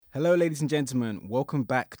Hello, ladies and gentlemen. Welcome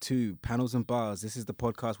back to Panels and Bars. This is the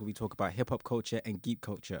podcast where we talk about hip hop culture and geek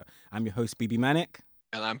culture. I'm your host, BB Manic.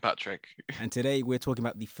 And I'm Patrick. And today we're talking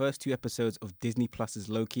about the first two episodes of Disney Plus's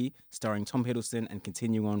Loki, starring Tom Hiddleston and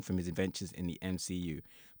continuing on from his adventures in the MCU.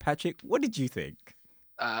 Patrick, what did you think?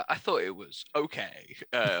 I thought it was okay.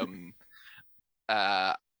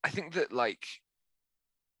 I think that, like,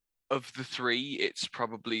 of the three, it's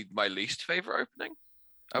probably my least favorite opening,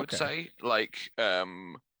 I would say.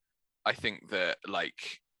 I think that,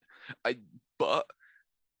 but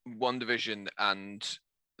WandaVision and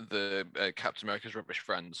the Captain America's Rubbish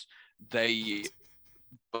Friends, they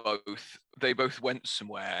both went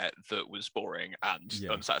somewhere that was boring and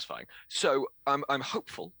unsatisfying. So I'm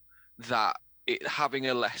hopeful that it having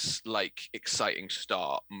a less exciting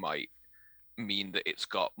start might mean that it's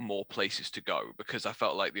got more places to go, because I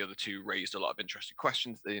felt like the other two raised a lot of interesting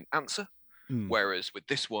questions they didn't answer. Whereas with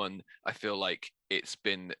this one, I feel like it's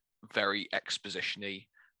been very exposition-y,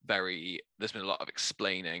 there's been a lot of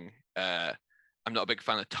explaining. I'm not a big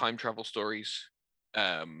fan of time travel stories.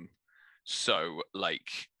 So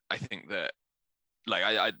I think that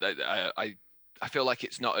I feel like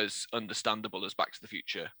it's not as understandable as Back to the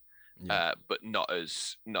Future, but not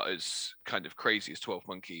as kind of crazy as 12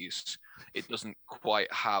 Monkeys. It doesn't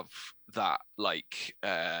quite have that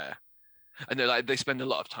I know they spend a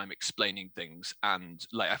lot of time explaining things, and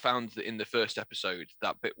I found that in the first episode,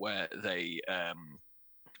 that bit where they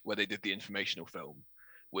did the informational film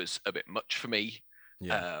was a bit much for me.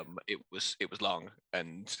 It was long,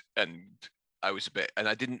 and I was a bit, and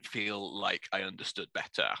I didn't feel like I understood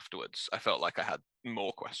better afterwards. I felt like I had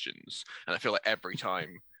more questions, and I feel like every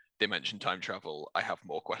time they mention time travel, I have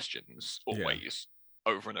more questions always,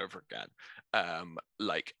 over and over again.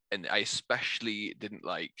 And I especially didn't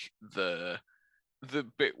like the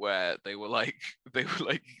bit where they were like,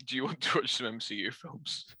 do you want to watch some MCU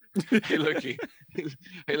films? Hey Loki,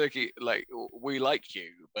 we like you,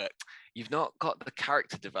 but you've not got the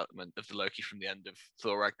character development of the Loki from the end of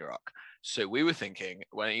Thor Ragnarok. So we were thinking,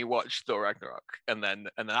 why don't you watch Thor Ragnarok, and then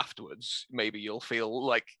afterwards maybe you'll feel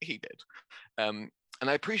like he did. And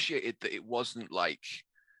I appreciated that it wasn't like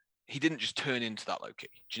he didn't just turn into that Loki.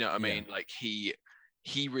 Do you know what I mean? Like he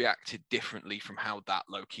reacted differently from how that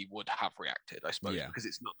Loki would have reacted, I suppose, because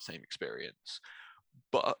it's not the same experience.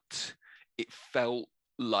 But it felt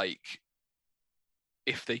like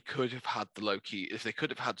if they could have had the Loki, if they could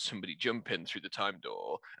have had somebody jump in through the time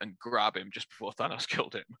door and grab him just before Thanos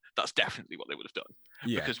killed him, that's definitely what they would have done.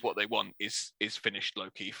 Because what they want is finished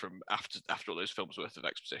Loki from after all those films worth of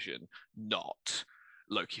exposition, not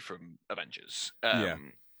Loki from Avengers.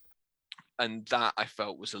 And that I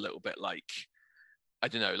felt was a little bit like, I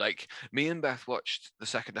don't know, like me and Beth watched the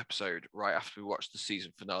second episode right after we watched the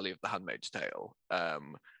season finale of The Handmaid's Tale.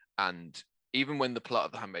 And even when the plot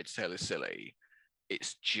of The Handmaid's Tale is silly,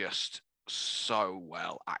 it's just so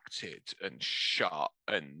well acted and shot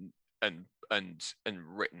and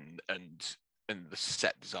written, and the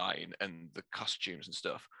set design and the costumes and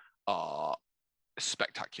stuff are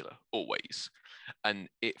spectacular always. And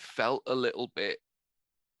it felt a little bit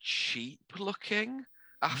cheap looking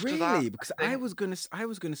after that. Really? Because I was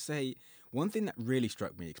gonna say one thing that really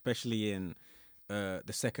struck me, especially in the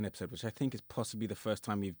second episode, which I think is possibly the first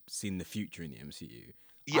time we've seen the future in the MCU.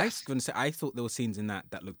 Yes. I was gonna say I thought there were scenes in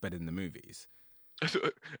that looked better than the movies.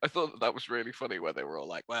 I thought that was really funny, where they were all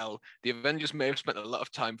like, well, the Avengers may have spent a lot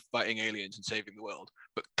of time fighting aliens and saving the world,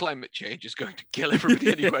 but climate change is going to kill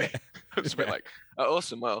everybody anyway. I was a bit like, oh,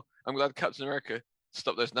 awesome, well, I'm glad Captain America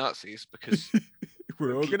stopped those Nazis, because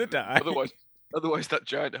we're all gonna die. Otherwise that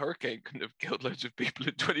giant hurricane couldn't have killed loads of people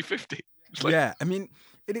in 2050. I mean,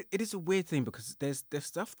 it is a weird thing, because there's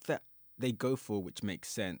stuff that they go for which makes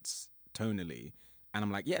sense tonally, and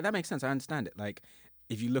I'm like, yeah, that makes sense, I understand it. Like,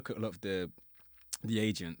 if you look at a lot of the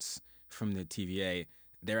agents from the TVA,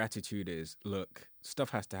 their attitude is, look,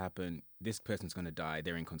 stuff has to happen, this person's going to die,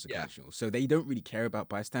 they're inconsequential. So they don't really care about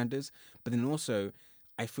bystanders. But then also,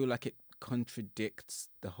 I feel like it contradicts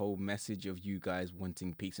the whole message of you guys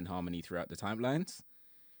wanting peace and harmony throughout the timelines.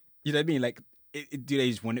 You know what I mean? Like, do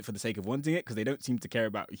they just want it for the sake of wanting it? Because they don't seem to care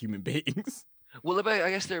about human beings. Well,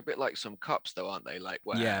 I guess they're a bit like some cops, though, aren't they? Like,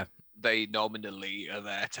 where they nominally are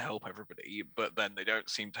there to help everybody, but then they don't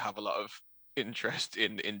seem to have a lot of interest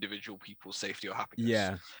in individual people's safety or happiness.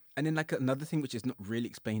 Yeah. And then, like, another thing which is not really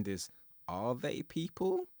explained is, are they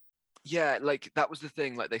people? Yeah, like, that was the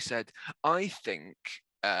thing. Like they said, I think,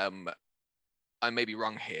 I may be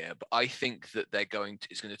wrong here, but I think that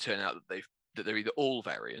it's going to turn out that they're either all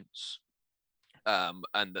variants,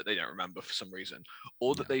 and that they don't remember for some reason,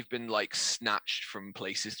 or that Yeah. they've been like snatched from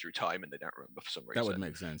places through time and they don't remember for some reason. That would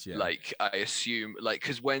make sense. Yeah. Like I assume, like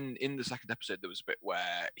because when in the second episode there was a bit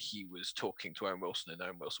where he was talking to Owen Wilson and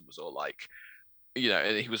Owen Wilson was all like,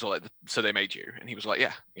 and he was all like, so they made you, and he was like,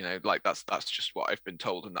 yeah, like that's just what I've been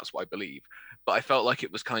told and that's what I believe. But I felt like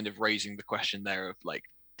it was kind of raising the question there of like,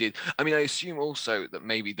 I assume also that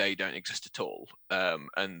maybe they don't exist at all,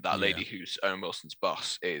 and that lady who's Owen Wilson's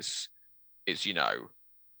boss is is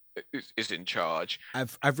in charge.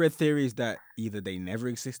 I've read theories that either they never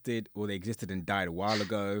existed or they existed and died a while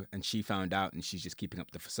ago, and she found out and she's just keeping up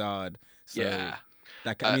the facade. So, Yeah.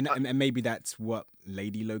 like and maybe that's what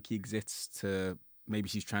Lady Loki exists to. Maybe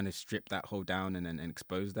she's trying to strip that whole down and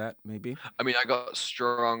expose that. Maybe. I got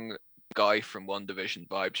strong guy from WandaVision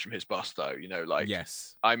vibes from his boss, though. Like,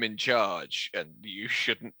 yes, I'm in charge, and you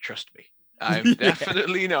shouldn't trust me. I'm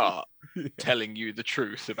definitely not telling you the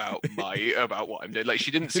truth about what I'm doing. Like,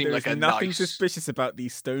 she didn't seem like a nothing suspicious about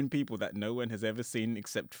these stone people that no one has ever seen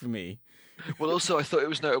except for me. Well, also, I thought it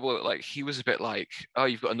was notable that, like, he was a bit like, oh,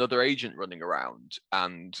 you've got another agent running around,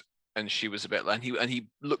 and she was a bit, and he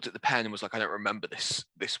looked at the pen and was like, I don't remember this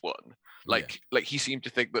one. Like he seemed to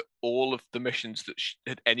think that all of the missions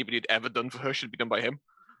that anybody had ever done for her should be done by him.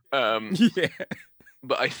 Yeah.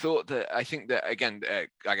 But I think that again,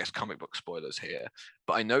 I guess comic book spoilers here,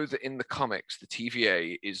 but I know that in the comics, the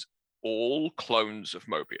TVA is all clones of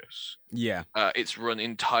Mobius. Yeah. It's run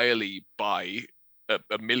entirely by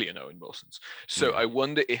a million Owen Wilsons. So I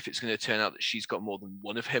wonder if it's going to turn out that she's got more than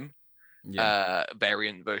one of him,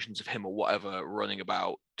 variant versions of him or whatever, running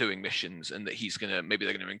about doing missions, and that maybe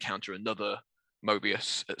they're going to encounter another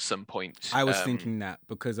Mobius at some point. I was thinking that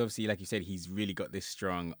because obviously, like you said, he's really got this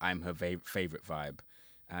strong "I'm her favorite" vibe,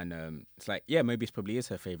 and it's like, yeah, Mobius probably is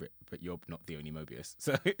her favorite, but you're not the only Mobius.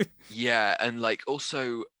 So yeah, and like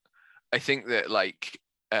also, I think that like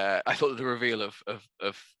I thought that the reveal of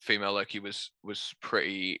female Loki was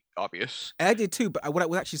pretty obvious. I did too, but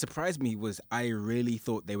what actually surprised me was I really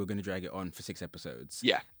thought they were going to drag it on for 6 episodes,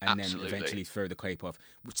 yeah, and absolutely. then eventually throw the cape off.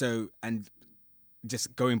 So and.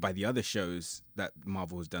 Just going by the other shows that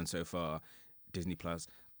Marvel has done so far, Disney Plus,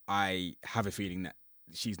 I have a feeling that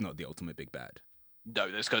she's not the ultimate big bad. No,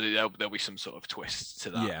 there'll be some sort of twist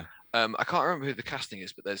to that. Yeah. I can't remember who the casting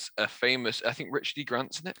is, but there's a famous, I think Richard E.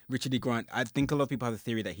 Grant's in it. Richard E. Grant. I think a lot of people have the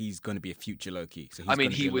theory that he's going to be a future Loki. So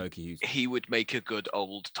he's he would make a good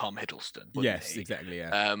old Tom Hiddleston. Yes, exactly.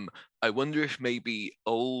 Yeah. I wonder if maybe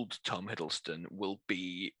old Tom Hiddleston will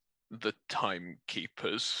be the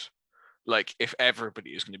timekeepers. Like, if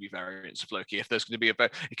everybody is going to be variants of Loki, if there's going to be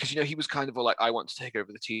because he was kind of like, I want to take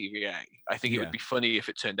over the TVA. I think it would be funny if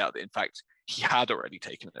it turned out that in fact he had already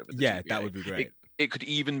taken over the TVA. That would be great. It could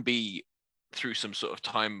even be through some sort of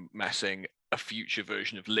time messing, a future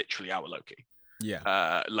version of literally our Loki.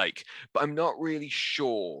 Yeah. But I'm not really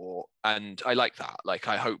sure, and I like that. Like,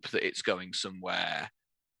 I hope that it's going somewhere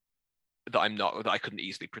that I couldn't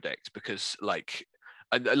easily predict, because like.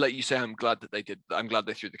 And like you say, I'm glad they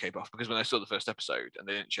threw the cape off, because when I saw the first episode and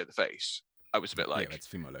they didn't show the face, I was a bit like, it's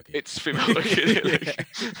female Loki. It's female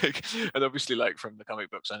Loki. And obviously, like, from the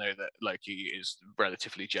comic books, I know that Loki is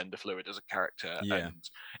relatively gender fluid as a character, and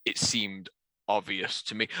it seemed obvious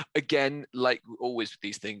to me. Again, like always with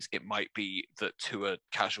these things, it might be that to a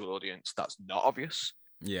casual audience that's not obvious.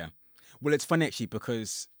 Yeah. Well, it's funny actually,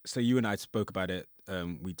 because so you and I spoke about it.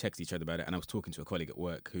 We texted each other about it, and I was talking to a colleague at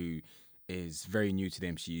work who is very new to the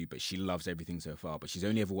MCU, but she loves everything so far. But she's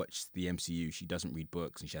only ever watched the MCU. She doesn't read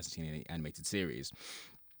books, and she hasn't seen any animated series.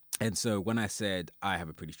 And so when I said I have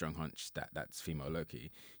a pretty strong hunch that that's female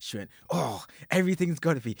Loki, she went, "Oh, everything's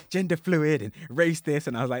got to be gender fluid and race this."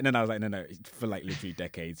 And I was like, "No. For like literally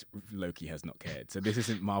decades, Loki has not cared. So this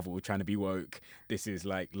isn't Marvel trying to be woke. This is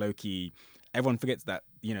like Loki." Everyone forgets that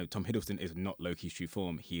Tom Hiddleston is not Loki's true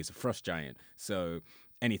form. He is a frost giant. So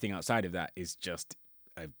anything outside of that is just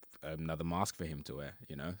another mask for him to wear,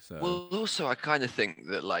 So well, also I kind of think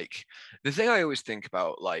that, like, the thing I always think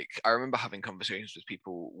about, like, I remember having conversations with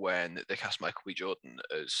people when they cast Michael B. Jordan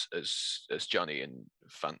as Johnny in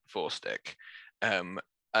Fantastic,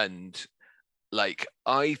 and like,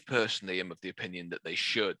 I personally am of the opinion that they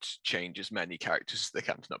should change as many characters as they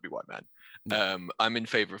can to not be white men. I'm in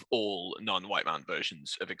favor of all non-white man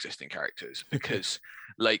versions of existing characters, because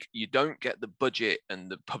like, you don't get the budget and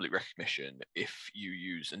the public recognition if you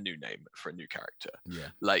use a new name for a new character.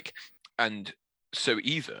 Like, and so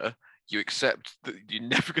either you accept that you're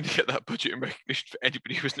never going to get that budget and recognition for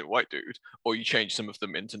anybody who isn't a white dude, or you change some of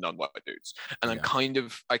them into non-white dudes. And I kind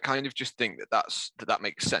of just think that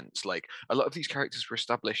makes sense. Like, a lot of these characters were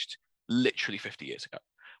established literally 50 years ago.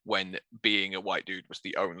 when being a white dude was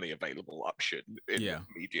the only available option in Yeah.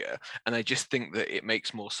 media. And I just think that it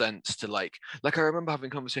makes more sense to like I remember having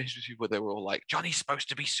conversations with people where they were all like, Johnny's supposed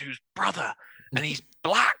to be Sue's brother and he's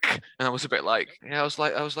black. And I was a bit like, yeah, I was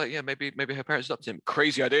like, yeah, maybe her parents adopted him.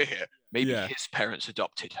 Crazy idea here. Maybe Yeah. his parents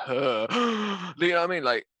adopted her. You know what I mean?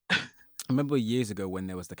 Like, I remember years ago when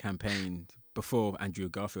there was the campaign before Andrew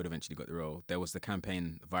Garfield eventually got the role. There was the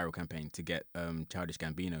viral campaign to get Childish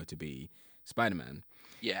Gambino to be Spider-Man.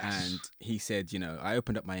 yes. And he said, I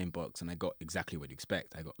opened up my inbox and I got exactly what you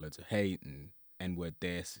expect. I got loads of hate and N-word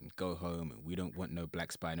this and go home and we don't want no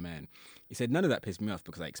black Spider-Man. He said none of that pissed me off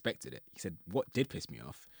because I expected it. He said what did piss me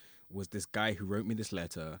off was this guy who wrote me this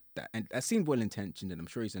letter and that seemed well intentioned and I'm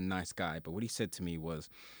sure he's a nice guy, but what he said to me was,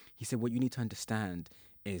 he said what you need to understand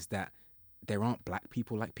is that there aren't black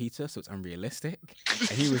people like Peter, so it's unrealistic. And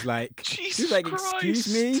he was like,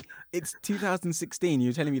 excuse me, it's 2016.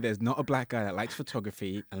 You're telling me there's not a black guy that likes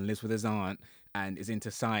photography and lives with his aunt and is into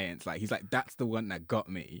science. Like, he's like, that's the one that got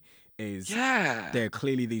me. There are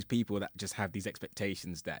clearly these people that just have these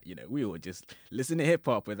expectations that, we all just listen to hip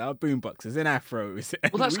hop with our boomboxes and afros.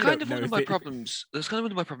 Well, that's kind of one of my problems. That's kind of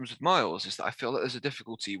one of my problems with Miles is that I feel that there's a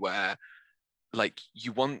difficulty where, like,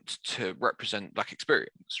 you want to represent black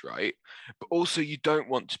experience, right? But also you don't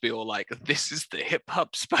want to be all like, this is the hip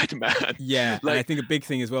hop Spider-Man. Yeah, like, and I think a big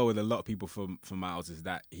thing as well with a lot of people for Miles is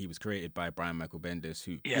that he was created by Brian Michael Bendis,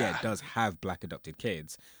 who does have black adopted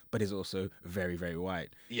kids, but is also very, very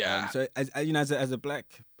white. Yeah. So as a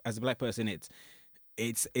black person,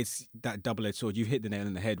 it's that double-edged sword. You've hit the nail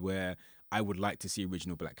on the head where I would like to see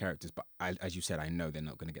original black characters, but as you said, I know they're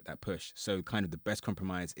not going to get that push. So kind of the best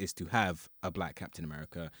compromise is to have a black Captain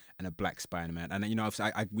America and a black Spider-Man. And,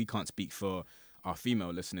 we can't speak for our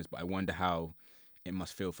female listeners, but I wonder how it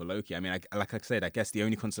must feel for Loki. I mean, like I said, I guess the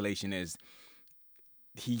only consolation is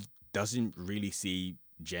he doesn't really see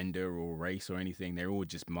gender or race or anything. They're all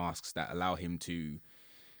just masks that allow him to,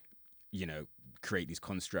 create these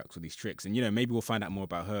constructs or these tricks. And, maybe we'll find out more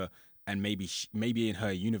about her. And maybe in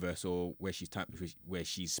her universe or where she's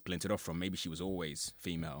splintered off from, maybe she was always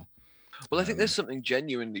female. Well, I think there's something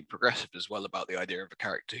genuinely progressive as well about the idea of a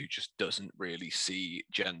character who just doesn't really see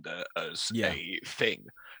gender as a thing,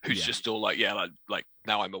 who's just all like, like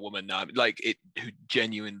now I'm a woman now, who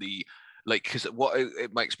genuinely, like, because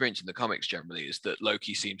my experience in the comics generally is that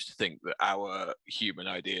Loki seems to think that our human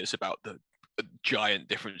ideas about the giant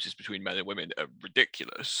differences between men and women are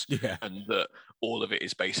ridiculous, and that all of it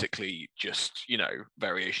is basically just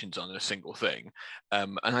variations on a single thing,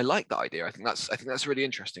 and I like that idea. I think that's a really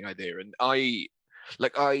interesting idea, and I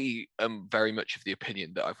am very much of the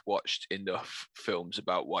opinion that I've watched enough films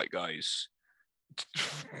about white guys,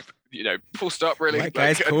 full stop, really. White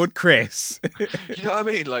guys called Chris. You know what I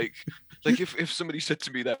mean? Like if somebody said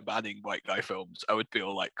to me they're banning white guy films, I would be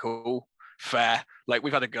all like, cool, fair, like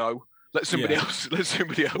we've had a go. Let somebody else. Well,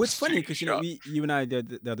 it's funny because you and I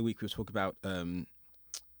the other week we were talking about the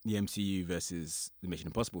MCU versus the Mission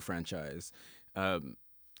Impossible franchise, and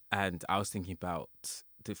I was thinking about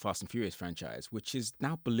the Fast and Furious franchise, which is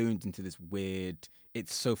now ballooned into this weird.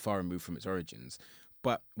 It's so far removed from its origins,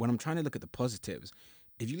 but when I'm trying to look at the positives,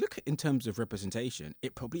 if you look at in terms of representation,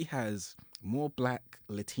 it probably has more Black,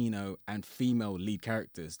 Latino, and female lead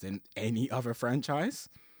characters than any other franchise.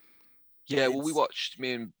 Yeah, well,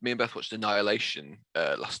 me and Beth watched Annihilation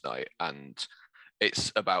last night, and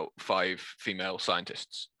it's about 5 female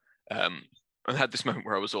scientists. And I had this moment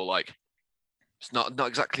where I was all like, "It's not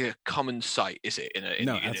exactly a common sight, is it? In a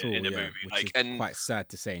movie, which is quite sad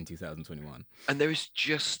to say in 2021." And there is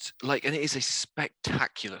just and it is a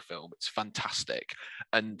spectacular film. It's fantastic,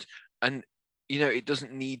 and it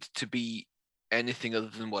doesn't need to be anything other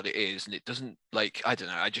than what it is, and it doesn't, I don't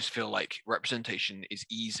know, I just feel like representation is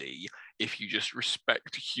easy if you just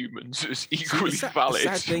respect humans as equally valid.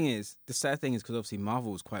 The sad thing is because obviously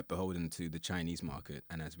Marvel is quite beholden to the Chinese market,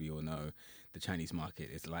 and as we all know, the Chinese market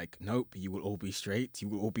is like, nope, you will all be straight, you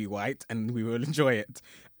will all be white, and we will enjoy it.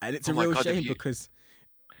 And it's a real shame because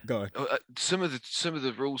go on. Some of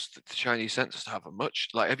the rules that the Chinese censors have are much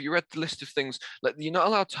have you read the list of things you're not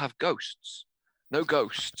allowed to have ghosts. No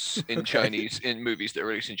ghosts in Chinese in movies that are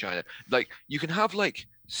released in China. You can have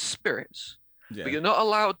spirits, but you're not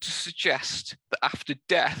allowed to suggest that after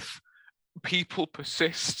death, people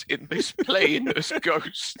persist in this plane as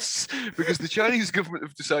ghosts, because the Chinese government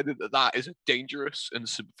have decided that is a dangerous and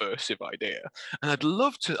subversive idea. And I'd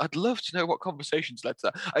love to know what conversations led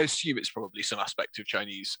to that. I assume it's probably some aspect of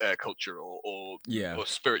Chinese culture or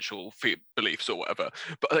spiritual beliefs or whatever.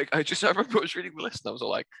 But I remember I was reading the list and I was all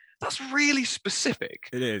like, that's really specific.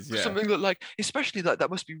 It is, For yeah. something that, like, especially that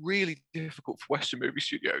must be really difficult for Western movie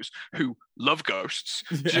studios who love ghosts.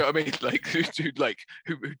 Do you know what I mean? Like,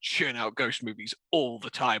 who churn out ghost movies all the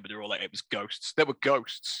time, and they're all like, it was ghosts. There were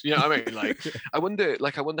ghosts. You know what I mean? Like, I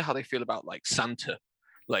wonder how they feel about like Santa.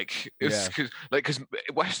 Like, it's because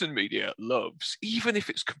Western media loves, even if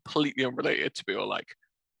it's completely unrelated, to be all like,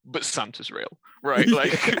 but Santa's real, right?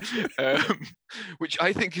 Like, which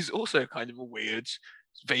I think is also kind of a weird,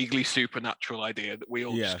 vaguely supernatural idea that we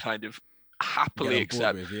all just kind of happily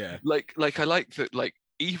accept. With, like I like that, like,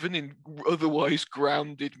 even in otherwise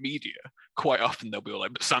grounded media, quite often they'll be all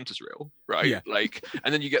like, but Santa's real, right? Yeah. Like,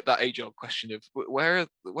 and then you get that age-old question of where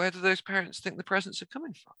do those parents think the presents are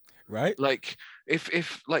coming from? Right. Like,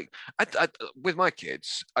 if like, I with my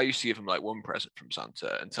kids, I used to give them like one present from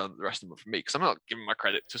Santa and tell them the rest of them were from me, because I'm not giving my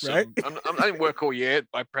credit to some. Right? I didn't work all year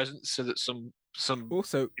buy presents so that some.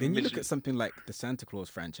 Also, then you look at something like the Santa Claus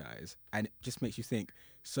franchise, and it just makes you think.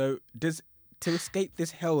 So, to escape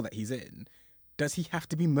this hell that he's in, does he have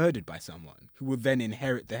to be murdered by someone who will then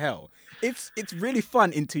inherit the hell? It's really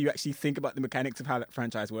fun until you actually think about the mechanics of how that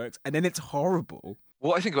franchise works, and then it's horrible.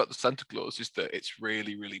 What I think about the Santa Claus is that it's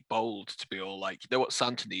really, really bold to be all like, you know what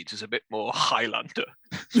Santa needs is a bit more Highlander.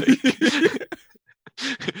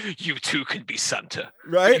 You too can be Santa.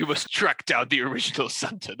 Right? You must track down the original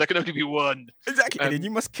Santa. There can only be one. Exactly. And then you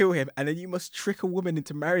must kill him, and then you must trick a woman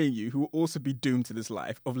into marrying you who will also be doomed to this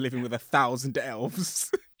life of living with 1,000 elves.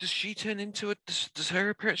 Does she turn into a... Does her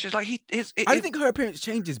appearance... She's like, I think her appearance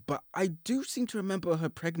changes, but I do seem to remember her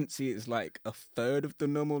pregnancy is like a third of the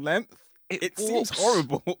normal length. It seems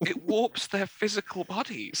horrible. It warps their physical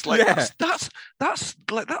bodies. Like,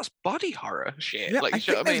 that's body horror shit. Yeah, like, I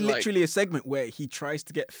think there's like, literally a segment where he tries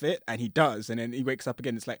to get fit and he does, and then he wakes up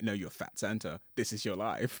again. It's like, no, you're fat Santa. This is your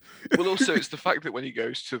life. Well, also it's the fact that when he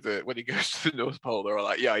goes to the North Pole, they're all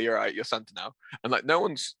like, yeah, you're right, you're Santa now, and like no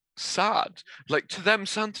one's sad. Like, to them,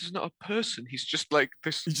 Santa's not a person. He's just like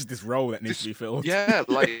this. He's just this role that needs to be filled. Yeah,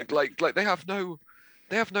 like they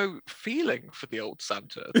have no feeling for the old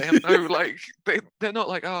Santa. They have no like. They're not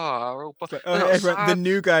like, the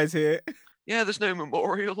new guy's here. Yeah, there's no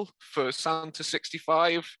memorial for Santa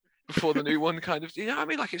 65 before the new one. Kind of, you know what I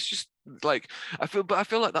mean? Like, it's just like I feel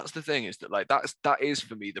like that's the thing, is that like that is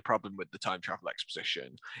for me the problem with the time travel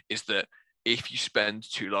exposition, is that if you spend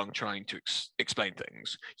too long trying to explain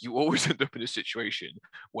things, you always end up in a situation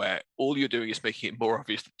where all you're doing is making it more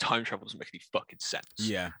obvious that time travel doesn't make any fucking sense.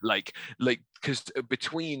 Yeah. Like, because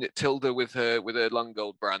between Tilda with her long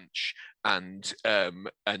gold branch and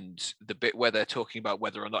the bit where they're talking about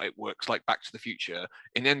whether or not it works, like Back to the Future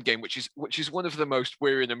in Endgame, which is one of the most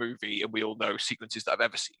we're in a movie and we all know sequences that I've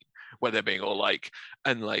ever seen, where they're being all like,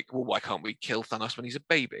 well, why can't we kill Thanos when he's a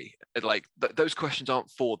baby? And like those questions aren't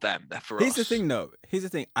for them; they're for us. Here's the thing, though. Here's the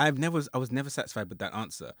thing. I was never satisfied with that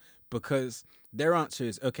answer, because their answer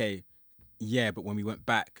is, okay, yeah, but when we went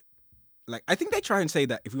back, like, I think they try and say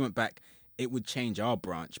that if we went back, it would change our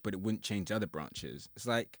branch, but it wouldn't change other branches. It's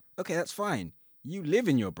like, okay, that's fine. You live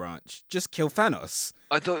in your branch. Just kill Thanos.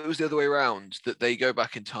 I thought it was the other way around, that they go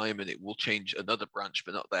back in time and it will change another branch,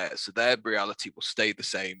 but not theirs. So their reality will stay the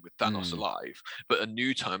same with Thanos alive, but a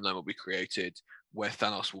new timeline will be created where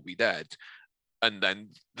Thanos will be dead, and then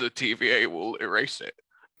the TVA will erase it.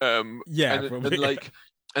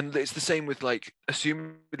 And it's the same with, like,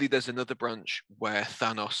 assumedly there's another branch where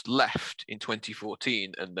Thanos left in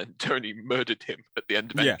 2014 and then Tony murdered him at the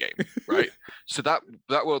end of Endgame, right? So that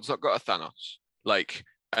world's not got a Thanos. Like,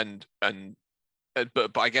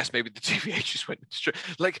 but I guess maybe the TVA just went straight.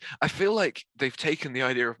 Like, I feel like they've taken the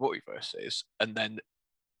idea of multiverses and then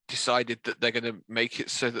decided that they're going to make it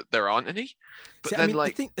so that there aren't any. But then,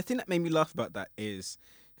 like, the thing that made me laugh about that is,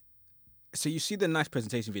 so you see the nice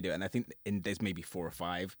presentation video, and I think there's maybe 4 or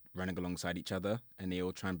 5 running alongside each other, and they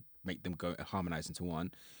all try and make them go harmonize into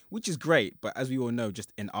one, which is great. But as we all know,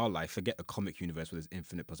 just in our life, forget a comic universe where there's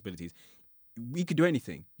infinite possibilities. We could do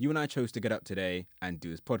anything. You and I chose to get up today and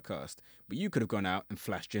do this podcast, but you could have gone out and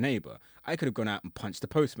flashed your neighbor. I could have gone out and punched the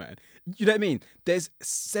postman. You know what I mean? There's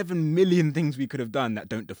 7 million things we could have done that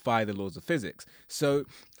don't defy the laws of physics. So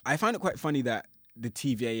I find it quite funny that the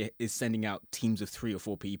TVA is sending out teams of 3 or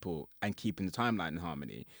 4 people and keeping the timeline in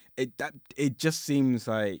harmony. It just seems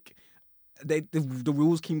like the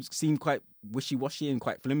rules seem quite wishy-washy and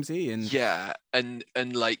quite flimsy. And yeah, and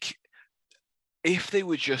like, if they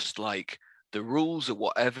were just like, the rules are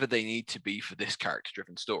whatever they need to be for this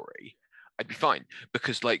character-driven story, I'd be fine.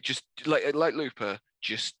 Because like, just like Looper,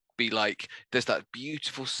 just be like, there's that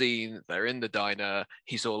beautiful scene, they're in the diner,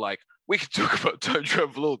 he's all like, we could talk about time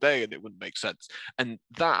travel all day and it wouldn't make sense. And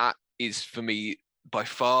that is, for me, by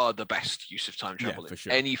far the best use of time Yeah, travel for in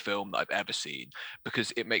sure. any film that I've ever seen,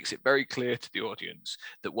 because it makes it very clear to the audience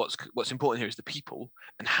that what's important here is the people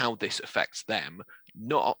and how this affects them,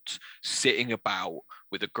 not sitting about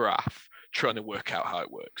with a graph trying to work out how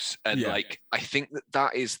it works. And Yeah. like, I think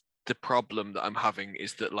that is the problem that I'm having,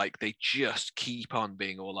 is that like they just keep on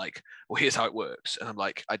being all like, well, here's how it works, and I'm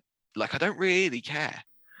like, I don't really care.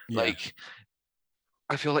 Yeah. Like,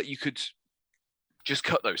 I feel like you could just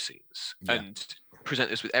cut those scenes Yeah. and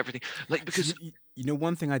present us with everything. Like, because You know,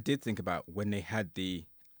 one thing I did think about when they had the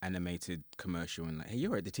animated commercial and like, hey,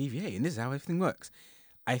 you're at the TVA and this is how everything works.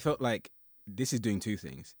 I felt like this is doing two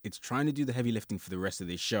things. It's trying to do the heavy lifting for the rest of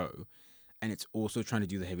this show, and it's also trying to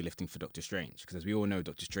do the heavy lifting for Doctor Strange. Because as we all know,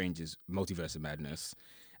 Doctor Strange is multiverse of madness.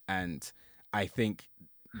 And I think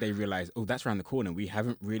they realize, oh, that's around the corner. We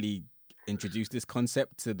haven't really introduced this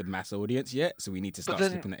concept to the mass audience yet, so we need to start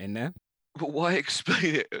slipping it in there. But why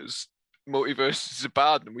explain it as multiverses are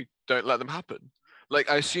bad and we don't let them happen? Like,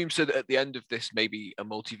 I assume so that at the end of this, maybe a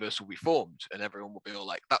multiverse will be formed and everyone will be all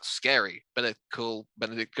like, that's scary. Benedict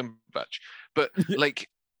Cumberbatch. But like,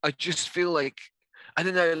 I just feel like, I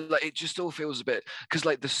don't know, like it just all feels a bit, because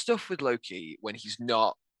like the stuff with Loki when he's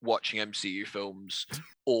not watching MCU films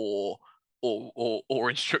or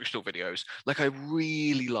instructional videos, like I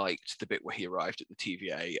really liked the bit where he arrived at the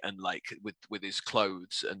TVA and like with his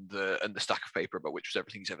clothes and the stack of paper about which was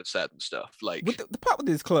everything he's ever said and stuff. Like, with the part with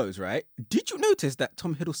his clothes, right? Did you notice that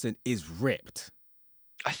Tom Hiddleston is ripped?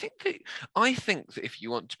 I think that if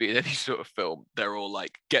you want to be in any sort of film, they're all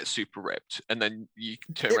like, get super ripped, and then you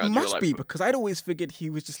can turn around. It And you're must like, be, because I'd always figured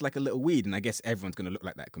he was just like a little weed, and I guess everyone's going to look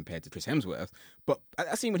like that compared to Chris Hemsworth. But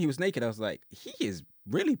I seen when he was naked, I was like, he is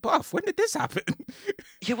really buff. When did this happen?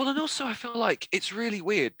 yeah, well, and also I feel like it's really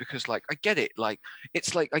weird because like I get it, like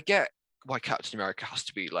it's like I get why Captain America has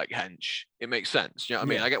to be like hench. It makes sense. You know what I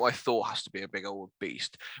mean? Yeah. I get why Thor has to be a big old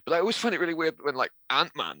beast, but I always find it really weird when like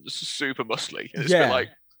Ant-Man's super muscly. And it's a bit like,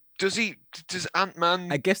 does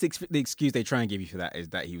Ant-Man? I guess the excuse they try and give you for that is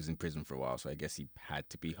that he was in prison for a while, so I guess he had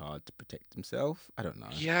to be hard to protect himself. I don't know.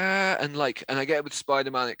 Yeah, and I get with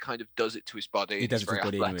Spider-Man, it kind of does it to his body. He does He's it to his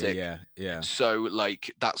very body athletic. anyway. Yeah. So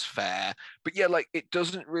like that's fair, but yeah, like it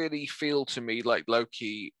doesn't really feel to me like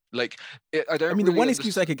Loki. Like I don't. I mean, really the one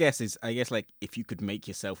excuse I could guess is, I guess, like if you could make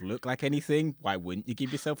yourself look like anything, why wouldn't you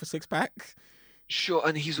give yourself a six pack? Sure,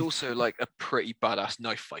 and he's also like a pretty badass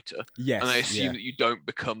knife fighter. Yes. And I assume that you don't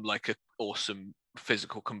become like an awesome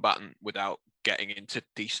physical combatant without getting into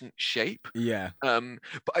decent shape. Yeah.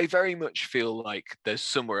 But I very much feel like there's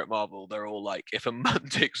somewhere at Marvel they're all like, if a man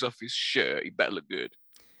takes off his shirt, he better look good.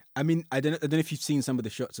 I mean, I don't know if you've seen some of the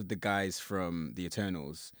shots of the guys from the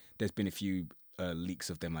Eternals. There's been a few leaks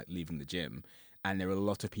of them like leaving the gym, and there are a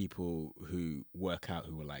lot of people who work out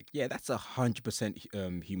who are like, yeah, that's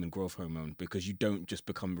 100% human growth hormone, because you don't just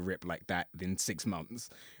become ripped like that in 6 months.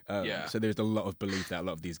 Yeah. So there's a lot of belief that a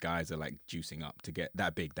lot of these guys are like juicing up to get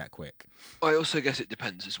that big that quick. I also guess it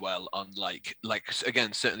depends as well on like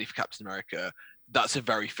again, certainly for Captain America, that's a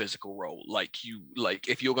very physical role. Like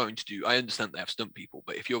if you're going to do, I understand they have stunt people,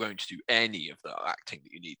 but if you're going to do any of the acting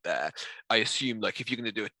that you need there, I assume like if you're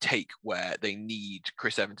going to do a take where they need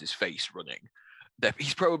Chris Evans's face running,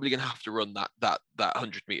 he's probably going to have to run that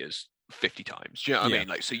 100 meters 50 times. Do you know what I mean?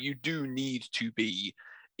 Like, so you do need to be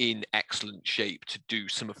in excellent shape to do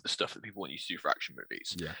some of the stuff that people want you to do for action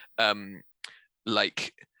movies. Yeah.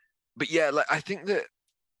 Like, but yeah, like I think that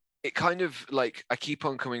it kind of like, I keep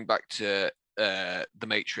on coming back to The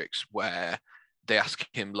Matrix, where they ask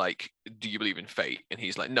him like, do you believe in fate? And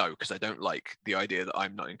he's like, no, because I don't like the idea that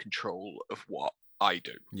I'm not in control of what I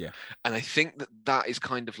do. Yeah. And I think that is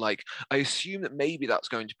kind of like, I assume that maybe that's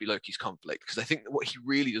going to be Loki's conflict, because I think that what he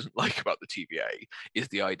really doesn't like about the TVA is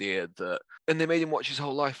the idea that, and they made him watch his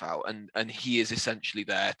whole life out, and he is essentially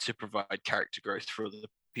there to provide character growth for other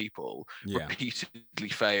people, repeatedly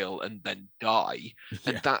fail and then die.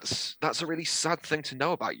 And that's a really sad thing to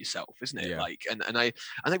know about yourself, isn't it? Like, and I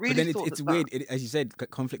really, but then it's weird. As you said,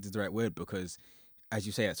 conflict is the right word, because as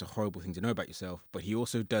you say, it's a horrible thing to know about yourself, but he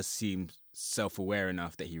also does seem self-aware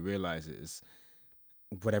enough that he realizes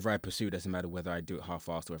whatever I pursue, doesn't matter whether I do it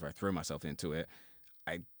half-assed or whether I throw myself into it,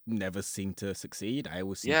 I never seem to succeed. I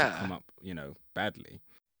always seem to come up, badly.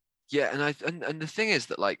 Yeah, and the thing is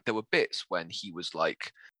that like there were bits when he was kind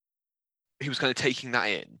of taking that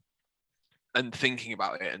in and thinking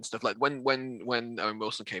about it and stuff. Like when Owen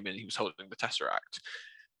Wilson came in, he was holding the Tesseract,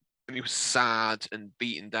 and he was sad and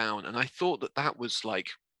beaten down. And I thought that was like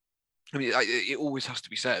I mean, it always has to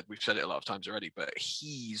be said. We've said it a lot of times already, but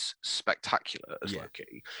he's spectacular as Yeah.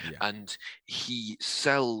 Loki, Yeah. and he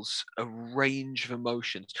sells a range of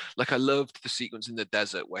emotions. Like I loved the sequence in the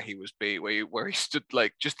desert where where he stood,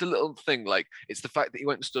 like just a little thing. Like it's the fact that he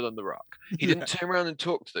went and stood on the rock. He Yeah. didn't turn around and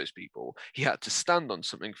talk to those people. He had to stand on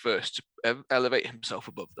something first to elevate himself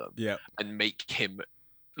above them Yeah. and make him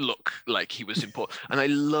look like he was important. And I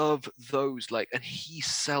love those. Like, and he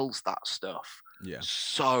sells that stuff Yeah.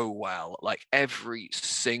 so well. Like every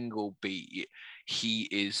single beat,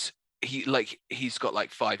 he's got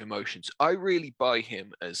like 5 emotions. I really buy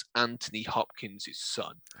him as Anthony Hopkins'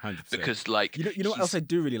 son 100%. because like you know what else I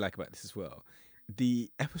do really like about this as well?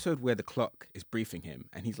 The episode where the clock is briefing him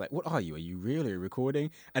and he's like, "What are you? Are you really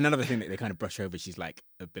recording?" And another thing that they kind of brush over, she's like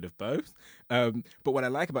a bit of both. But what I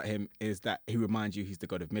like about him is that he reminds you he's the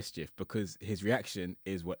god of mischief, because his reaction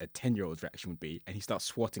is what a 10-year-old's reaction would be, and he starts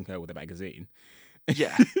swatting her with a magazine.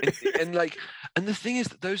 Yeah, and the thing is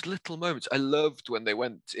that those little moments, I loved when they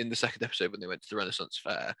went in the second episode when they went to the Renaissance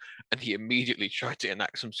Fair, and he immediately tried to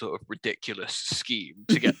enact some sort of ridiculous scheme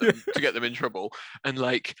to get them to get them in trouble, and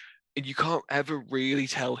like, and you can't ever really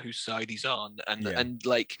tell whose side he's on, and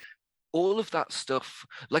like all of that stuff.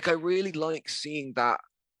 Like I really like seeing that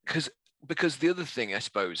because the other thing I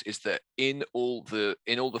suppose is that in all the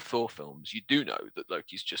Thor films, you do know that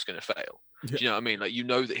Loki's just going to fail. Yeah. Do you know what I mean? Like you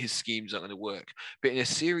know that his schemes aren't going to work. But in a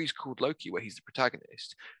series called Loki, where he's the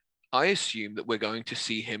protagonist, I assume that we're going to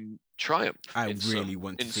see him triumph. I really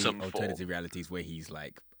want to see some alternative form. realities where he's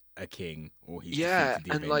like a king, or he's Yeah,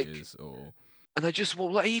 defeated the and like, Avengers, or and I just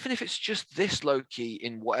well, like, even if it's just this Loki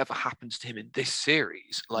in whatever happens to him in this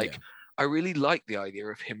series, like. Yeah. I really like the idea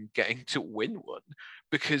of him getting to win one,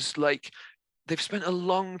 because like they've spent a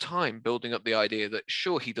long time building up the idea that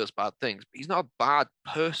sure he does bad things, but he's not a bad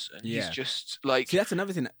person. Yeah. He's just like, see, that's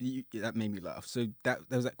another thing that made me laugh. So there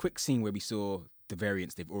was that quick scene where we saw the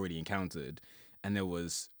variants they've already encountered, and there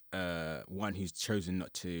was one who's chosen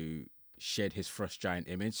not to shed his frost giant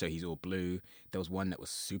image, so he's all blue. There was one that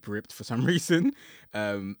was super ripped for some reason.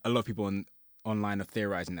 A lot of people online are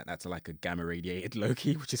theorizing that that's like a gamma radiated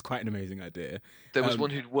Loki, which is quite an amazing idea. there was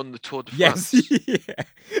one who'd won the Tour de Yes, France. yeah.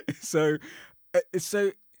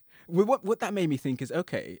 So what that made me think is,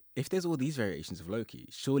 okay, if there's all these variations of Loki,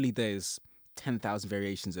 surely there's 10,000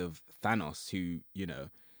 variations of Thanos who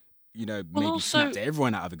maybe also- snapped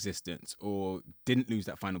everyone out of existence or didn't lose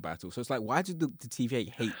that final battle. So it's like, why did the TVA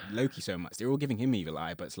hate Loki so much? They're all giving him evil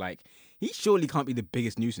eye, but it's like, he surely can't be the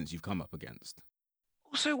biggest nuisance you've come up against.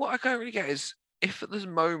 Also, what I can't really get is if at this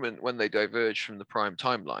moment when they diverge from the prime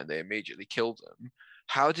timeline, they immediately killed them.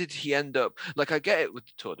 How did he end up? Like, I get it with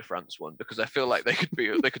the Tour de France one because I feel like they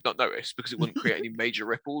could not notice because it wouldn't create any major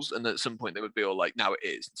ripples, and at some point they would be all like, "Now it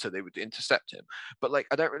is," so they would intercept him. But like,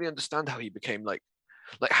 I don't really understand how he became like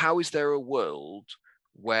how is there a world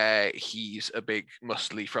where he's a big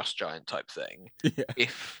muscly frost giant type thing? Yeah.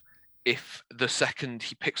 If the second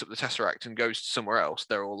he picks up the Tesseract and goes somewhere else,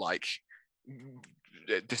 they're all like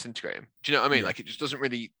disintegrate him. Do you know what I mean? Yeah. Like it just doesn't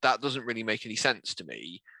really make any sense to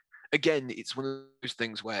me. Again, it's one of those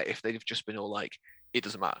things where if they'd have just been all like, it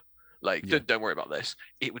doesn't matter. Like, Yeah. don't worry about this.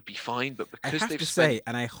 It would be fine. But I because have they've to spent, say,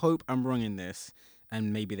 and I hope I'm wrong in this,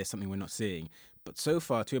 and maybe there's something we're not seeing, but so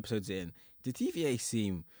far, 2 episodes in, the TVA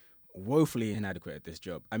seem woefully inadequate at this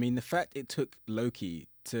job. I mean, the fact it took Loki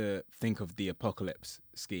to think of the apocalypse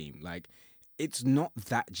scheme, like, it's not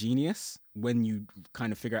that genius when you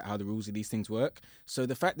kind of figure out how the rules of these things work. So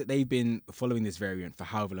the fact that they've been following this variant for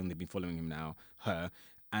however long they've been following him now, her,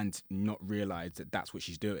 and not realize that that's what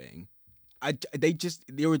she's doing.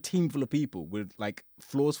 They're a team full of people with like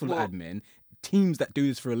floors full of admin, teams that do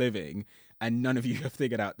this for a living, and none of you have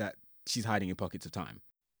figured out that she's hiding in pockets of time.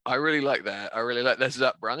 I really like that. I really like there's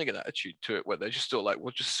that Brannigan attitude to it where they're just all like,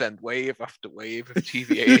 we'll just send wave after wave of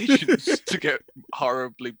TVA agents to get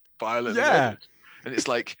horribly violent. Yeah. And it's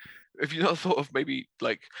like, have you not thought of maybe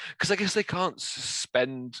like, because I guess they can't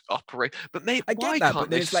suspend operate, but maybe I get why that, can't but then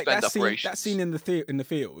they it's like suspend that operations? scene in the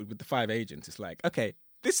field with the 5 agents. It's like, okay,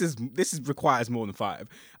 this is requires more than 5,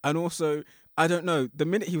 and also I don't know. The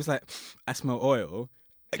minute he was like, I smell oil.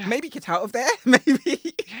 Like, maybe get out of there,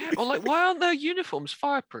 maybe. Yeah, or like, why aren't their uniforms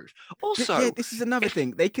fireproof? Also, yeah, this is another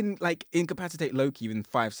thing. They can like incapacitate Loki within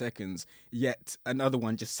 5 seconds, yet another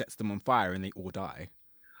one just sets them on fire and they all die.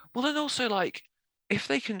 Well, then also like, if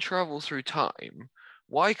they can travel through time,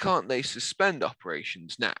 why can't they suspend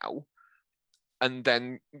operations now and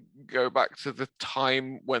then go back to the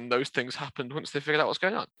time when those things happened once they figured out what's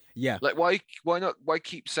going on? Yeah. Like, why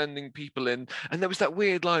keep sending people in? And there was that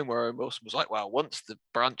weird line where Wilson was like, well, once the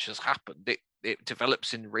branch has happened, it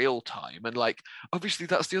develops in real time, and like obviously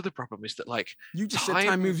that's the other problem, is that like You just said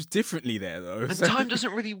time moves differently there, though. and so- time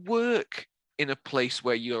doesn't really work in a place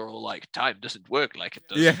where you're all like, time doesn't work like it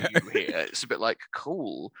does Yeah. for you here. It's a bit like,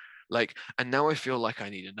 cool. Like, and now I feel like I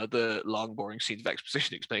need another long, boring scene of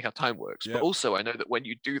exposition explaining how time works. Yep. But also, I know that when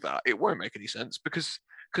you do that, it won't make any sense because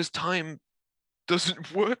time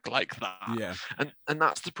doesn't work like that. Yeah. And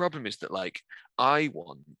that's the problem, is that like I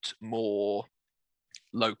want more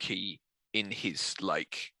Loki in his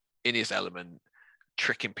element,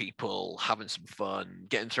 tricking people, having some fun,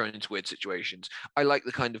 getting thrown into weird situations. I like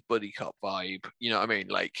the kind of buddy cop vibe, you know what I mean?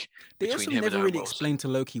 Like They between also him never and really Owen Wilson. explained to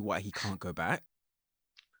Loki why he can't go back.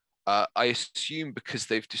 I assume because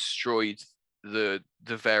they've destroyed the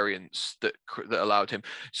variants that allowed him.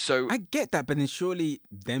 So I get that, but then surely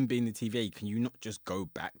them being the TVA, can you not just go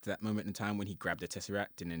back to that moment in time when he grabbed the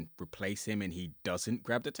Tesseract and then replace him and he doesn't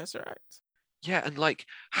grab the Tesseract? yeah, and like,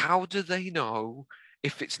 how do they know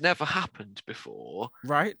if it's never happened before?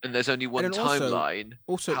 Right. And there's only one And then also- timeline.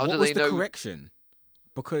 Also, How what do was they the know? correction?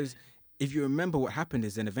 Because if you remember what happened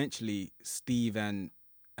is then eventually Steve and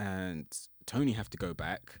Tony have to go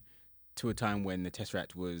back to a time when the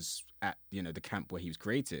Tesseract was at, the camp where he was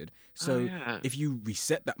created. So yeah. if you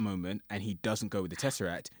reset that moment and he doesn't go with the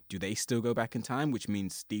Tesseract, do they still go back in time? Which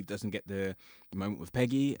means Steve doesn't get the moment with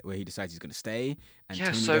Peggy where he decides he's going to stay, and Yeah,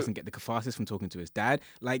 Tony so- doesn't get the catharsis from talking to his dad.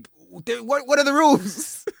 Like, what are the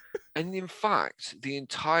rules? And in fact, the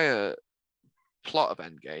entire plot of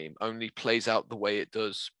Endgame only plays out the way it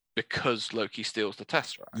does because Loki steals the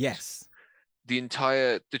Tesseract. Yes.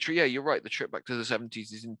 Yeah, you're right. The trip back to the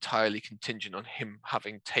 70s is entirely contingent on him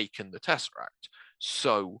having taken the Tesseract.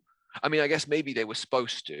 So, I mean, I guess maybe they were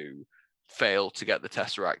supposed to fail to get the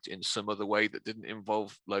Tesseract in some other way that didn't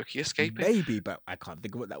involve Loki escaping. Maybe, but I can't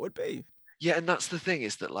think of what that would be. Yeah, and that's the thing,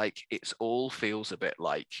 is that like it all feels a bit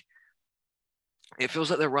like it feels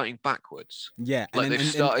like they're writing backwards. Yeah, Like they've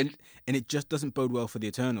started. and it just doesn't bode well for the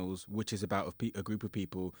Eternals, which is about a group of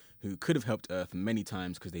people who could have helped Earth many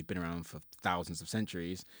times because they've been around for thousands of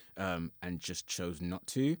centuries, and just chose not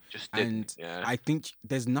to. Just And didn't, yeah. I think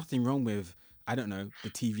there's nothing wrong with, I don't know, the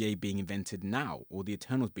TVA being invented now or the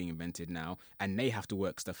Eternals being invented now, and they have to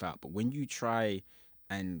work stuff out. But when you try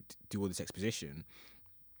and do all this exposition,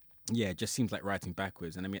 yeah, it just seems like writing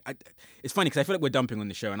backwards. And I mean, it's funny because I feel like we're dumping on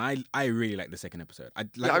the show, and I really like the second episode. I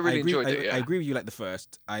really enjoyed it. Yeah. I agree with you. Like the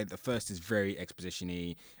first, the first is very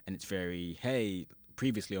exposition-y, and it's very, hey,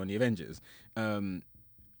 previously on the Avengers.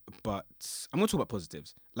 But I'm gonna talk about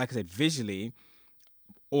positives. Like I said, visually,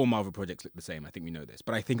 all Marvel projects look the same. I think we know this,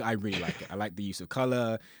 but I think I really like it. I like the use of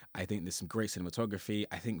color. I think there's some great cinematography.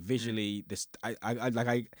 I think visually,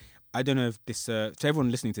 I don't know if this, to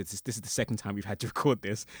everyone listening to this is the second time we've had to record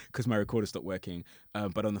this because my recorder stopped working.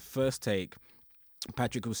 But on the first take,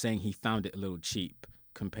 Patrick was saying he found it a little cheap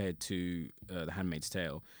compared to The Handmaid's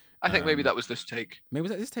Tale. I think maybe that was this take. Maybe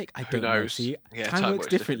was that this take? I Who don't know. knows? See, Yeah, time works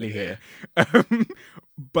differently here. here.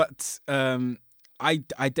 But I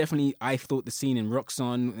definitely, I thought the scene in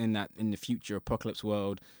Roxxon in the future apocalypse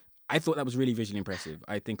world, I thought that was really visually impressive.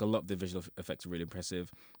 I think a lot of the visual effects are really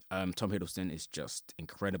impressive. Tom Hiddleston is just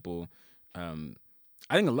incredible. I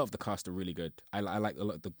think a lot of the cast are really good. I like a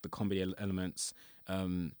lot of the comedy elements.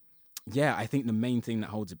 Yeah, I think the main thing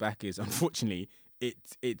that holds it back is, unfortunately,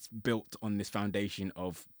 it's built on this foundation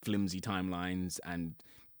of flimsy timelines and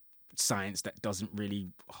science that doesn't really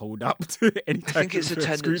hold up to any I think it's a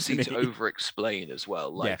tendency to scrutiny. over-explain as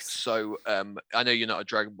well. Like, Yes. so I know you're not a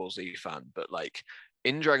Dragon Ball Z fan, but like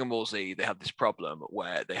in Dragon Ball Z, they had this problem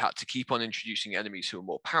where they had to keep on introducing enemies who were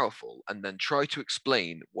more powerful and then try to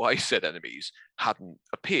explain why said enemies hadn't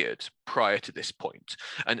appeared prior to this point.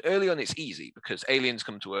 And early on, it's easy because aliens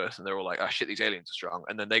come to Earth and they're all like, oh shit, these aliens are strong.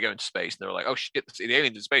 And then they go into space and they're like, oh shit, the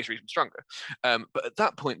aliens in space are even stronger. But at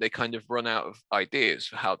that point, they kind of run out of ideas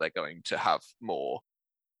for how they're going to have more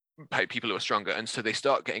people who are stronger, and so they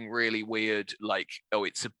start getting really weird, like, oh,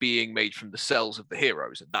 it's a being made from the cells of the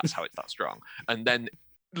heroes and that's how it's that strong. And then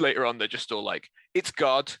later on they're just all like, it's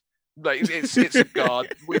God, like it's a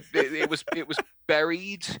god. It was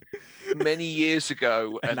buried many years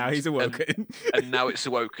ago, And now he's awoken. and now it's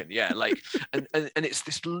awoken. Yeah, like and it's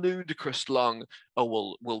this ludicrous long,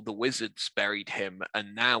 oh well the wizards buried him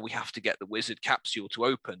and now we have to get the wizard capsule to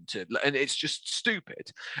open to, and it's just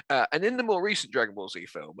stupid. And in the more recent Dragon Ball Z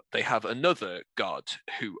film, they have another god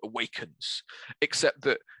who awakens, except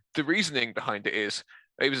that the reasoning behind it is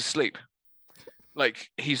he was asleep. Like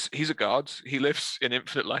he's a god, he lives an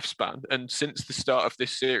infinite lifespan, and since the start of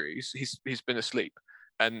this series he's been asleep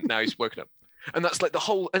and now he's woken up. And that's like the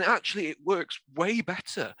whole, and actually it works way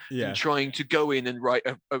better than trying to go in and write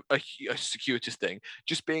a circuitous thing.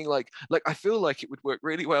 Just being like I feel like it would work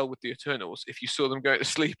really well with the Eternals if you saw them go to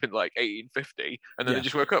sleep in like 1850 and then they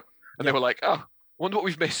just woke up and they were like, oh, I wonder what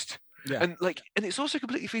we've missed. And and it's also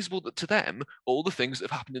completely feasible that to them, all the things that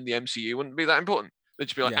have happened in the MCU wouldn't be that important. They'd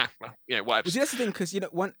just be like, well, whatever. Well, see, that's the thing, because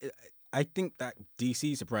I think that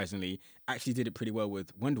DC surprisingly actually did it pretty well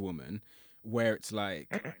with Wonder Woman, where it's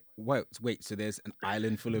like, wait, so there's an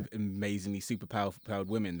island full of amazingly super powered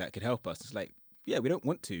women that could help us. It's like, yeah, we don't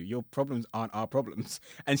want to. Your problems aren't our problems.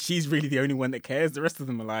 And she's really the only one that cares. The rest of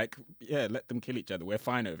them are like, yeah, let them kill each other. We're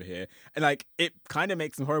fine over here. And like, it kind of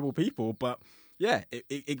makes them horrible people, but yeah,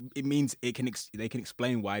 it means they can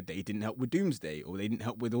explain why they didn't help with Doomsday, or they didn't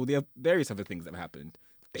help with all the various other things that have happened.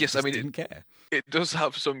 Yes, I mean, didn't care. It does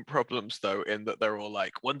have some problems though, in that they're all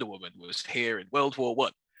like, Wonder Woman was here in World War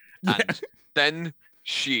One, and then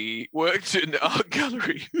she worked in an art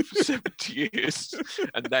gallery for 70 years,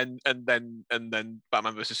 and then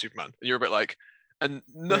Batman versus Superman, and you're a bit like, and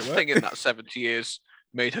nothing in that 70 years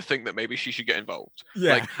made her think that maybe she should get involved.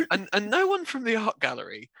 Yeah, like, and no one from the art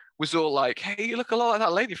gallery was all like, hey, you look a lot like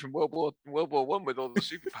that lady from World War One with all the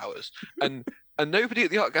superpowers, and nobody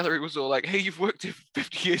at the art gallery was all like, hey, you've worked here for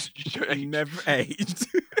 50 years and you don't age. Never aged.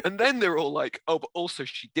 And then they're all like, oh, but also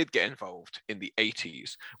she did get involved in the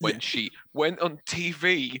 80s when she went on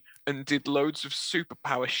TV and did loads of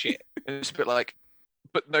superpower shit. And it's a bit like,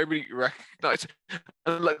 but nobody recognized.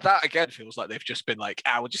 And like that again feels like they've just been like,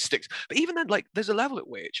 we'll just stick. But even then, like, there's a level at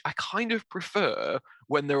which I kind of prefer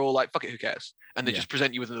when they're all like, fuck it, who cares? And they just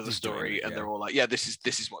present you with another story, and they're all like, yeah, this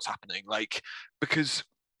is what's happening. Like, because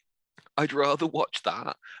I'd rather watch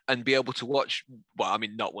that and be able to watch, well, I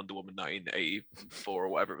mean, not Wonder Woman 1984 or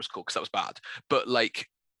whatever it was called, because that was bad, but like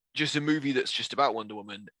just a movie that's just about Wonder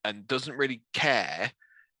Woman and doesn't really care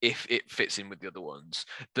if it fits in with the other ones,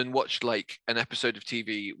 than watch like an episode of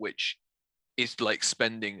TV which is like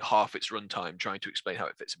spending half its runtime trying to explain how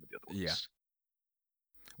it fits in with the other ones.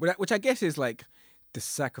 Yeah. Which I guess is like the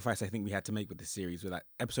sacrifice I think we had to make with the series, where like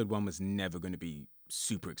episode 1 was never going to be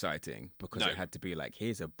super exciting, because it had to be like,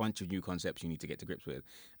 here's a bunch of new concepts you need to get to grips with.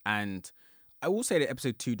 And I will say that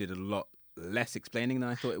episode 2 did a lot less explaining than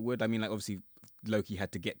I thought it would. I mean, like, obviously Loki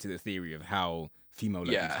had to get to the theory of how female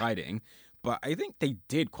Loki's hiding, but I think they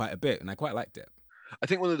did quite a bit, and I quite liked it. I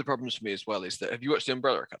think one of the problems for me as well is that, have you watched The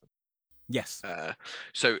Umbrella Academy? Yes.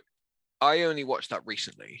 So I only watched that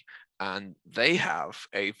recently, and they have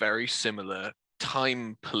a very similar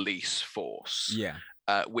time police force. Yeah.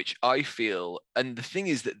 Which I feel, and the thing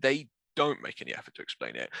is that they don't make any effort to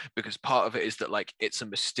explain it, because part of it is that like it's a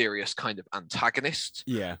mysterious kind of antagonist,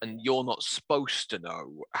 and you're not supposed to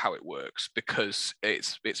know how it works because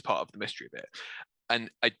it's part of the mystery of it. And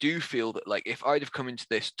I do feel that like if I'd have come into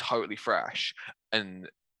this totally fresh, and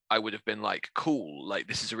I would have been like, cool, like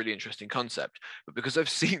this is a really interesting concept, but because I've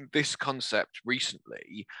seen this concept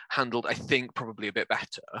recently handled, I think, probably a bit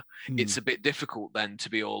better, it's a bit difficult then to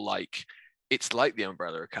be all like, it's like the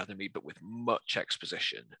Umbrella Academy, but with much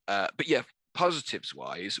exposition. But yeah, positives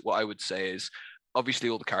wise, what I would say is, obviously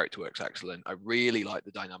all the character work's excellent. I really like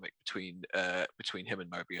the dynamic between him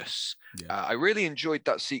and Mobius. I really enjoyed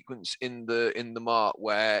that sequence in the Mart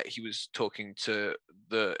where he was talking to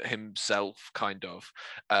himself, kind of,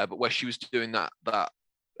 but where she was doing that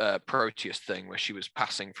Proteus thing where she was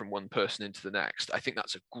passing from one person into the next. I think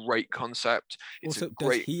that's a great concept. Also,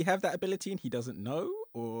 does he have that ability and he doesn't know?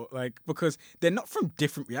 Or like, because they're not from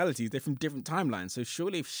different realities, they're from different timelines. So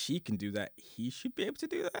surely if she can do that, he should be able to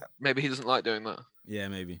do that. Maybe he doesn't like doing that. Yeah,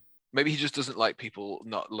 maybe. Maybe he just doesn't like people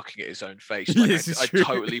not looking at his own face. Like, I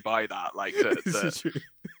totally buy that. Like, this is true.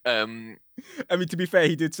 I mean, to be fair,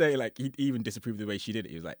 he did say like he even disapproved the way she did it.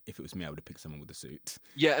 He was like, if it was me, I would have picked someone with a suit.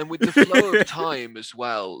 Yeah, and with the flow of time as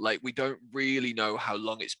well, like we don't really know how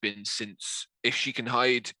long it's been since, if she can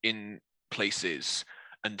hide in places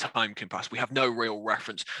and time can pass. We have no real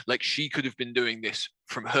reference. Like, she could have been doing this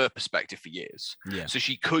from her perspective for years. Yeah. So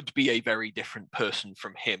she could be a very different person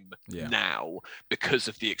from him now because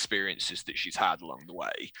of the experiences that she's had along the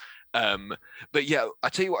way. But yeah, I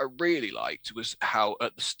tell you what I really liked was how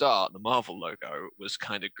at the start the Marvel logo was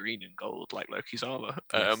kind of green and gold like Loki's armor.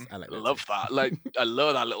 Yes, I like that love that. Like, I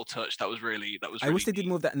love that little touch. That was really I wish they did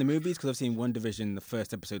more of that in the movies, because I've seen WandaVision, the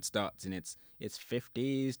first episode starts and it's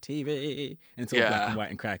 50s TV and it's all black and white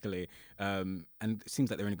and crackly. And it seems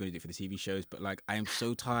like they're only going to do it for the TV shows, but like I am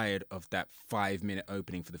so tired of that 5-minute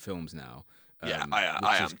opening for the films now. I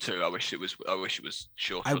am too. I wish it was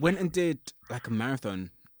shorter. I went and did like a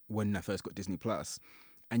marathon when I first got Disney Plus,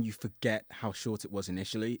 and you forget how short it was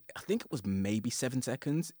initially. I think it was maybe 7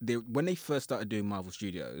 seconds. When they first started doing Marvel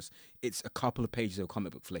Studios, it's a couple of pages of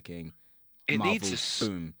comic book flicking. It Marvel, needs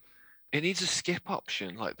boom. It needs a skip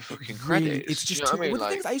option, like the fucking Really, credits. it's just you know too. what I mean? Well, the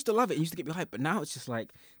Like, thing is, I used to love it. It used to get me hyped, but now it's just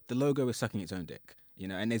like the logo is sucking its own dick.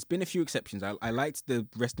 And there's been a few exceptions. I liked the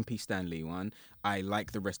Rest in Peace Stan Lee one. I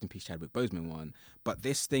like the Rest in Peace Chadwick Boseman one. But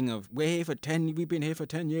this thing of we've been here for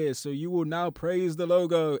 10 years, so you will now praise the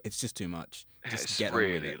logo. It's just too much. Just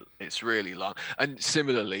it's really long. And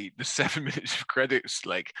similarly, the 7 minutes of credits,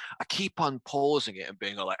 like I keep on pausing it and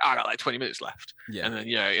being all like, I got like 20 minutes left. Yeah.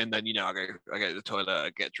 And then I go to the toilet,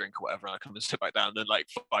 I get a drink or whatever, and I come and sit back down, and then like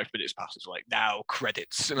 5 minutes passes, like now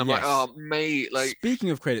credits. And I'm like, oh mate, like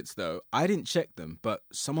speaking of credits though, I didn't check them, but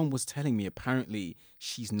someone was telling me apparently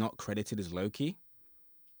she's not credited as Loki.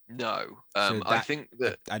 No. I think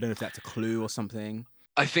that I don't know if that's a clue or something.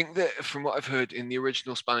 I think that from what I've heard in the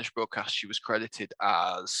original Spanish broadcast, she was credited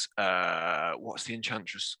as what's the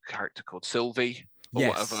Enchantress character called? Sylvie or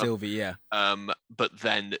whatever. Sylvie, yeah. But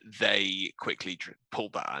then they quickly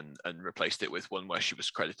pulled that and replaced it with one where she was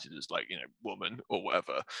credited as like, woman or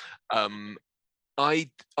whatever. I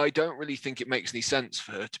don't really think it makes any sense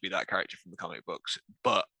for her to be that character from the comic books,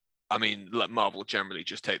 but I mean, like Marvel generally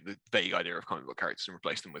just take the vague idea of comic book characters and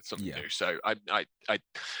replace them with something new. So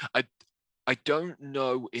I don't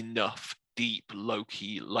know enough deep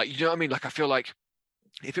Loki, like, you know what I mean? Like, I feel like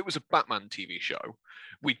if it was a Batman TV show,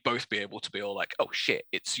 we'd both be able to be all like, oh shit,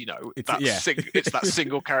 it's it's that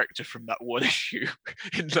single character from that one issue.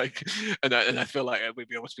 and I feel like we'd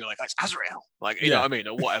be able to be like, it's Azrael, like, you know what I mean,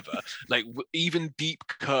 or whatever. Like even deep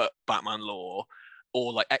cut Batman lore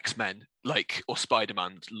or like X-Men, like, or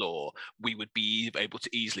Spider-Man lore, we would be able to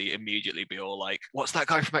easily immediately be all like, what's that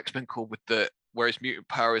guy from X-Men called with where his mutant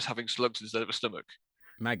power is having slugs instead of a stomach?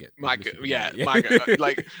 Maggot. Maggot.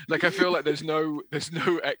 like I feel like there's no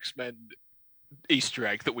X-Men Easter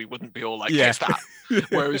egg that we wouldn't be all like, yes, that.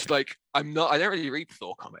 Whereas like I don't really read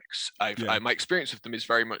Thor comics. My experience of them is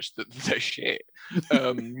very much that they're shit.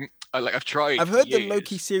 I've tried. I've heard the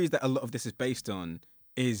Loki series that a lot of this is based on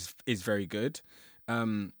is very good.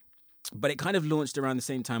 But it kind of launched around the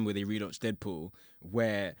same time where they relaunched Deadpool,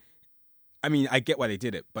 where, I mean, I get why they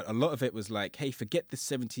did it, but a lot of it was like, hey, forget the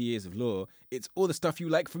 70 years of lore. It's all the stuff you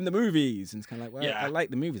like from the movies. And it's kind of like, well, I like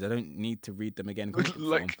the movies. I don't need to read them again.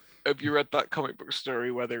 Like, have you read that comic book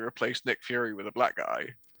story where they replaced Nick Fury with a black guy?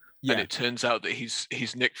 Yeah. And it turns out that he's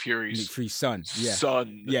Nick Fury's son.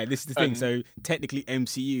 Son. Yeah, this is the thing. So technically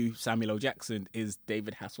MCU, Samuel L. Jackson is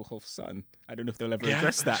David Hasselhoff's son. I don't know if they'll ever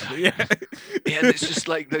address that. But yeah. And it's just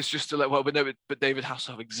like, there's just like, well, but David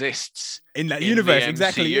Hasselhoff exists in that universe.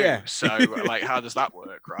 Exactly, yeah. So like, how does that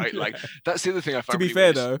work, right? Like, that's the other thing I found.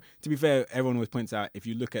 To be fair, everyone always points out, if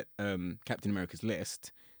you look at Captain America's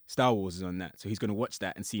list, Star Wars is on that. So he's going to watch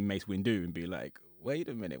that and see Mace Windu and be like, wait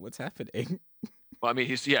a minute, what's happening? Well, I mean,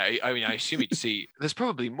 I assume he'd see. There's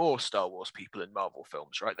probably more Star Wars people in Marvel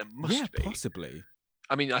films, right? There must be, possibly.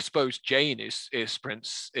 I mean, I suppose Jane is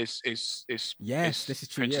Prince is yes, this is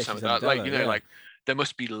true. Princess yeah, Amidala. Like like there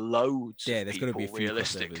must be loads. Yeah, there's going to be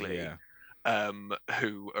realistically,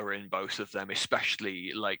 who are in both of them,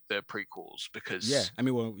 especially like the prequels, because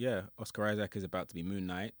Oscar Isaac is about to be Moon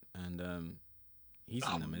Knight, and he's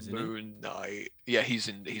in them, isn't he? Moon Knight, yeah, he's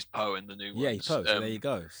Poe in the new ones. Yeah, he's Poe. So there you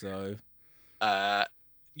go. So. Are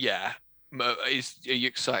you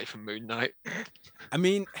excited for Moon Knight? I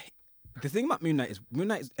mean, the thing about Moon Knight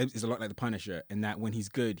is a lot like the Punisher in that when he's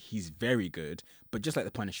good, he's very good. But just like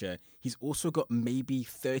the Punisher, he's also got maybe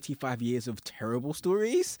 35 years of terrible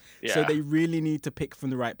stories. Yeah. So they really need to pick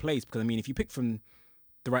from the right place. Because, I mean, if you pick from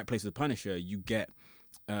the right place with the Punisher, you get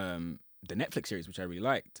the Netflix series, which I really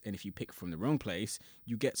liked. And if you pick from the wrong place,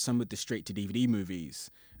 you get some of the straight-to-DVD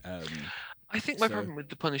movies. I think my problem with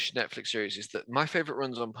the Punisher Netflix series is that my favorite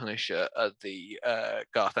runs on Punisher are the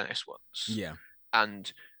Garth Ennis ones. Yeah.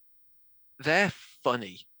 And they're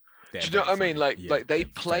funny. Do you know what I mean? Like they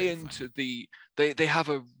play into they have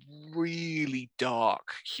a really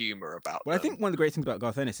dark humor about them. I think one of the great things about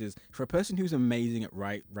Garth Ennis is, for a person who's amazing at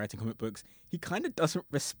writing comic books, he kind of doesn't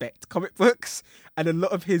respect comic books, and a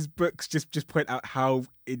lot of his books just point out how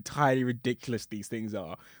entirely ridiculous these things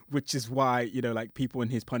are, which is why, like, people in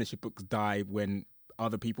his Punisher books die when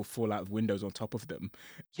other people fall out of windows on top of them.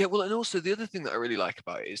 Yeah, well, and also the other thing that I really like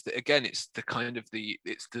about it is that, again, it's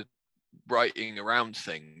the writing around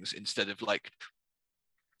things instead of like,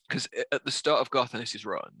 because at the start of Garth Ennis'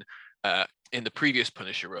 run, in the previous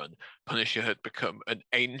Punisher run, Punisher had become an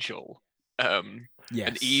angel, an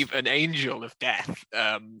angel of death,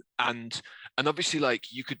 and obviously,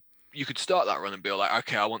 like, you could you could start that run and be like,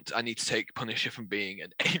 okay, I need to take Punisher from being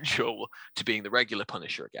an angel to being the regular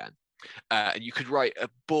Punisher again. And you could write a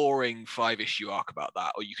boring 5-issue arc about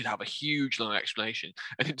that, or you could have a huge long explanation.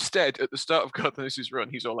 And instead, at the start of God Knows His run,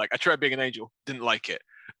 he's all like, "I tried being an angel, didn't like it,"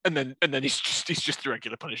 and then he's just the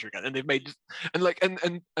regular Punisher again. And they've made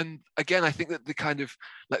and again, I think that the kind of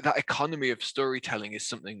like that economy of storytelling is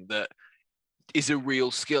something that is a real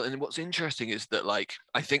skill. And what's interesting is that like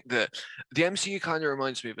I think that the MCU kind of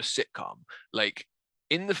reminds me of a sitcom. Like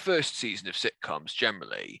in the first season of sitcoms,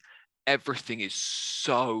 generally everything is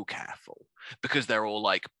so careful because they're all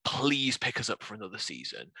like, please pick us up for another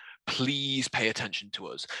season, please pay attention to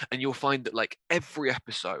us. And you'll find that like every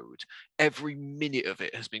episode, every minute of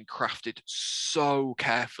it has been crafted so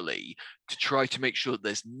carefully to try to make sure that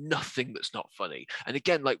there's nothing that's not funny. And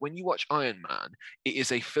again, like when you watch Iron Man, it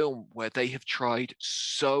is a film where they have tried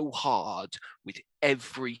so hard with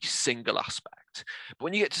every single aspect. But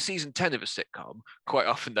when you get to season 10 of a sitcom, quite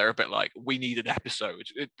often they're a bit like, we need an episode,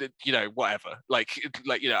 whatever. Like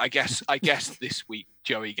I guess this week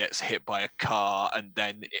Joey gets hit by a car and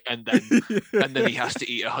then he has to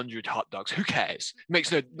eat 100 hot dogs. Who cares? It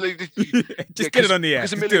makes no. Just get it on the air.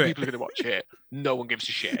 Because a million people are going to watch it. No one gives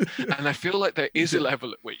a shit. And I feel like there is a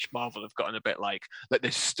level at which Marvel have gotten a bit like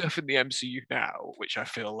there's stuff in the MCU now which I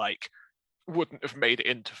feel like wouldn't have made it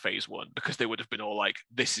into phase 1 because they would have been all like,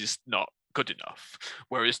 this is not good enough.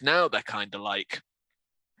 Whereas now they're kind of like,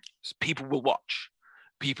 people will watch.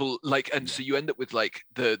 People like, and so you end up with like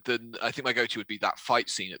the I think my go-to would be that fight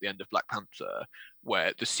scene at the end of Black Panther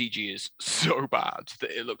where the CG is so bad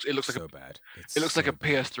that it looks like so bad. It looks like a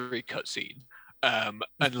PS3 cutscene.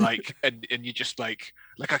 And like and you're just like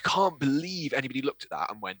I can't believe anybody looked at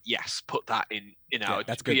that and went, yes, put that in our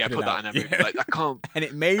that's good. Put that in our movie. Like I can't. And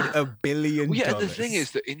it made $1 billion. Well, yeah, and the thing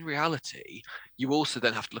is that in reality, you also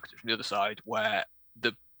then have to look at it from the other side, where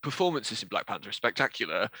the performances in Black Panther are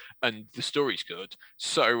spectacular and the story's good.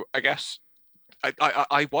 So I guess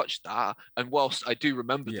I watched that, and whilst I do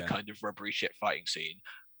remember the kind of rubbery shit fighting scene,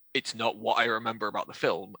 it's not what I remember about the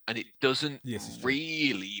film, and it doesn't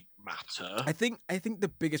really matter. I think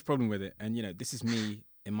the biggest problem with it, and this is me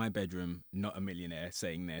in my bedroom, not a millionaire,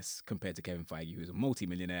 saying this compared to Kevin Feige, who's a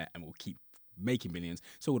multi-millionaire and will keep making millions.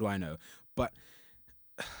 So what do I know? But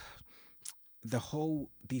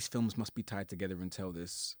these films must be tied together and tell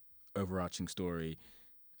this overarching story.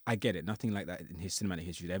 I get it. Nothing like that in his cinematic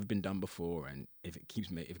history has ever been done before, and if it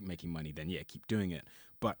keeps making money, then keep doing it.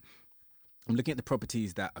 But I'm looking at the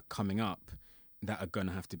properties that are coming up that are going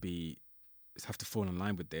to have to fall in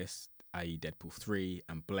line with this, i.e. Deadpool 3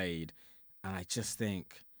 and Blade. And I just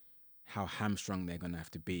think how hamstrung they're going to have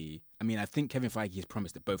to be. I mean, I think Kevin Feige has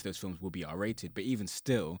promised that both those films will be R-rated, but even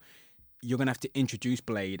still, you're going to have to introduce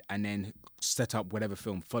Blade and then set up whatever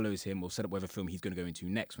film follows him, or set up whatever film he's going to go into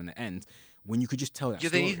next when it ends, when you could just tell that story.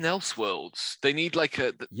 They need an Elseworlds. They need like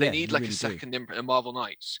a second imprint of Marvel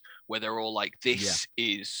Knights where they're all like, this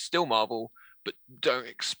is still Marvel, but don't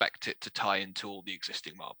expect it to tie into all the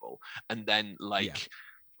existing Marvel. And then like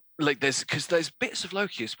there's bits of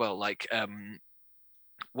Loki as well. Like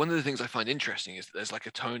one of the things I find interesting is that there's like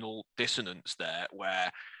a tonal dissonance there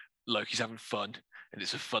where Loki's having fun and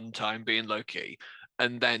it's a fun time being Loki,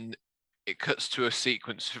 and then it cuts to a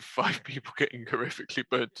sequence of 5 people getting horrifically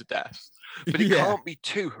burned to death. But it can't be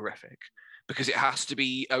too horrific because it has to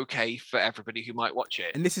be okay for everybody who might watch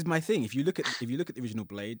it. And this is my thing. If you look at the original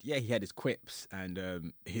Blade, he had his quips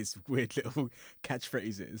and his weird little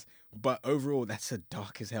catchphrases, but overall that's a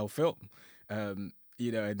dark as hell film. And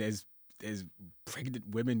there's pregnant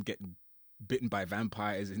women getting bitten by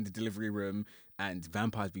vampires in the delivery room, and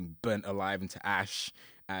vampires being burnt alive into ash,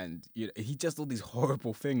 and he does all these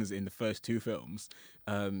horrible things in the first 2 films.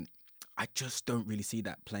 I just don't really see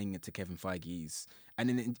that playing into Kevin Feige's. And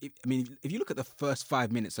then, if you look at the first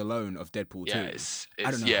 5 minutes alone of Deadpool 2,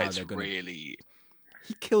 I don't know how they're going to... really...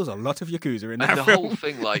 He kills a lot of Yakuza in that film. The whole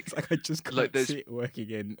thing, like... I just can't see it working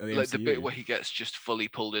in the MCU. The bit where he gets just fully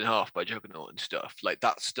pulled in half by Juggernaut and stuff. Like,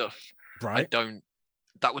 that stuff, right?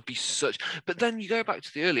 That would be such... But then you go back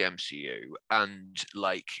to the early MCU, and,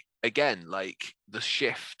 like, again, like, the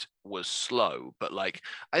shift was slow, but, like,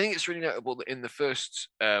 I think it's really notable that in the first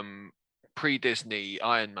pre-Disney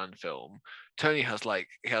Iron Man film, Tony has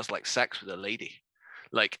sex with a lady.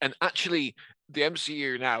 Like, and actually, the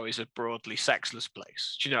MCU now is a broadly sexless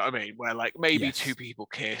place. Do you know what I mean? Where, like, maybe 2 people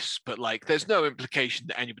kiss, but, like, there's no implication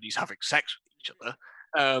that anybody's having sex with each other.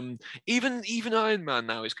 Even Iron Man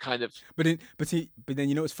now is kind of... But then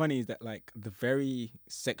what's funny is that, like, the very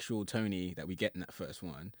sexual Tony that we get in that first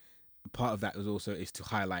one, part of that is to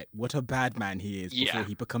highlight what a bad man he is before Yeah.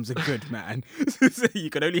 he becomes a good man. So you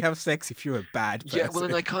can only have sex if you're a bad person. Yeah, well,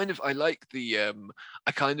 and I like the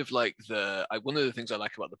I kind of like one of the things I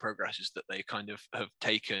like about the Progress is that they kind of have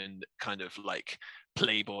taken kind of like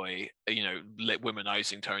playboy,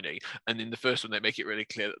 womanizing Tony, and in the first one they make it really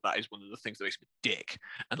clear that that is one of the things that makes him a dick,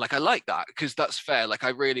 and like I like that because that's fair. Like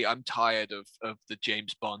I'm tired of the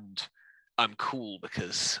James Bond. I'm cool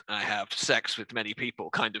because I have sex with many people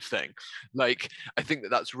kind of thing. Like, I think that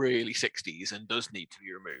that's really 60s and does need to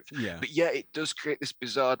be removed. Yeah. But yeah, it does create this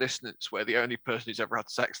bizarre dissonance where the only person who's ever had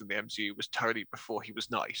sex in the MCU was Tony before he was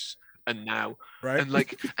nice. And now, Right.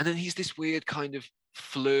 and then he's this weird kind of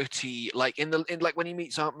flirty, like in like when he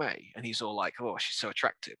meets Aunt May and he's all like, oh, she's so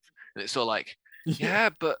attractive. And it's all like, yeah,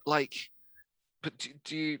 but like, but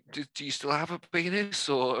do you still have a penis,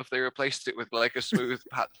 or have they replaced it with like a smooth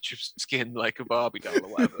patch of skin, like a Barbie doll or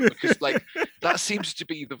whatever? Because like that seems to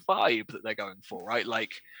be the vibe that they're going for, right?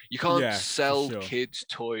 Like you can't sell kids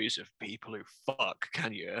toys of people who fuck,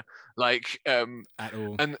 can you? Like at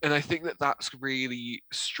all. And I think that that's really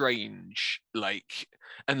strange. Like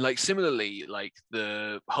and like similarly, like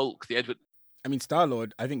the Hulk, the Edward. I mean,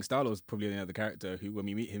 Star-Lord, I think Star-Lord's probably another character who, when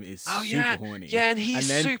we meet him, is super horny. Yeah, and he's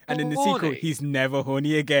super horny. And in the sequel, he's never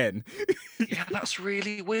horny again. Yeah, that's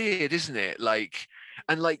really weird, isn't it? Like,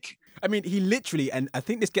 and like... I mean, he literally, and I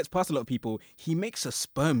think this gets past a lot of people, he makes a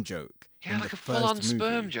sperm joke. Yeah, like a full-on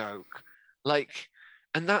sperm joke. Like,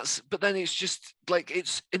 and that's... But then it's just, like,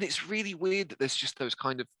 it's really weird that there's just those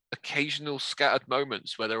kind of occasional scattered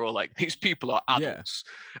moments where they're all like, these people are adults.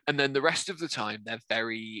 Yeah. And then the rest of the time, they're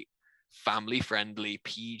very... family-friendly,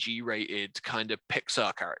 PG-rated kind of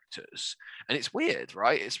Pixar characters, and it's weird,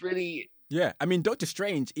 right? It's really I mean, Doctor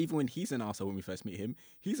Strange, even when he's an asshole when we first meet him,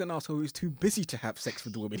 he's an asshole who's too busy to have sex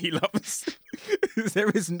with the woman he loves. There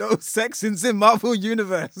is no sex in the Marvel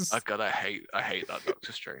universe. I hate that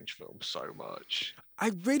Doctor Strange film so much.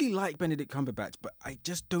 I really like Benedict Cumberbatch, but I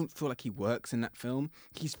just don't feel like he works in that film.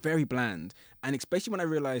 He's very bland. And especially when I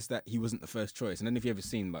realised that he wasn't the first choice. And I don't know if you've ever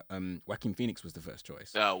seen, but Joaquin Phoenix was the first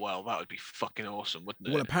choice. Oh, well, that would be fucking awesome, wouldn't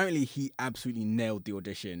it? Well, apparently he absolutely nailed the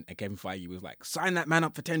audition. And Kevin Feige was like, sign that man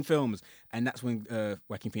up for 10 films. And that's when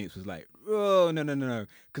Joaquin Phoenix was like, oh, no.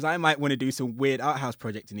 Because I might want to do some weird art house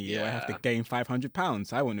project in a year where I have to gain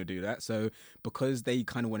 £500. I want to do that. So because they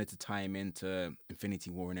kind of wanted to tie him into Infinity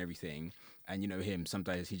War and everything... And you know him,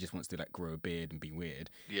 sometimes he just wants to like grow a beard and be weird.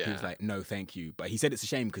 Yeah. He was like, no, thank you. But he said it's a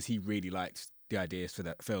shame because he really liked the ideas for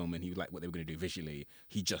that film and he liked what they were going to do visually.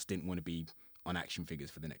 He just didn't want to be on action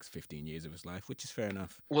figures for the next 15 years of his life, which is fair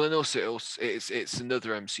enough. Well, and also it's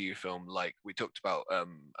another MCU film, like we talked about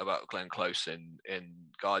Glenn Close in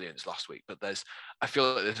Guardians last week. But I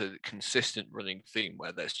feel like there's a consistent running theme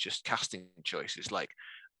where there's just casting choices. Like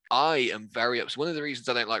I am very upset. One of the reasons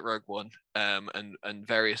I don't like Rogue One and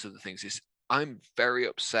various other things is I'm very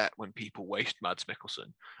upset when people waste Mads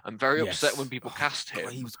Mikkelsen. I'm very upset when people cast him.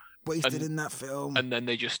 God, he was wasted in that film. And then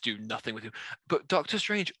they just do nothing with him. But Doctor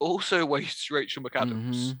Strange also wastes Rachel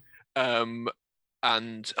McAdams. Mm-hmm.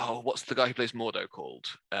 And, what's the guy who plays Mordo called?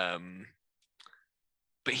 But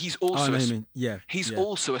he's also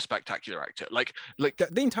also a spectacular actor. Like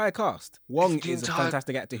the entire cast. Wong is a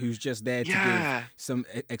fantastic actor who's just there to give some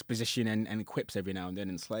exposition and quips every now and then.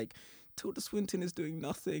 And it's like... Tilda Swinton is doing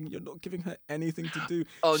nothing. You're not giving her anything to do.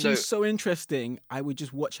 She's so interesting. I would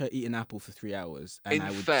just watch her eat an apple for 3 hours and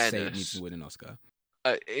I would say it needs to win an Oscar.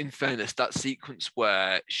 In fairness, that sequence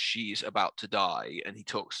where she's about to die and he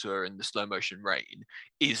talks to her in the slow motion rain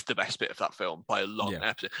is the best bit of that film by a long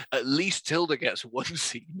episode. At least Tilda gets one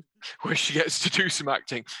scene where she gets to do some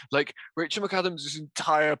acting. Like Rachel McAdams'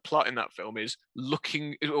 entire plot in that film is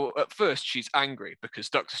at first she's angry because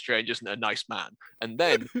Doctor Strange isn't a nice man. And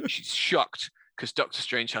then she's shocked because Doctor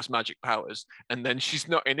Strange has magic powers. And then she's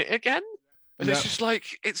not in it again. And it's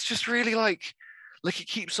just really like it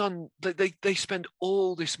keeps on. They spend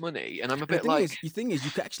all this money, and I'm a bit like. The thing is,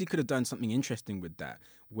 you actually could have done something interesting with that,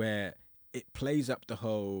 where it plays up the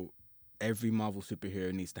whole every Marvel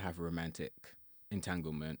superhero needs to have a romantic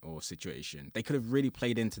entanglement or situation. They could have really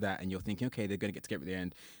played into that, and you're thinking, okay, they're going to get together at the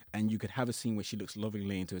end, and you could have a scene where she looks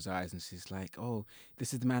lovingly into his eyes, and she's like, "Oh,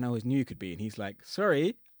 this is the man I always knew you could be," and he's like,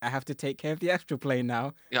 "Sorry, I have to take care of the astral plane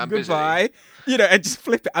now. Yeah, goodbye." Busy. And just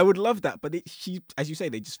flip it. I would love that, but she, as you say,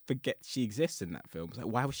 they just forget she exists in that film. It's like,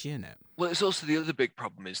 why was she in it? Well, it's also the other big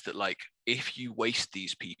problem is that like if you waste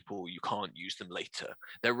these people, you can't use them later.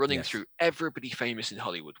 They're running through everybody famous in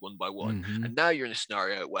Hollywood one by one, and now you're in a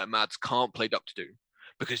scenario where Mads can't play Doctor Doom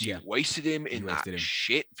because you Yeah. wasted him in that wasted him.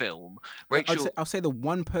 shit film. I'll say the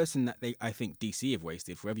one person that I think DC have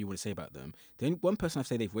wasted, whatever you want to say about them, the only one person I've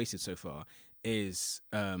said they've wasted so far is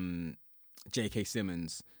J.K.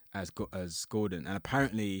 Simmons as Gordon, and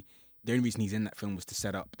apparently the only reason he's in that film was to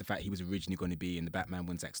set up the fact he was originally going to be in the Batman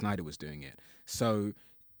when Zack Snyder was doing it. So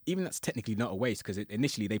even that's technically not a waste, because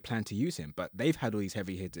initially they planned to use him, but they've had all these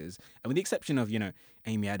heavy hitters, and with the exception of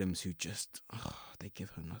Amy Adams, who just they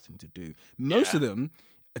give her nothing to do. Most of them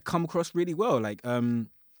come across really well. Like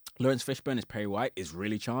Lawrence Fishburne as Perry White is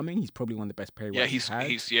really charming. He's probably one of the best Perry Whites he's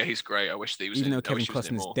great. I wish that he was. Even though Kevin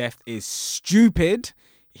Costner's death is stupid,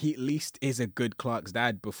 he at least is a good Clark's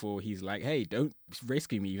dad before he's like, hey, don't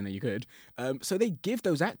rescue me, even though you could. So they give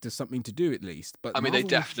those actors something to do at least. But I mean, they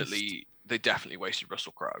definitely wasted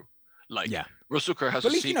Russell Crowe. Russell Crowe has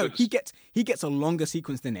a sequence. He gets a longer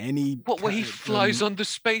sequence than any. Where he flies on the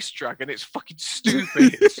space dragon? It's fucking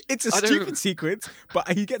stupid. It's a stupid sequence, but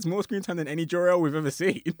he gets more screen time than any Jor-El we've ever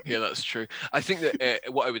seen. Yeah, that's true. I think that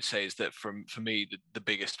what I would say is that for me, the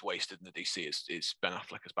biggest wasted in the DC is Ben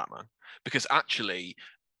Affleck as Batman, because actually,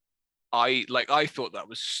 I thought that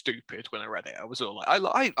was stupid when I read it. I was all like,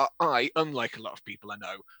 I unlike a lot of people I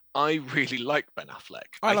know, I really like Ben Affleck.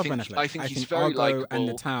 I love Ben Affleck. I think he's very likable. And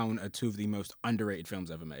The Town are two of the most underrated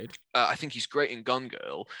films ever made. I think he's great in Gone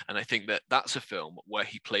Girl, and I think that that's a film where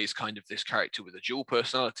he plays kind of this character with a dual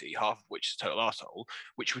personality, half of which is a total arsehole,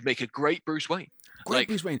 which would make a great Bruce Wayne.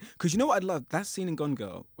 Bruce Wayne. Because you know what I'd love? That scene in Gone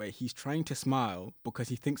Girl where he's trying to smile because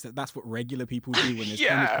he thinks that that's what regular people do when there's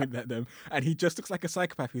cameras pointed at them. And he just looks like a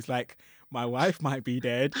psychopath who's like, my wife might be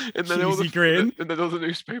dead. And then cheesy grin. And then all the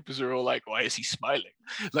newspapers are all like, why is he smiling?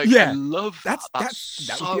 I love that. That's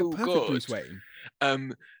so that would be a perfect good. Bruce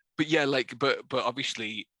Wayne. But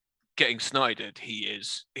obviously getting Snydered, he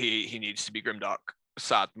needs to be grimdark,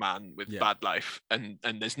 sad man with bad life, and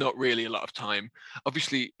there's not really a lot of time.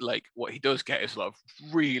 Obviously, what he does get is a lot of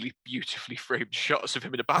really beautifully framed shots of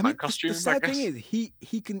him in a Batman costume. The sad thing is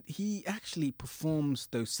he actually performs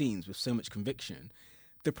those scenes with so much conviction.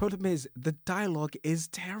 The problem is the dialogue is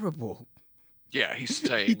terrible. Yeah, he's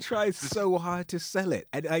saying he tries so hard to sell it,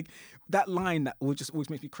 and that line that will just always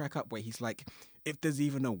make me crack up, where he's like, "If there's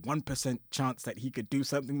even a 1% chance that he could do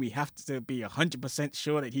something, we have to be 100%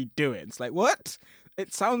 sure that he'd do it." It's like, what?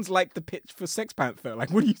 It sounds like the pitch for Sex Panther.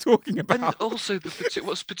 Like, what are you talking about? And also,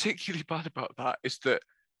 what's particularly bad about that is that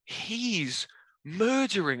he's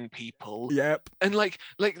murdering people. Yep. And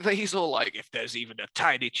he's all like, if there's even a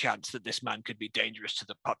tiny chance that this man could be dangerous to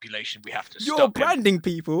the population, we have to stop him. You're branding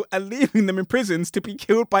people and leaving them in prisons to be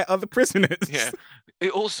killed by other prisoners. Yeah.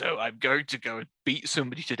 Also, I'm going to go and beat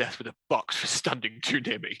somebody to death with a box for standing too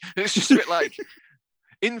near me. It's just a bit like,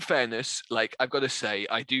 in fairness, I've got to say,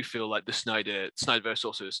 I do feel like the Snyderverse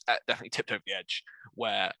also has definitely tipped over the edge.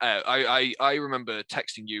 Where I remember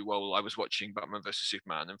texting you while I was watching Batman vs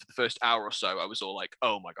Superman, and for the first hour or so, I was all like,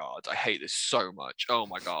 "Oh my god, I hate this so much! Oh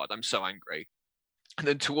my god, I'm so angry." And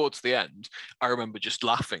then towards the end, I remember just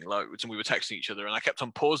laughing loads, and we were texting each other, and I kept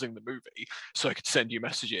on pausing the movie so I could send you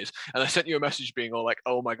messages. And I sent you a message being all like,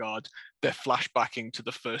 "Oh my god, they're flashbacking to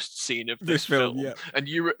the first scene of this film." Yeah. And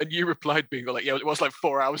you replied being all like, "Yeah, it was like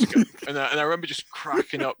 4 hours ago." and I remember just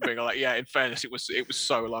cracking up, being all like, "Yeah, in fairness, it was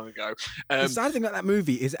so long ago." The sad thing about that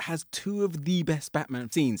movie is it has two of the best Batman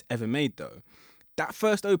scenes ever made, though. That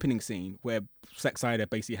first opening scene where Zack Snyder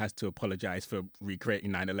basically has to apologize for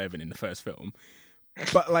recreating 9/11 in the first film.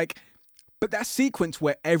 But that sequence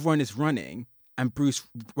where everyone is running and Bruce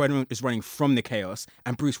is running from the chaos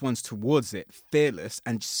and Bruce runs towards it, fearless,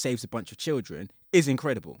 and just saves a bunch of children is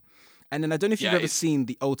incredible. And then I don't know if you've ever seen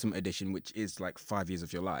the Ultimate Edition, which is like 5 years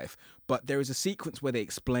of your life, but there is a sequence where they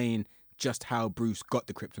explain just how Bruce got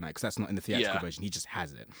the kryptonite, because that's not in the theatrical version. He just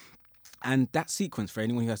has it. And that sequence, for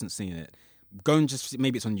anyone who hasn't seen it,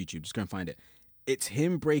 maybe it's on YouTube, just go and find it. It's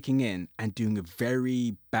him breaking in and doing a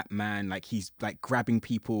very Batman, like he's like grabbing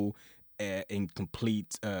people in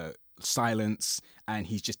complete silence, and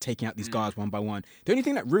he's just taking out these guards one by one. The only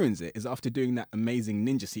thing that ruins it is after doing that amazing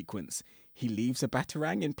ninja sequence, he leaves a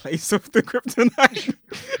Batarang in place of the kryptonite.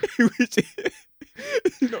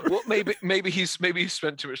 Well, maybe he's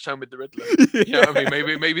spent too much time with the Riddler. You know what I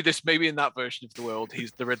mean? Maybe in that version of the world,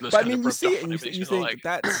 he's the Riddler's. But I mean, you see it, and you think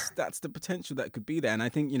that's the potential that could be there. And I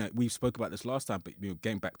think we spoke about this last time, but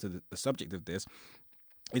getting back to the subject of this,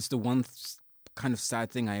 it's the one kind of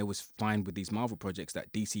sad thing I always find with these Marvel projects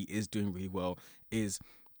that DC is doing really well is,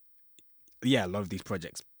 a lot of these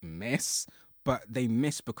projects miss. But they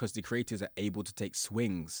miss because the creators are able to take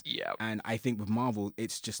swings. Yeah. And I think with Marvel,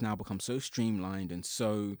 it's just now become so streamlined and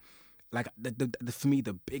so, like, for me,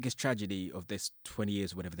 the biggest tragedy of this 20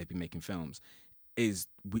 years, whatever they've been making films, is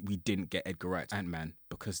we didn't get Edgar Wright's Ant-Man,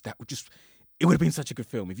 because that would just, it would have been such a good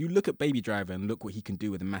film. If you look at Baby Driver and look what he can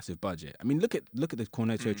do with a massive budget. I mean, look at the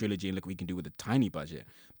Cornetto trilogy and look what he can do with a tiny budget.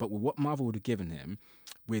 But with what Marvel would have given him,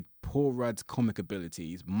 with Paul Rudd's comic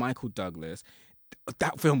abilities, Michael Douglas,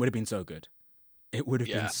 that film would have been so good. It would have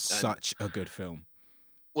been such a good film.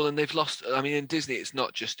 Well, and they've lost. I mean, in Disney, it's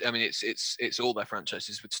not just. I mean, it's all their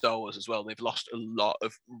franchises with Star Wars as well. They've lost a lot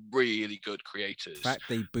of really good creators. In fact,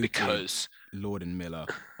 they booted Lord and Miller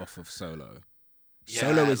off of Solo.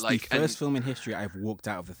 Solo is the first film in history I've walked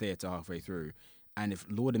out of the theater halfway through. And if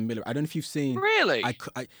Lord and Miller, I don't know if you've seen. Really?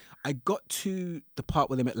 I got to the part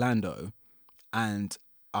with him at Lando, and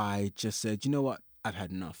I just said, you know what? I've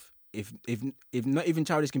had enough. If not even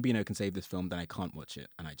Childish Gambino can save this film, then I can't watch it,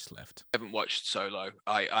 and I just left. I haven't watched Solo.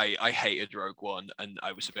 I hated Rogue One, and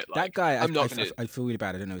I was a bit like that guy. I feel really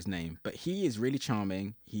bad. I don't know his name, but he is really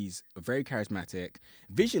charming. He's very charismatic.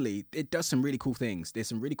 Visually, it does some really cool things. There's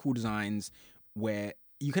some really cool designs where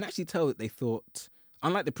you can actually tell that they thought,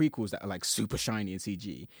 unlike the prequels that are like super shiny and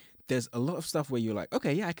CG. There's a lot of stuff where you're like,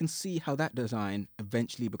 okay, yeah, I can see how that design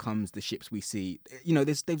eventually becomes the ships we see. You know,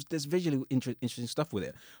 there's visually interesting stuff with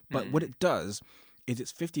it. But what it does is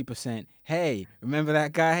it's 50%, hey, remember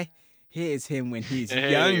that guy? Here's him when he's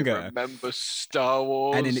younger. Remember Star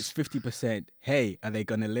Wars? And then it's 50%, hey, are they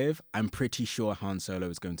going to live? I'm pretty sure Han Solo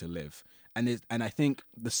is going to live. And I think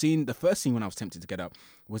the first scene when I was tempted to get up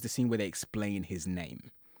was the scene where they explain his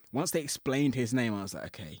name. Once they explained his name, I was like,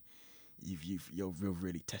 okay, you're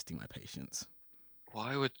really testing my patience.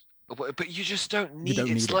 Why would? But you just don't need it.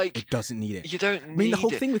 It's like it doesn't need it. You don't need it. I mean, the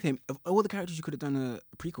whole thing with him, of all the characters you could have done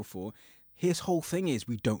a prequel for, his whole thing is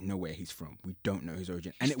we don't know where he's from. We don't know his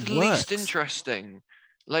origin, and it works. Least interesting.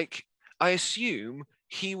 Like, I assume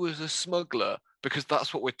he was a smuggler because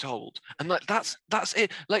that's what we're told, and like that's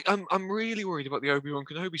it. Like, I'm really worried about the Obi-Wan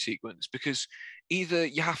Kenobi sequence, because either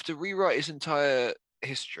you have to rewrite his entire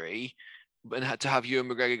history and had to have Ewan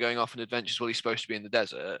McGregor going off on adventures while he's supposed to be in the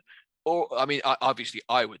desert. Or, I mean, obviously,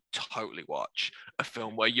 I would totally watch a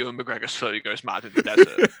film where Ewan McGregor slowly goes mad in the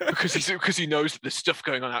desert because he knows that there's stuff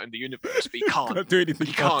going on out in the universe, but he can't do anything.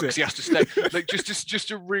 He can't because he has to stay. Like, just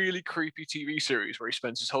a really creepy TV series where he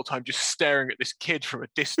spends his whole time just staring at this kid from a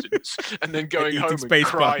distance and then going home and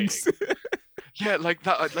crying. Yeah, like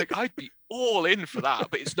that. Like, I'd be all in for that,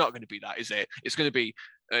 but it's not going to be that, is it? It's going to be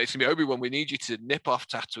Obi-Wan. We need you to nip off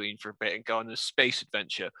Tatooine for a bit and go on a space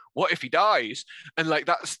adventure. What if he dies? And like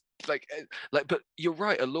that's like. But you're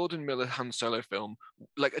right. A Lord and Miller Han Solo film,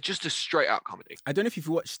 like just a straight out comedy. I don't know if you've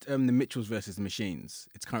watched The Mitchells versus the Machines.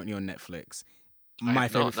 It's currently on Netflix. My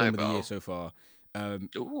favorite film of the year so far.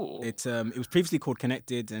 It was previously called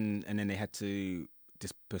Connected, and then they had to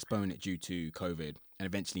postpone it due to COVID, and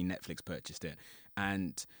eventually Netflix purchased it.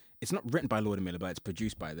 And it's not written by Lord and Miller, but it's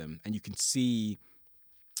produced by them, and you can see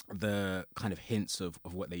the kind of hints of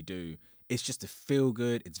what they do. It's just a feel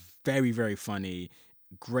good. It's very, very funny.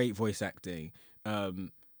 Great voice acting.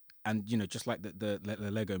 And you know, just like the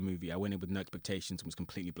Lego movie, I went in with no expectations and was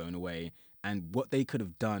completely blown away. And what they could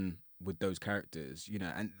have done with those characters, you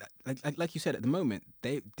know, and like you said, at the moment,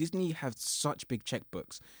 Disney have such big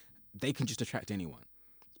checkbooks, they can just attract anyone,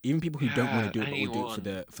 even people who don't want to do it, but will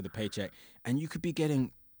do it for the paycheck. And you could be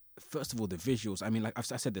getting, first of all, the visuals. I mean, like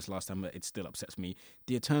I said this last time, but it still upsets me.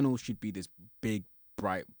 The Eternals should be this big,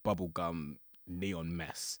 bright, bubblegum neon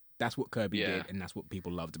mess. That's what Kirby did, and that's what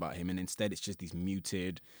people loved about him. And instead, it's just these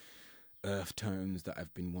muted earth tones that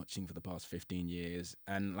I've been watching for the past 15 years.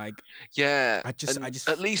 And like, I just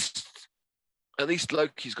at least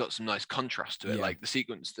Loki's got some nice contrast to it. Yeah. Like the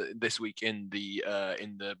sequence that this week in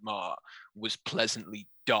the Mart was pleasantly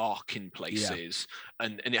dark in places,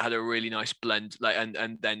 and it had a really nice blend. Like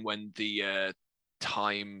and then when the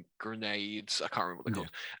time grenades, I can't remember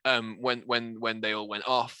what they're called. When they all went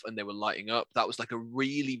off and they were lighting up, that was like a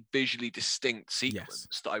really visually distinct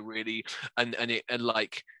sequence that I really and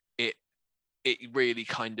it really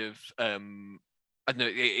kind of I don't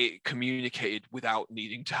know, it communicated without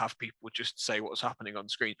needing to have people just say what was happening on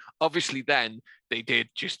screen. Obviously, then they did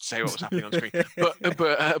just say what was happening on screen,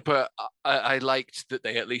 but I liked that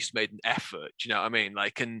they at least made an effort. Do you know what I mean?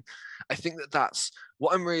 Like, and I think that's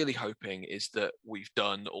what I'm really hoping is that we've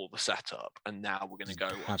done all the setup, and now we're going to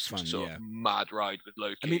go on some sort of mad ride with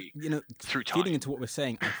Loki. I mean, you know, through time. Feeding into what we're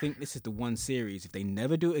saying, I think this is the one series. If they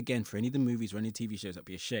never do it again for any of the movies or any TV shows, that'd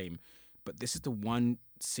be a shame. But this is the one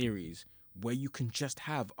series where you can just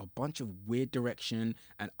have a bunch of weird direction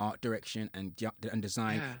and art direction and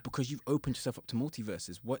design because you've opened yourself up to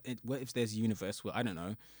multiverses. What if there's a universe where, I don't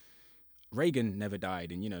know, Reagan never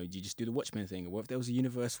died, and you just do the Watchmen thing? Or what if there was a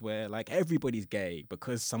universe where like everybody's gay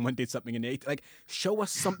because someone did something in the 80s? Like, show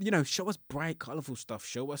us some, show us bright, colorful stuff.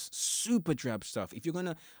 Show us super drab stuff. If you're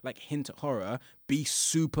gonna like hint at horror, be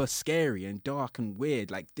super scary and dark and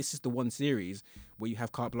weird. Like, this is the one series where you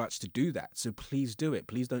have carte blanche to do that. So please do it.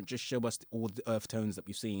 Please don't just show us all the earth tones that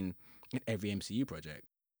we've seen in every MCU project.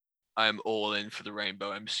 I'm all in for the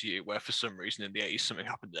Rainbow MCU, where for some reason in the 80s something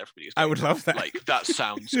happened and everybody's. I would love that. Like, that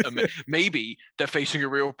sounds maybe they're facing a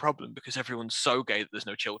real problem because everyone's so gay that there's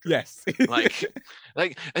no children. Yes.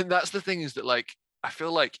 like, and that's the thing, is that like I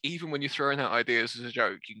feel like even when you're throwing out ideas as a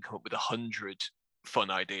joke, you can come up with 100 fun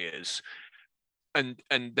ideas, and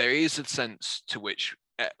there is a sense to which,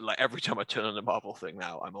 like, every time I turn on a Marvel thing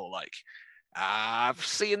now, I'm all like, I've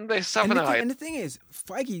seen this, haven't I? And the thing is,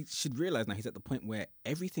 Feige should realize now he's at the point where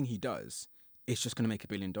everything he does is just going to make $1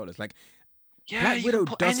 billion. Like, yeah, Black Widow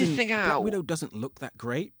Black Widow doesn't look that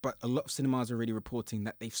great, but a lot of cinemas are already reporting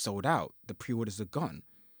that they've sold out. The pre-orders are gone.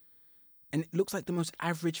 And it looks like the most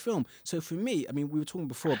average film. So for me, I mean, we were talking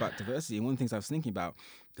before about diversity, and one of the things I was thinking about,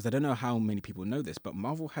 because I don't know how many people know this, but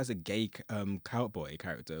Marvel has a gay cowboy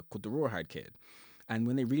character called the Rawhide Kid. And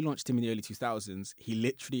when they relaunched him in the early 2000s, he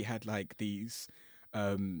literally had like these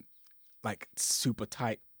like super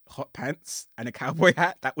tight hot pants and a cowboy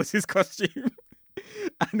hat. That was his costume.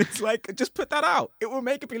 And it's like, just put that out. It will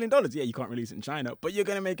make $1 billion. Yeah, you can't release it in China, but you're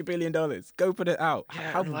going to make $1 billion. Go put it out.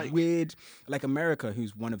 Yeah, how weird. Like, America,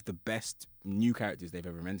 who's one of the best new characters they've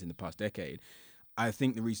ever invented in the past decade. I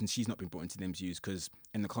think the reason she's not been brought into the MCU is because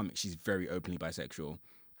in the comics, she's very openly bisexual.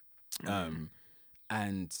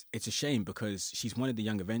 And it's a shame because she's one of the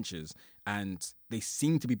Young Avengers, and they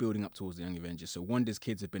seem to be building up towards the Young Avengers. So Wanda's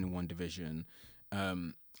kids have been in one division.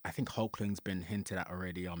 I think Hulkling's been hinted at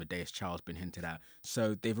already. Amadeus Child's been hinted at.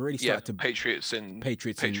 So they've already started to Patriots in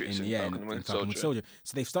Falcon Soldier.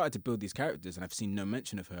 So they've started to build these characters, and I've seen no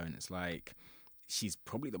mention of her. And it's like, she's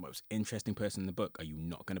probably the most interesting person in the book. Are you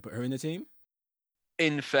not going to put her in the team?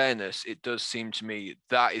 In fairness, it does seem to me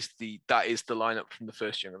that is the lineup from the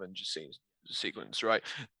first Young Avengers sequence, right?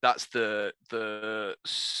 That's the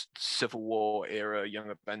Civil War era Young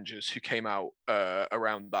Avengers who came out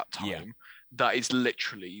around that time. Yeah. That is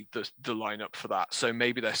literally the lineup for that. So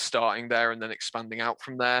maybe they're starting there and then expanding out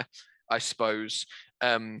from there, I suppose.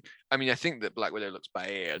 I mean, I think that Black Widow looks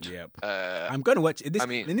bad. Yep. I'm going to watch it.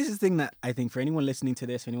 And this is the thing that I think for anyone listening to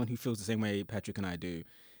this, for anyone who feels the same way Patrick and I do,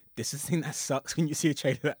 this is the thing that sucks when you see a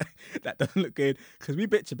trailer that doesn't look good, because we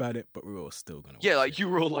bitch about it, but we're all still going to watch it. Yeah, like, you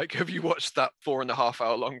were all like, have you watched that 4.5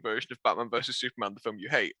 hour long version of Batman vs. Superman, the film you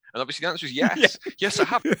hate? And obviously the answer is yes. Yeah. Yes, I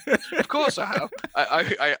have. Of course I have.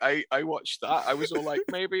 I watched that. I was all like,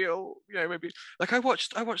 maybe like, I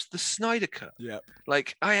watched the Snyder Cut. Yeah.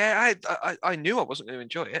 Like, I knew I wasn't going to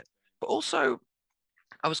enjoy it, but also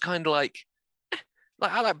I was kind of like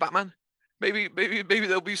I like Batman. Maybe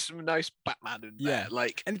there'll be some nice Batman in there.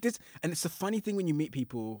 Like, and it's a funny thing when you meet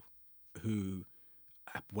people who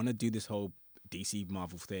want to do this whole DC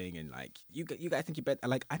Marvel thing, and like, you guys think you're better.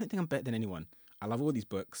 Like, I don't think I'm better than anyone. I love all these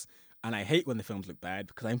books, and I hate when the films look bad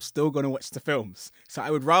because I'm still going to watch the films. So I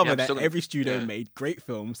would rather that every studio made great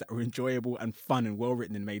films that were enjoyable and fun and well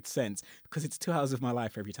written and made sense, because it's 2 hours of my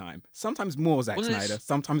life every time. Sometimes more, Zack Snyder.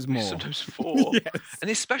 Sometimes more. Sometimes 4. Yes. And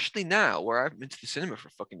especially now where I haven't been to the cinema for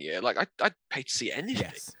a fucking year. Like, I'd pay to see anything.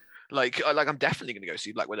 Yes. Like I'm definitely going to go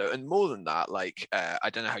see Black Widow. And more than that, like, I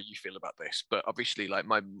don't know how you feel about this, but obviously, like,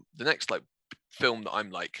 the next like film that I'm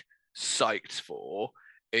like psyched for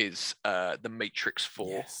is The Matrix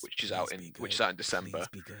 4, which is out in December.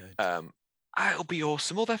 It'll be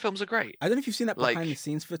awesome. All their films are great. I don't know if you've seen that behind the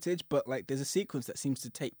scenes footage, but like, there's a sequence that seems to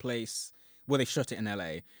take place. Well, they shot it in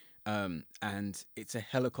LA, and it's a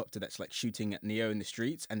helicopter that's like shooting at Neo in the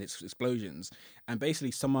streets, and it's explosions. And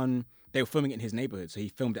basically, they were filming it in his neighborhood, so he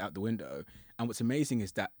filmed it out the window. And what's amazing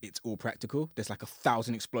is that it's all practical. There's like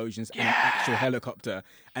 1,000 explosions and an actual helicopter.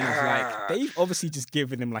 And it's like, they've obviously just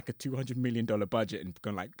given him like a $200 million budget and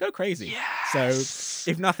gone like, go crazy. Yes.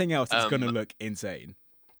 So if nothing else, it's going to look insane.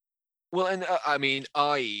 Well, and I mean,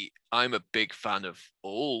 I'm a big fan of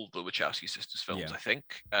all the Wachowski sisters films, I think.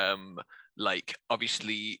 Like,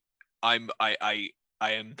 obviously, I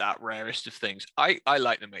am that rarest of things. I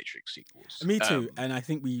like the Matrix sequels. Me too, and I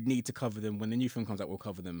think we need to cover them when the new film comes out. We'll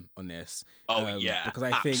cover them on this. Because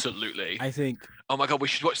absolutely. I think. Oh my god, we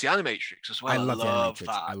should watch the Animatrix as well. I love the Animatrix.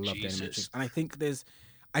 That. I love the Animatrix, and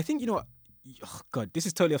I think you know what? Oh god, this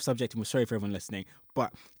is totally off subject, and we're sorry for everyone listening,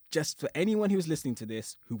 but just for anyone who's listening to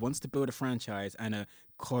this who wants to build a franchise and a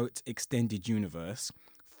quote extended universe,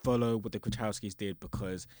 follow what the Wachowskis did,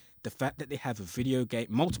 because the fact that they have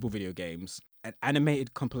multiple video games an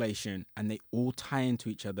animated compilation and they all tie into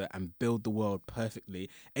each other and build the world perfectly.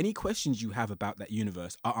 Any questions you have about that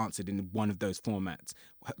universe are answered in one of those formats.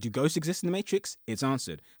 Do ghosts exist in the Matrix? It's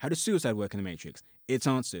answered. How does suicide work in the Matrix? It's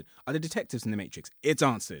answered. Are there detectives in the Matrix? It's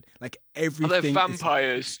answered. Like everything. Are there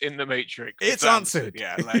vampires in the Matrix? It's answered.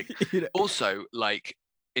 Yeah. Like also like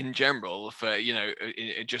in general for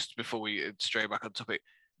just before we stray back on topic.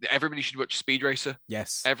 Everybody should watch Speed Racer.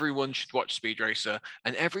 Yes. Everyone should watch Speed Racer.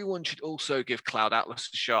 And everyone should also give Cloud Atlas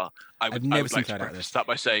a shot. I've never seen like Cloud to Atlas. start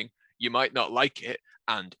by saying you might not like it,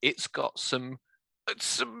 and it's got some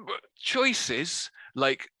choices.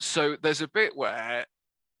 Like, so there's a bit where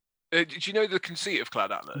do you know the conceit of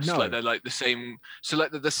Cloud Atlas? No. Like they're like the same. So like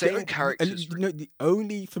they're the same characters. The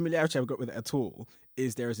only familiarity I've got with it at all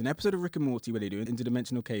is there is an episode of Rick and Morty where they do an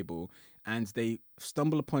interdimensional cable, and they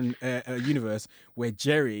stumble upon a universe where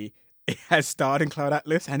Jerry has starred in Cloud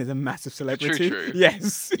Atlas and is a massive celebrity. True.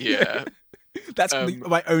 Yes. Yeah. That's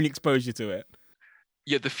my only exposure to it.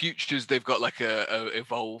 Yeah, the futures, they've got like a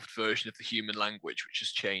evolved version of the human language which has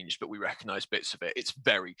changed, but we recognize bits of it. It's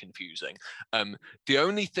very confusing. The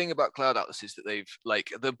only thing about Cloud Atlas is that they've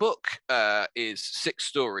like the book is 6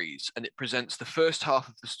 stories, and it presents the first half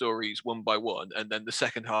of the stories one by one, and then the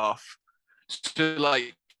second half. So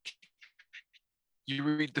like you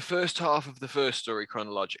read the first half of the first story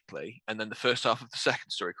chronologically, and then the first half of the second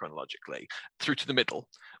story chronologically, through to the middle,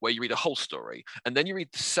 where you read a whole story, and then you read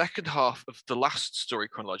the second half of the last story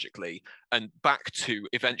chronologically, and back to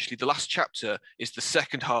eventually the last chapter is the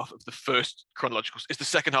second half of the first chronological. It's the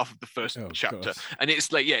second half of the first chapter, gosh. and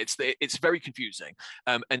it's like it's very confusing.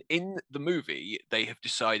 And in the movie, they have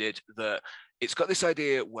decided that it's got this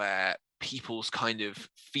idea where people's kind of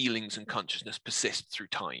feelings and consciousness persist through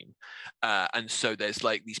time. And so there's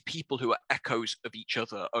like these people who are echoes of each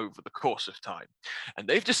other over the course of time. And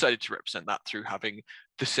they've decided to represent that through having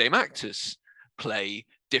the same actors play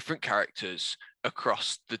different characters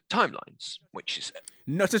across the timelines, which is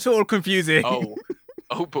not at all confusing.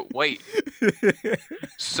 Oh, but wait.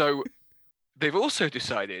 So they've also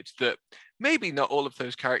decided that maybe not all of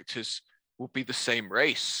those characters will be the same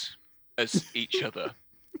race as each other.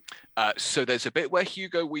 So there's a bit where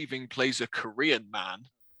Hugo Weaving plays a Korean man,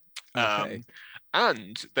 Okay.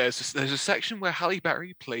 and there's a section where Halle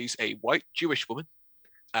Berry plays a white Jewish woman,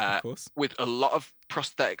 Of course. with a lot of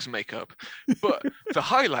prosthetics and makeup. But the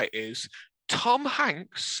highlight is Tom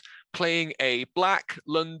Hanks playing a black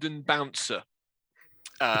London bouncer.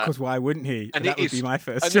 Because why wouldn't he? And that would is- be my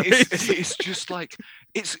first And choice. it's just like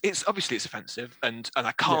it's obviously it's offensive, and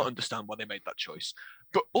I can't understand why they made that choice.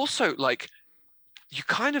 But also like you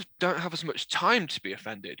kind of don't have as much time to be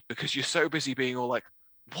offended because you're so busy being all like,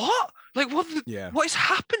 what? Like what is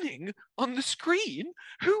happening on the screen?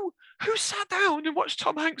 Who sat down and watched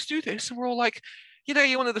Tom Hanks do this? And we're all like,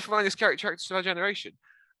 you're one of the finest character actors of our generation.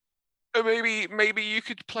 Or maybe you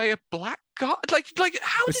could play a black guy. Like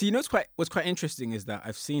how? But see, what's quite interesting is that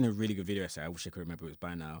I've seen a really good video essay. I wish I could remember it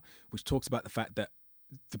by now, which talks about the fact that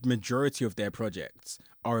the majority of their projects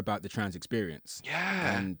are about the trans experience.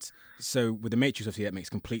 Yeah. And so with The Matrix, obviously, that makes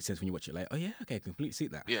complete sense when you watch it. Like, oh yeah, okay, I completely see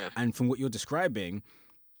that. Yeah. And from what you're describing,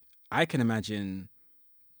 I can imagine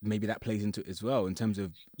maybe that plays into it as well in terms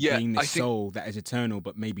of being the soul that is eternal,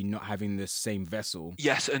 but maybe not having the same vessel.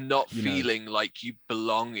 Yes, and not feeling like you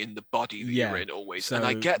belong in the body that you're in always. So and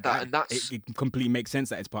I get that, and that's it completely makes sense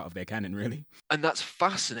that it's part of their canon, really. And that's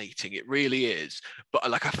fascinating. It really is. But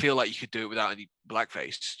like, I feel like you could do it without any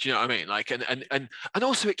blackface. Do you know what I mean? Like, and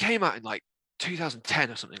also it came out in like 2010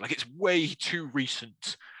 or something. Like, it's way too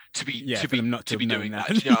recent to be doing that. Do you know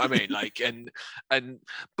what I mean? Like,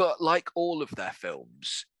 but like all of their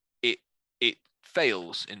films, it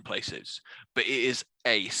fails in places, but it is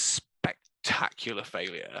a spectacular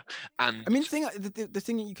failure. And I mean, the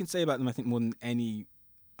thing that you can say about them, I think, more than any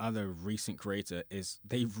other recent creator, is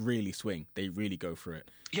they really swing. They really go for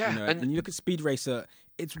it. Yeah, and you look at Speed Racer,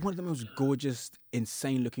 it's one of the most gorgeous,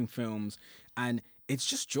 insane-looking films, and it's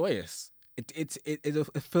just joyous. It's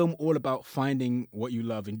a film all about finding what you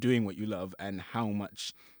love and doing what you love, and how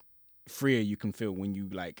much freer you can feel when you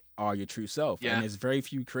like are your true self. Yeah. And there's very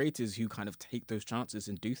few creators who kind of take those chances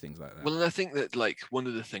and do things like that. Well, and I think that like one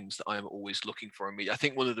of the things that I'm always looking for in me, I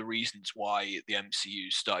think one of the reasons why the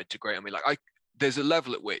MCU started to grate on me, like there's a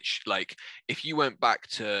level at which, like, if you went back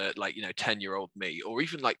to like 10-year-old me, or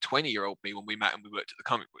even like 20-year-old me when we met and we worked at the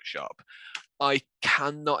comic book shop, I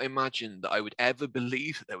cannot imagine that I would ever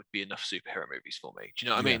believe that there would be enough superhero movies for me. Do you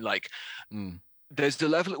know what I mean? Like, there's the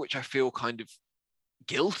level at which I feel kind of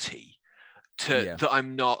guilty that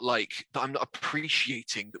I'm not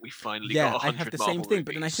appreciating that we finally got 100 I have the Marvel same thing, movies.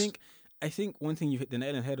 but then I think one thing you hit the nail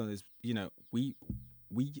on the head on is,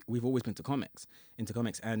 we've always been into comics,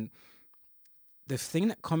 and the thing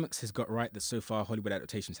that comics has got right that so far Hollywood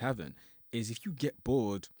adaptations haven't is if you get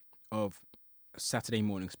bored of Saturday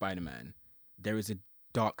Morning Spider-Man, there is a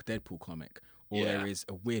dark Deadpool comic, or there is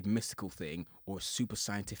a weird mystical thing, or a super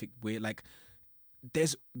scientific weird like.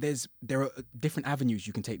 There are different avenues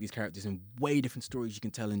you can take these characters and way different stories you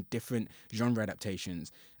can tell in different genre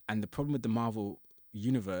adaptations. And the problem with the Marvel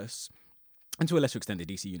universe, and to a lesser extent the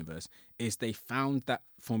DC universe, is they found that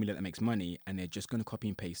formula that makes money and they're just going to copy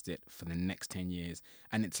and paste it for the next 10 years.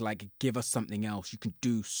 And it's like, give us something else. You can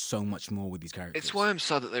do so much more with these characters. It's why I'm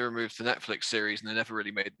sad that they removed the Netflix series and they never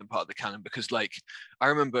really made them part of the canon, because like I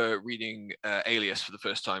remember reading Alias for the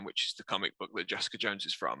first time, which is the comic book that Jessica Jones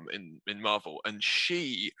is from in Marvel, and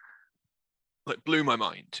she like blew my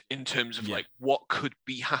mind in terms of like what could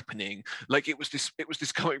be happening. Like it was this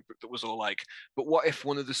comic book that was all like, but what if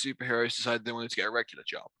one of the superheroes decided they wanted to get a regular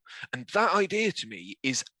job? And that idea to me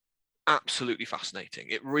is absolutely fascinating.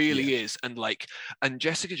 It really is. And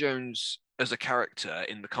Jessica Jones as a character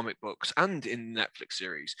in the comic books and in the Netflix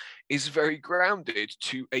series is very grounded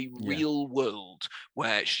to a real world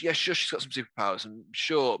where sure, she's got some superpowers, and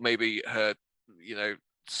sure, maybe her,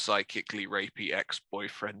 psychically rapey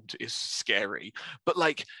ex-boyfriend is scary, but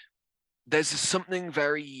like there's something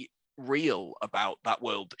very real about that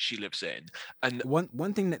world that she lives in. And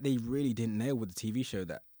one thing that they really didn't nail with the TV show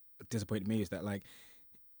that disappointed me is that like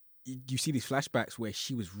you see these flashbacks where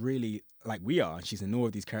she was really like we are, and she's in awe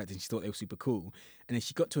of these characters and she thought they were super cool, and then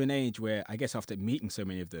she got to an age where I guess after meeting so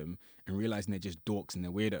many of them and realizing they're just dorks and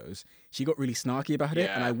they're weirdos, she got really snarky about it.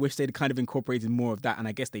 And I wish they'd kind of incorporated more of that, and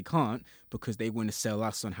I guess they can't because they want to sell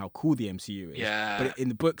us on how cool the MCU is. But in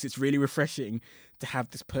the books it's really refreshing to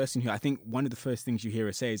have this person who, I think one of the first things you hear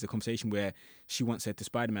her say is a conversation where she once said to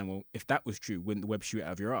Spider-Man, well, if that was true, wouldn't the web shoot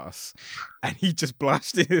out of your ass? And he just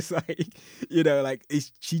blushed. It's like,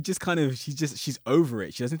 she's over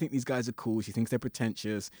it. She doesn't think these guys are cool. She thinks they're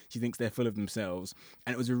pretentious. She thinks they're full of themselves.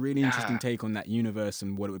 And it was a really interesting take on that universe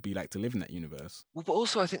and what it would be like to live in that universe. Well, but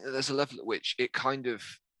also I think that there's a level at which it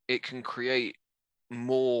can create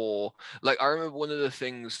more. Like I remember one of the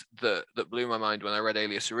things that blew my mind when I read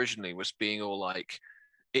Alias originally was being all like,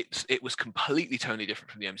 it was completely totally different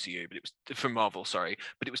from the MCU, but it was from Marvel, sorry,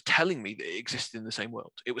 but it was telling me that it existed in the same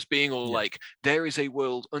world. It was being all like, there is a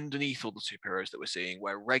world underneath all the superheroes that we're seeing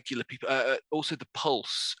where regular people, also the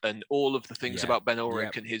Pulse and all of the things about Ben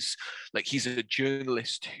Urich and his, like, he's a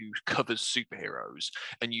journalist who covers superheroes,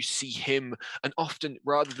 and you see him, and often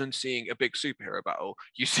rather than seeing a big superhero battle,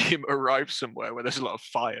 you see him arrive somewhere where there's a lot of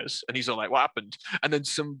fires, and he's all like, what happened? And then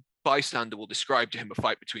some bystander will describe to him a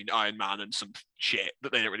fight between Iron Man and some shit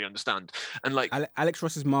that they don't really understand. And like Alex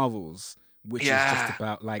Ross's Marvels, which is just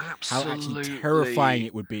about like how actually terrifying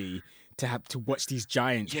it would be to have to watch these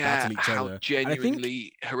giants battle each other. How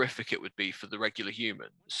genuinely horrific it would be for the regular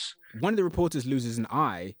humans. One of the reporters loses an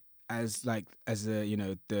eye as a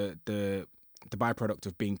the byproduct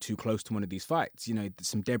of being too close to one of these fights.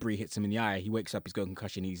 Some debris hits him in the eye. He wakes up, he's got a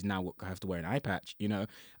concussion. He's now have to wear an eye patch. And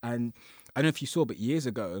I don't know if you saw, but years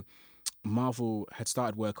ago, Marvel had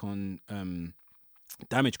started work on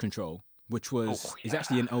Damage Control, which is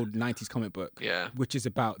actually an old 90s comic book, which is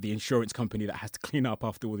about the insurance company that has to clean up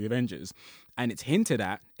after all the Avengers. And it's hinted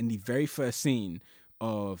at in the very first scene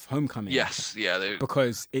of Homecoming. Yes,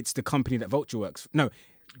 because it's the company that Vulture works. No,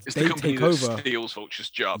 it's they the company take that over. Steals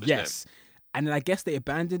Vulture's job. Yes. And then I guess they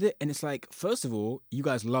abandoned it. And it's like, first of all, you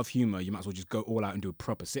guys love humor. You might as well just go all out and do a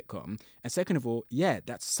proper sitcom. And second of all,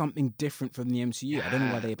 that's something different from the MCU. I don't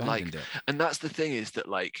know why they abandoned it. And that's the thing is that,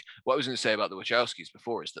 like, what I was going to say about the Wachowskis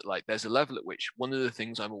before is that, like, there's a level at which one of the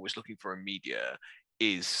things I'm always looking for in media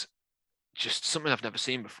is just something I've never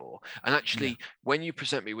seen before. And actually, when you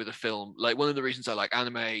present me with a film, like, one of the reasons I like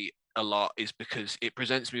anime a lot is because it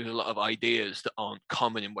presents me with a lot of ideas that aren't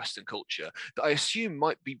common in Western culture, that I assume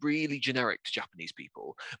might be really generic to Japanese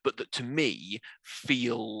people, but that to me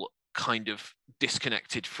feel kind of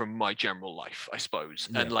disconnected from my general life, I suppose.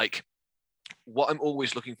 And like, what I'm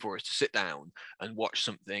always looking for is to sit down and watch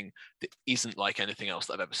something that isn't like anything else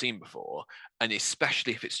that I've ever seen before, and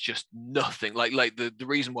especially if it's just nothing. Like the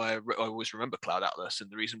reason why I always remember Cloud Atlas, and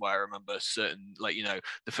the reason why I remember certain, like,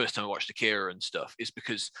 the first time I watched Akira and stuff, is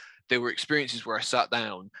because there were experiences where I sat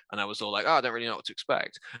down and I was all like, I don't really know what to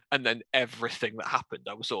expect, and then everything that happened,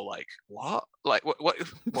 I was all like, what? Like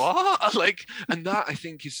what? Like, and that I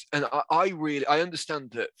think is, and I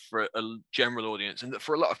understand that for a general audience, and that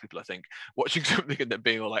for a lot of people, I think watching something and then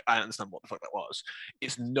being all like, I don't understand what the fuck that was,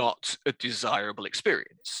 is not a desirable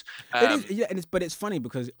experience. It is, but it's funny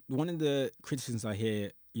because one of the criticisms I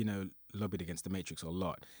hear, lobbied against the Matrix a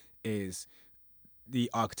lot, is the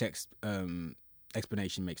architects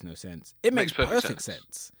explanation makes no sense. It makes perfect perfect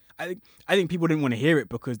sense. I think people didn't want to hear it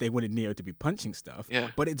because they wanted Neo to be punching stuff. Yeah.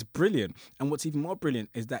 But it's brilliant. And what's even more brilliant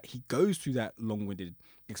is that he goes through that long-winded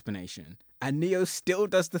explanation and Neo still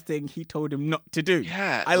does the thing he told him not to do.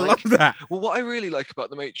 Yeah. I love that. Well, what I really like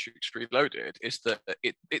about The Matrix Reloaded is that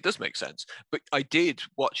it does make sense. But I did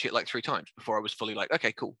watch it like 3 times before I was fully like,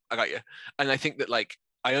 okay, cool, I got you. And I think that like,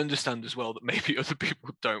 I understand as well that maybe other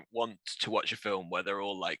people don't want to watch a film where they're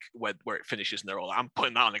all like, where it finishes and they're all like, I'm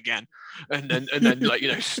putting that on again, and then like, you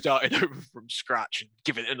know, starting over from scratch and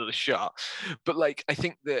giving it another shot. But like, I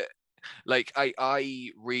think that like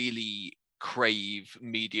I really crave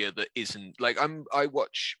media that isn't like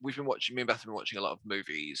we've been watching, me and Beth have been watching a lot of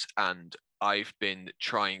movies, and I've been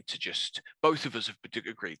trying to just, both of us have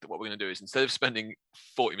agreed that what we're going to do is, instead of spending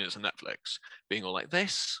 40 minutes on Netflix being all like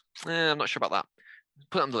this, I'm not sure about that,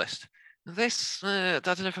 put it on the list. This, I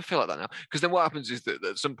don't know if I feel like that now. Because then what happens is that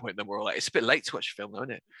at some point, then we're all like, it's a bit late to watch a film, though,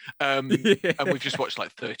 isn't it? And we've just watched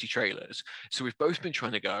like 30 trailers. So we've both been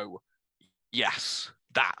trying to go, yes,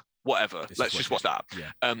 that, whatever. Let's just watch that.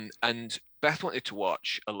 Yeah. And Beth wanted to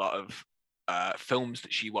watch a lot of films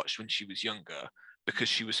that she watched when she was younger, because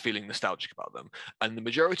she was feeling nostalgic about them. And the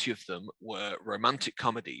majority of them were romantic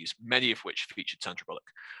comedies, many of which featured Sandra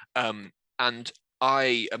Bullock. And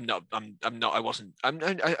I am not. I'm not. I wasn't. I'm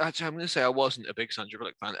going to say I wasn't a big Sandra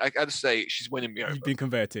Bullock fan. I got to say she's winning me over. You've been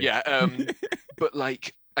converted. Yeah. But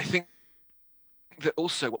like, I think that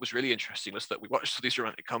also what was really interesting was that we watched these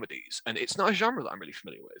romantic comedies, and it's not a genre that I'm really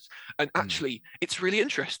familiar with. And actually, it's really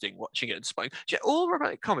interesting watching it and spying. Yeah, all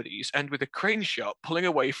romantic comedies end with a crane shot pulling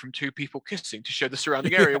away from 2 people kissing to show the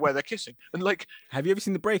surrounding area where they're kissing. And like, have you ever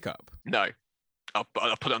seen The Breakup? No. I'll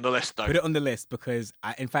put it on the list though. Put it on the list because,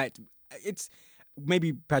 in fact, it's.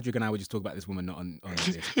 Maybe Patrick and I would just talk about this woman, not on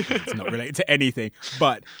this, because it's not related to anything.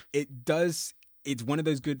 But it does. It's one of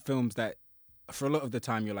those good films that, for a lot of the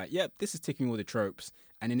time, you're like, "Yep, this is ticking all the tropes,"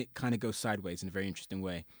 and then it kind of goes sideways in a very interesting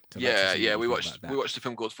way. Yeah. We watched a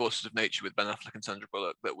film called Forces of Nature with Ben Affleck and Sandra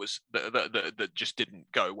Bullock that just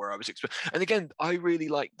didn't go where I was expecting. And again, I really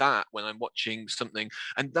like that when I'm watching something,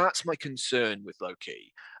 and that's my concern with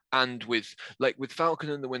Loki, and with Falcon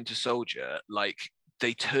and the Winter Soldier, like.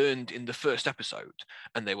 They turned in the first episode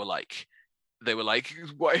and they were like,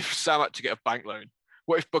 what if Sam had to get a bank loan?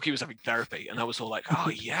 What if Bucky was having therapy? And I was all like, oh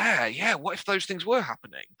yeah. What if those things were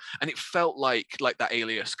happening? And it felt like that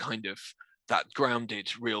Alias kind of, that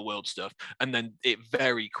grounded real world stuff. And then it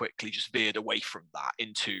very quickly just veered away from that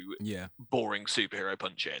into boring superhero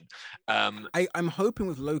punching. I'm hoping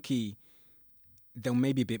with Loki, there'll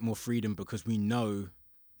maybe a bit more freedom because we know.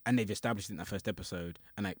 And they've established it in that first episode,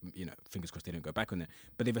 and fingers crossed they don't go back on it.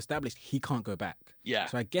 But they've established he can't go back. Yeah.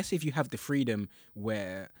 So I guess if you have the freedom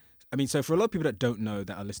where, so for a lot of people that don't know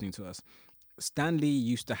that are listening to us, Stan Lee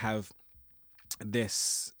used to have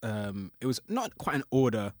this. It was not quite an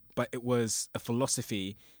order, but it was a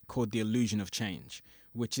philosophy called the illusion of change,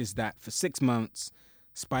 which is that for 6 months,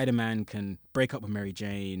 Spider-Man can break up with Mary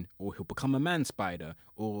Jane, or he'll become a man spider,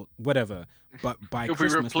 or whatever. But by he'll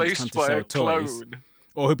Christmas, be replaced by a clone.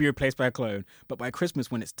 Or he'll be replaced by a clone. But by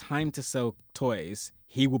Christmas, when it's time to sell toys,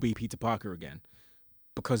 he will be Peter Parker again.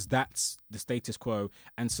 Because that's the status quo.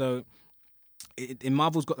 And so in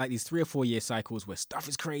Marvel's got like these 3 or 4 year cycles where stuff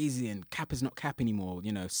is crazy and Cap is not Cap anymore.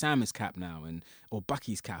 You know, Sam is Cap now, or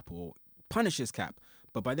Bucky's Cap, or Punisher's Cap.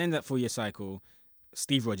 But by the end of that 4 year cycle,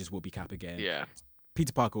 Steve Rogers will be Cap again. Yeah.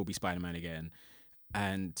 Peter Parker will be Spider-Man again.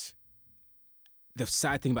 And the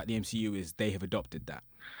sad thing about the MCU is they have adopted that.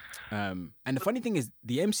 And the funny thing is,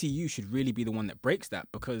 the MCU should really be the one that breaks that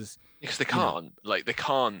because they can't. They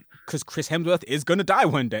can't. Because Chris Hemsworth is going to die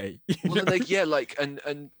one day. Well,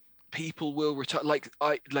 and people will retire.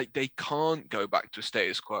 They can't go back to a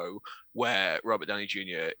status quo where Robert Downey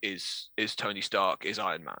Jr. is Tony Stark, is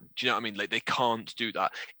Iron Man. Do you know what I mean? They can't do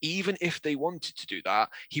that. Even if they wanted to do that,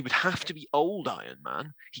 he would have to be old Iron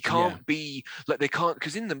Man. He can't be they can't,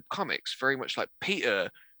 because in the comics, very much like Peter,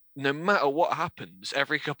 no matter what happens,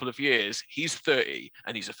 every couple of years, he's 30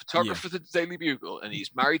 and he's a photographer for the Daily Bugle and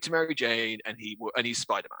he's married to Mary Jane and he's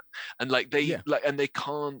Spider-Man. And and they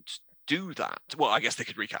can't do that. Well, I guess they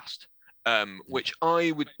could recast. Which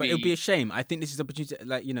I would But it would be a shame. I think this is an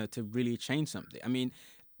opportunity to really change something. I mean,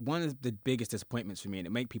 one of the biggest disappointments for me, and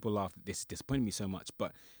it made people laugh that this disappointed me so much,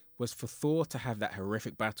 but was for Thor to have that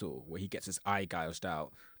horrific battle where he gets his eye gouged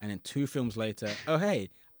out, and then 2 films later, oh hey,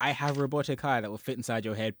 I have a robotic eye that will fit inside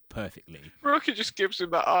your head perfectly. Rocket just gives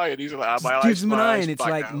him that eye, and he's like, my eye gives him an eye, and it's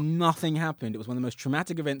like nothing happened. It was one of the most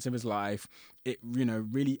traumatic events of his life. It,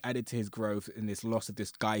 really added to his growth in this loss of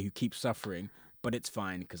this guy who keeps suffering. but it's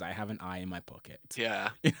fine because I have an eye in my pocket. Yeah.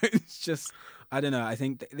 It's just, I don't know. I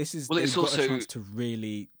think this is, Well, they've it's got also- a chance to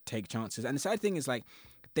really take chances. And the sad thing is, like,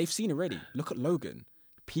 they've seen already. Look at Logan.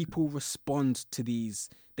 People respond to these.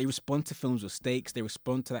 They respond to films with stakes. They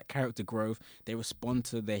respond to that character growth. They respond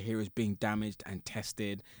to their heroes being damaged and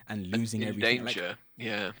tested and losing in everything. Like, danger.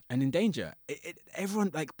 Yeah. and in danger. Everyone,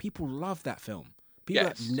 like, people love that film. People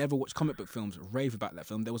Yes. that never watch comic book films rave about that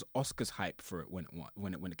film. There was Oscars hype for it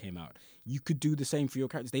when it came out. You could do the same for your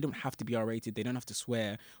characters. They don't have to be R-rated. They don't have to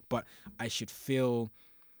swear. But I should feel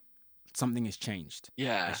something has changed. I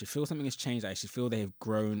Yeah. should feel something has changed. I should feel they have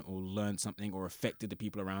grown or learned something or affected the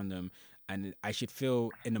people around them. And I should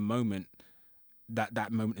feel in a moment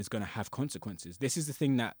that moment is going to have consequences. This is the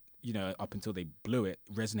thing that, you know, up until they blew it,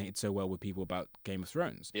 resonated so well with people about Game of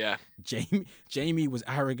Thrones. Yeah. Jamie was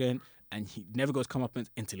arrogant and he never goes comeuppance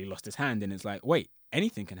until he lost his hand. And it's like, wait,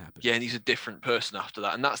 anything can happen. Yeah, and he's a different person after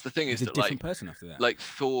that. And that's the thing, He's is a that different person after that. like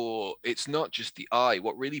Thor, it's not just the eye.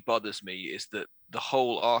 What really bothers me is that the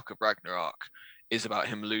whole arc of Ragnarok is about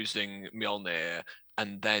him losing Mjolnir,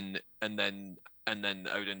 and then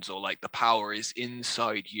Odin's all like, the power is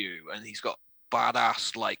inside you, and he's got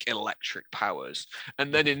badass like electric powers.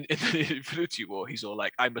 And then in Infinity War, he's all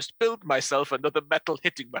like, I must build myself another metal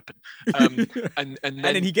hitting weapon. And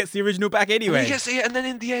then he gets the original back anyway. Yes, yeah, and then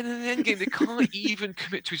in the end game, they can't even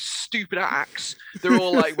commit to his stupid axe. They're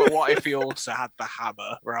all like, well, what if he also had the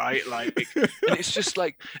hammer, right? Like, and it's just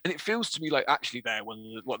like, and it feels to me like actually there,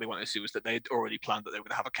 when what they wanted to do was that they had already planned that they were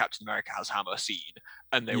going to have a Captain America has hammer scene,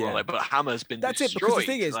 and they were all like, but hammer's been That's destroyed. it, because the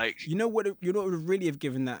thing is, like, you know what would really have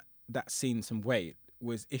given that scene some weight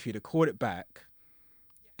was if he'd have caught it back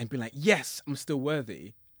and been like, yes, I'm still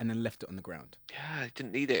worthy, and then left it on the ground. yeah, I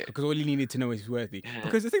didn't need it. Because all you needed to know is he's worthy. Yeah.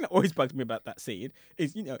 Because the thing that always bugs me about that scene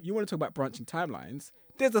is, you know, you want to talk about branching timelines.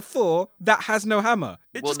 There's a Thor that has no hammer.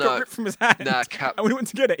 It Well, just got ripped from his hand. Cap. And when he went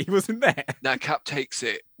to get it, he wasn't there. Now Cap takes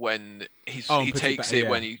it when he Oh, puts it takes back, it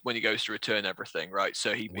yeah. when he goes to return everything, right?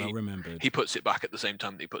 So Well remembered. he puts it back at the same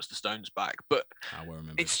time that he puts the stones back. But I well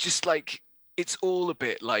remembered. it's just like, it's all a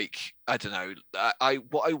bit like, I don't know.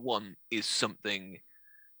 What I want is something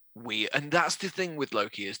weird, and that's the thing with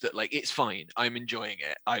Loki, is that like, it's fine. I'm enjoying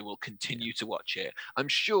it. I will continue to watch it. I'm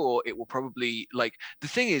sure it will probably, like, the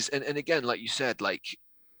thing is, and again, like you said, like,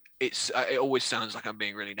 it always sounds like I'm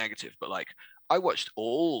being really negative, but like, I watched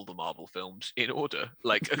all the Marvel films in order,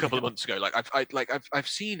 like a couple of months ago. Like I've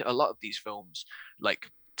seen a lot of these films like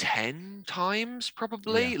 10 times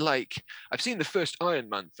probably. Yeah. Like I've seen the first Iron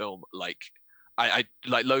Man film. Like I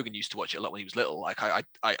like Logan used to watch it a lot when he was little. Like I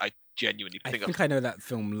genuinely I think think I know that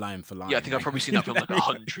film line for line. yeah, I think I've probably seen that film like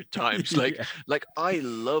 100 times. Like, Yeah. like I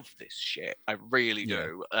love this shit. I really Yeah.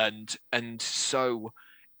 do. And so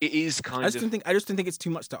it is kind I of. just don't think it's too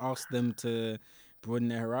much to ask them to broaden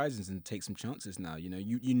their horizons and take some chances now. You know,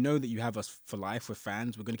 you know that you have us for life. We're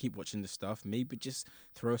fans. We're going to keep watching this stuff. Maybe just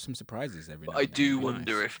throw some surprises every now I and then. do It'd be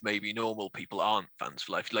wonder nice. if maybe normal people aren't fans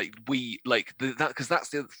for life. Like we, like that, because that's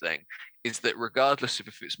the other thing, is that regardless of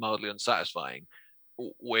if it's mildly unsatisfying,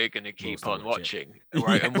 we're gonna keep still on watch it. watching,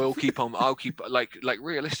 right? Yeah. And we'll keep on. I'll keep like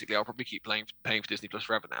realistically, I'll probably keep paying for Disney Plus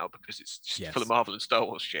forever now, because it's just Yes. full of Marvel and Star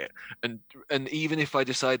Wars shit. And even if I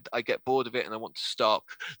decide I get bored of it and I want to stop,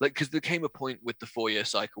 like, because there came a point with the 4-year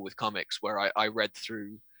cycle with comics where I read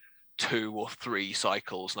through 2 or 3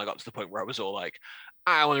 cycles, and I got to the point where I was all like,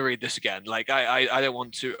 I want to read this again. Like I don't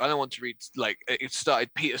want to read, like,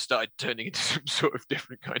 Peter started turning into some sort of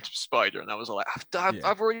different kind of spider, and I was all like,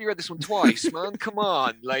 I've already read this one twice, man. Come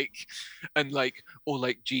on. Like, and like, or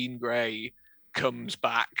like Jean Grey comes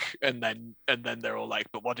back, and then they're all like,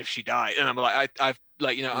 but what if she died? And I'm like, I've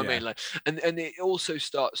like, you know what I mean? Like, and it also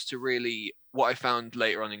starts to really, what I found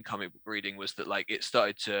later on in comic book reading was that, like, it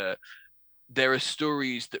started to, there are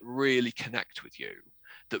stories that really connect with you,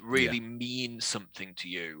 that really mean something to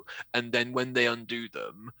you, and then when they undo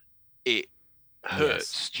them, it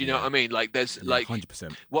hurts. Do you know what I mean? Like, there's like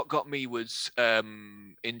 100%. what got me was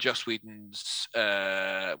in Joss Whedon's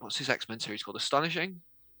what's his X-Men series called? Astonishing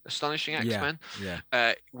X-Men.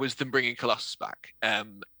 Yeah. Was them bringing Colossus back,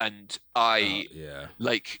 and I yeah.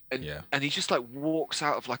 like, and he just like walks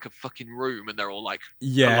out of like a fucking room, and they're all like,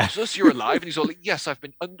 Yeah. Colossus, you're alive, and he's all like, yes, I've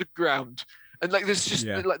been underground, and like, there's just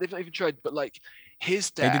like, they've not even tried, but like,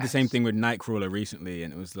 his death. They did the same thing with Nightcrawler recently,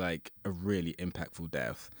 and it was like a really impactful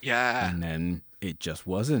death. Yeah. And then it just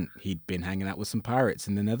wasn't. He'd been hanging out with some pirates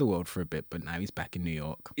in the Netherworld for a bit, but now he's back in New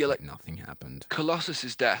York. Yeah, like, nothing happened.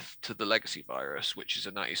 Colossus's death to the Legacy virus, which is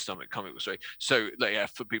a 90s stomach comic book story. So, like, yeah,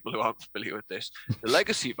 for people who aren't familiar with this, the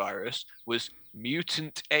Legacy virus was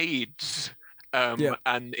mutant AIDS. Yeah.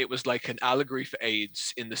 And it was like an allegory for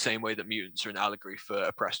AIDS in the same way that mutants are an allegory for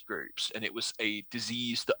oppressed groups. And it was a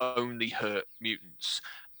disease that only hurt mutants.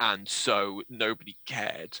 And so nobody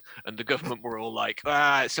cared. And the government were all like,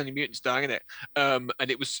 it's only mutants dying in it. And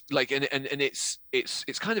it was like, and it's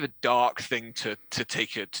kind of a dark thing to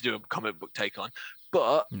do a comic book take on.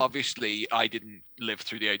 But obviously, I didn't live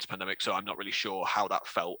through the AIDS pandemic, so I'm not really sure how that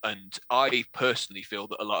felt. And I personally feel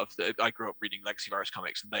that a lot of I grew up reading Legacy Virus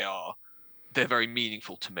comics, and they're very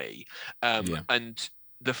meaningful to me. And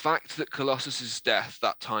the fact that Colossus's death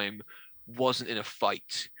that time wasn't in a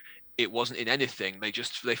fight, it wasn't in anything.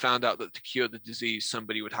 They found out that to cure the disease,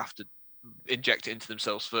 somebody would have to inject it into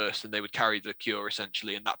themselves first, and they would carry the cure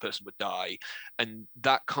essentially, and that person would die. And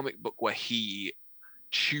that comic book where he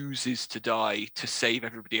chooses to die to save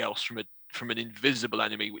everybody else from an invisible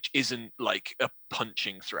enemy, which isn't like a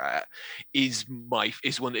punching threat, is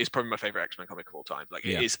probably my favorite X-Men comic of all time. Like,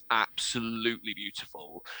 it is absolutely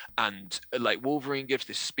beautiful. And like Wolverine gives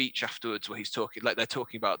this speech afterwards where they're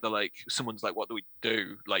talking about someone's like, what do we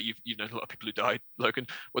do? Like, you've known a lot of people who died, Logan.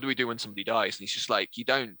 What do we do when somebody dies? And he's just like, you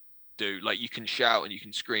don't do, like, you can shout and you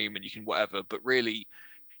can scream and you can whatever, but really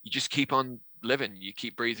you just keep on living, you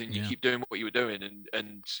keep breathing, you keep doing what you were doing,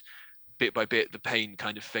 and bit by bit the pain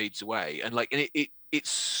kind of fades away. And like, and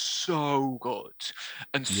it's so good.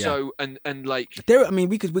 And so and like there, I mean,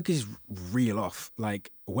 we could just reel off,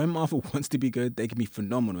 like, when Marvel wants to be good, they can be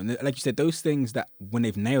phenomenal. And like you said, those things that when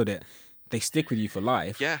they've nailed it, they stick with you for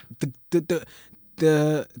life. The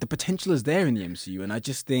potential is there in the MCU, and I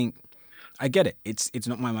just think, I get it. It's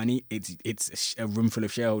not my money. It's a room full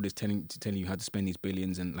of shareholders telling you how to spend these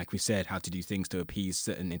billions, and like we said, how to do things to appease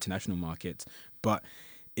certain international markets. But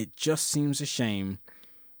it just seems a shame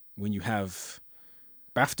when you have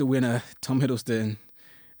BAFTA winner Tom Hiddleston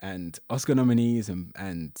and Oscar nominees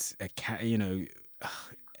and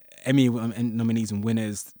Emmy nominees and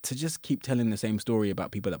winners to just keep telling the same story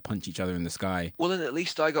about people that punch each other in the sky. Well, then at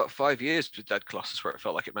least I got 5 years with Dead Colossus where it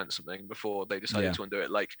felt like it meant something before they decided to undo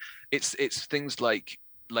it. Like, it's things like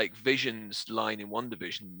Vision's line in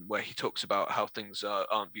WandaVision where he talks about how things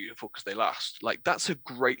aren't beautiful because they last. Like, that's a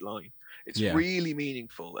great line. It's really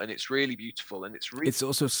meaningful, and it's really beautiful, and it's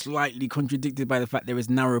also slightly contradicted by the fact there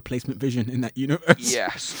is now a replacement Vision in that universe.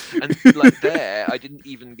 Yes, and like there, I didn't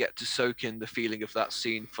even get to soak in the feeling of that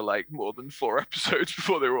scene for like more than 4 episodes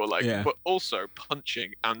before they were all like, but also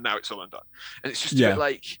punching, and now it's all undone. And it's just a bit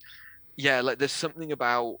like, like there's something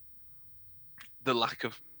about the lack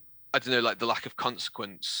of, I don't know, like the lack of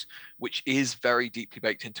consequence, which is very deeply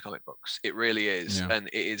baked into comic books. It really is, and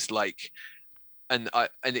it is like. And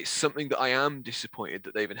it's something that I am disappointed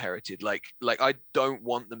that they've inherited. Like I don't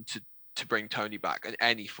want them to bring Tony back in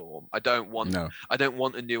any form. I don't want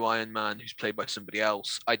a new Iron Man who's played by somebody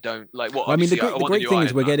else. I don't like what. Well, I mean, the great thing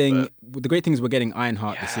is we're getting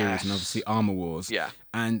Ironheart the series, and obviously Armor Wars. Yeah.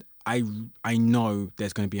 And I know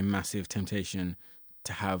there's going to be a massive temptation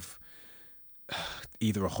to have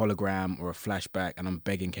either a hologram or a flashback, and I'm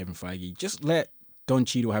begging Kevin Feige, just let Don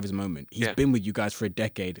Cheadle have his moment. He's been with you guys for a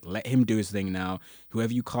decade. Let him do his thing now.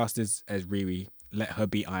 Whoever you cast as Riri, let her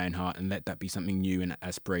be Ironheart, and let that be something new and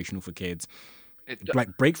aspirational for kids.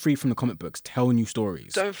 Like, break free from the comic books. Tell new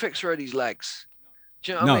stories. Don't fix Rhodey's legs.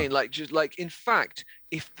 Do you know what I mean? Like, just like, in fact,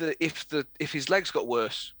 if his legs got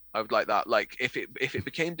worse, I would like that. Like, if it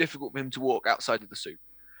became difficult for him to walk outside of the suit,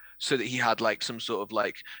 so that he had like some sort of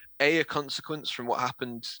like a consequence from what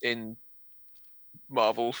happened in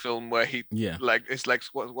Marvel film where his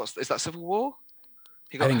legs. What's is that Civil War?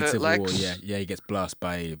 He got hurt Civil legs. War, he gets blasted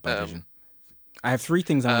by Vision. I have 3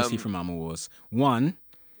 things I want to see from Armor Wars. 1,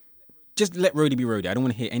 just let Rhodey be Rhodey. I don't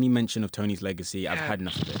want to hear any mention of Tony's legacy. I've had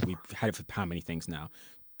enough of it. We've had it for how many things now?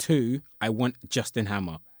 2, I want Justin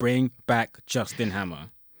Hammer. Bring back Justin Hammer.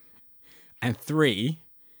 And 3,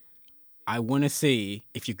 I want to see,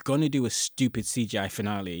 if you're going to do a stupid CGI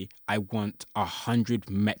finale, I want 100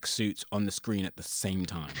 mech suits on the screen at the same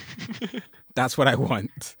time. That's what I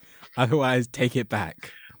want. Otherwise, take it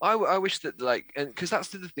back. I wish that, like, and because that's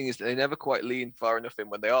the thing, is that they never quite lean far enough in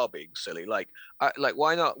when they are being silly. Like,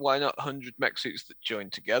 why not 100 mech suits that join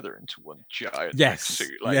together into one giant mech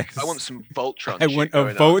suit? Like, I want some Voltron. I want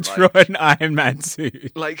a Voltron Iron Man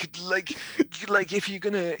suit. Like if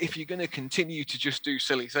you're gonna continue to just do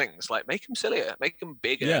silly things, like, make them sillier, make them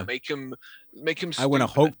bigger, make them. I want a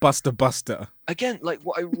Hulk Buster. Again, like,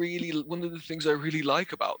 one of the things I really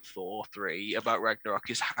like about Thor 3, about Ragnarok,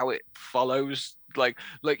 is how it follows, like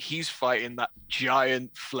he's fighting that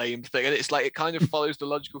giant flame thing, and it's like it kind of follows the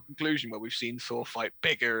logical conclusion where we've seen Thor fight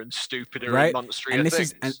bigger and stupider and monstrier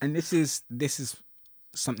things. This is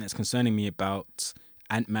something that's concerning me about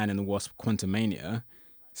Ant-Man and the Wasp: Quantumania.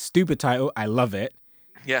 Stupid title. I love it.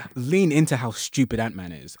 Yeah. Lean into how stupid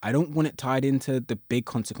Ant-Man is. I don't want it tied into the big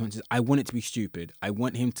consequences. I want it to be stupid. I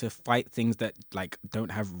want him to fight things that like don't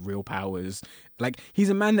have real powers. Like he's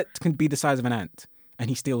a man that can be the size of an ant and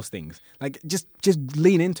he steals things. Like just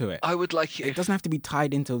lean into it. I would like it doesn't have to be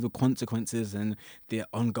tied into the consequences and the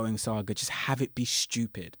ongoing saga. Just have it be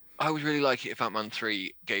stupid. I would really like it if Ant-Man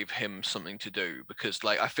 3 gave him something to do, because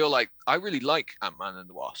like I feel like I really like Ant-Man and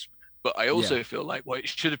the Wasp, but I also feel like what it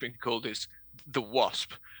should have been called is The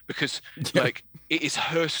Wasp, because like it is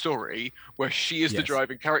her story where she is the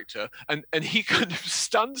driving character, and he kind of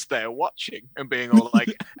stands there watching and being all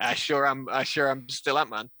like, I sure am still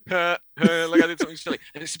Ant-Man. Like I did something silly,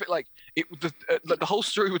 and it's a bit like like the whole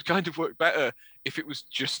story would kind of work better if it was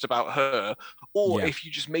just about her, or if you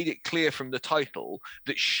just made it clear from the title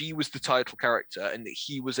that she was the title character and that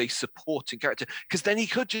he was a supporting character, because then he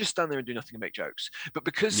could just stand there and do nothing and make jokes. But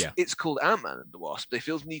because it's called Ant-Man and the Wasp, they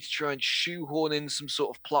feel the need to try and shoehorn in some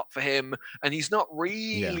sort of plot for him, and he's not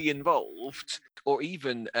really involved. Or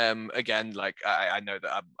even, again, like I know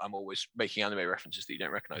that I'm always making anime references that you don't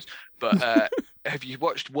recognize, but have you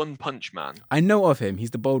watched One Punch Man? I know of him. He's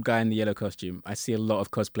the bald guy in the yellow costume. I see a lot of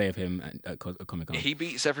cosplay of him at Comic-Con. He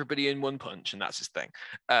beats everybody in one punch, and that's his thing.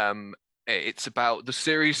 It's about, the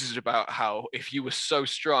series is about how if you were so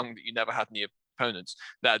strong that you never had any opponents,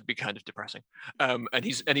 that'd be kind of depressing. And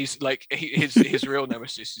he's like his real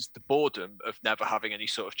nemesis is the boredom of never having any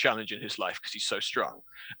sort of challenge in his life because he's so strong.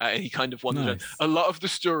 And he kind of wonders. A lot of the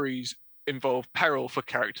stories involve peril for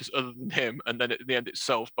characters other than him, and then at the end it's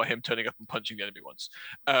solved by him turning up and punching the enemy once.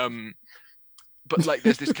 But like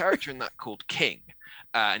there's this character in that called King,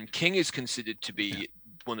 and King is considered to be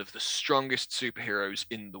one of the strongest superheroes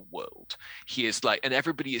in the world. He is like, and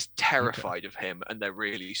everybody is terrified of him, and they're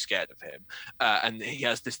really scared of him. And he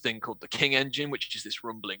has this thing called the King Engine, which is this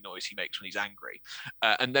rumbling noise he makes when he's angry.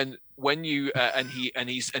 And then when you and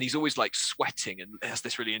he's always like sweating and has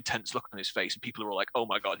this really intense look on his face, and people are all like, "Oh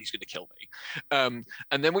my god, he's going to kill me."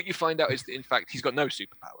 And then what you find out is that in fact he's got no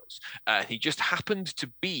superpowers. He just happened to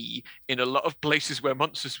be in a lot of places where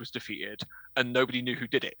Monsters was defeated, and nobody knew who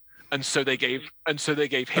did it. And so they gave him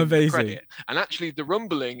the credit. And actually, the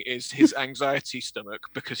rumbling is his anxiety stomach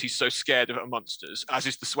because he's so scared of monsters, as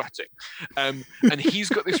is the sweating. And he's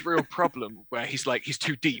got this real problem where he's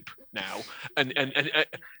too deep now, and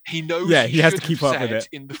he knows he has to keep up with it.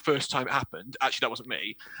 In the first time it happened, actually that wasn't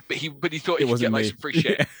me, but he thought he could get like some free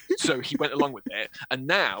shit, so he went along with it. And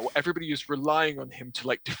now everybody is relying on him to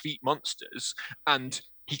like defeat monsters, and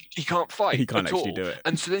he can't fight. He can't at actually all. do it.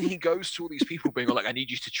 And so then he goes to all these people being like, I need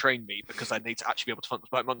you to train me because I need to actually be able to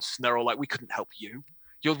fight monsters. And they're all like, we couldn't help you.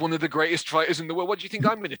 You're one of the greatest fighters in the world. What do you think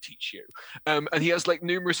I'm going to teach you? And he has like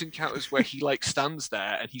numerous encounters where he like stands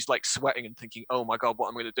there and he's like sweating and thinking, oh my God, what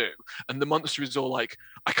am I going to do? And the monster is all like,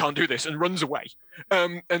 I can't do this, and runs away.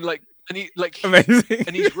 And he like, amazing.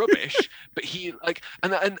 And he's rubbish, but he like,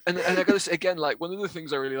 and I gotta say again, like one of the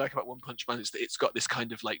things I really like about One Punch Man is that it's got this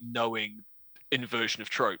kind of like knowing inversion of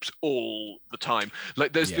tropes all the time.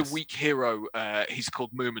 Like there's the weak hero, he's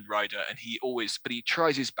called Moomin Rider, and he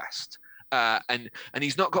tries his best. And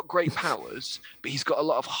he's not got great powers, but he's got a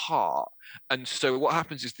lot of heart. And so what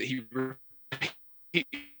happens is that he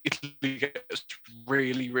gets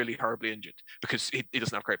really, really horribly injured because he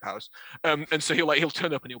doesn't have great powers. And so he'll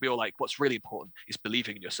turn up and he'll be all like, what's really important is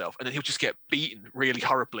believing in yourself. And then he'll just get beaten really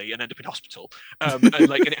horribly and end up in hospital. And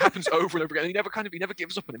it happens over and over again. And he never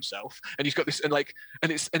gives up on himself. And he's got this,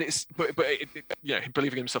 but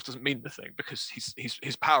believing in himself doesn't mean anything because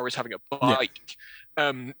his power is having a bike.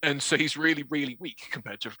 And so he's really, really weak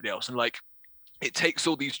compared to everybody else. And like, it takes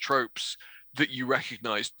all these tropes that you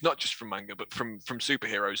recognize not just from manga but from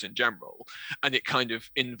superheroes in general, and it kind of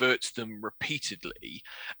inverts them repeatedly.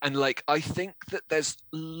 And like I think that there's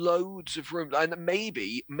loads of room, and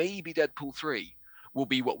maybe Deadpool 3 will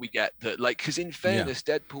be what we get, that like, because in fairness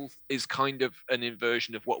Deadpool is kind of an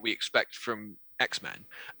inversion of what we expect from X-Men,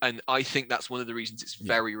 and I think that's one of the reasons it's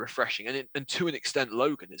very refreshing, and to an extent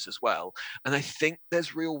Logan is as well. And I think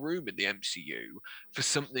there's real room in the MCU for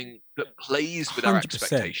something that plays with our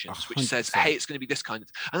expectations, 100%. Which says, hey, it's going to be this kind of,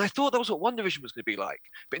 and I thought that was what WandaVision was going to be like,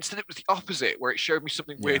 but instead it was the opposite, where it showed me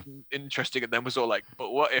something weird and interesting, and then was all like,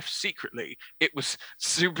 but what if secretly it was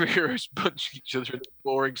superheroes punching each other in a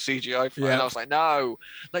boring CGI fight? And I was like, no.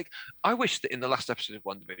 Like, I wish that in the last episode of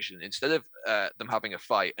WandaVision, instead of them having a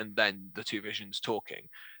fight and then the two visions talking,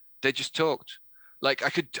 they just talked. Like I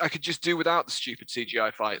could just do without the stupid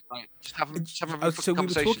CGI fight. Like just have a so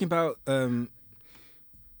conversation.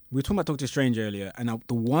 we were talking about Doctor Strange earlier, and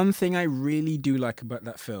the one thing I really do like about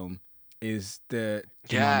that film is the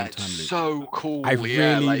Yeah, Mama it's time loop. so cool. I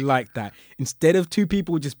yeah, really like that. Instead of two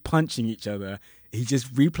people just punching each other, he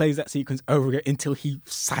just replays that sequence over again until he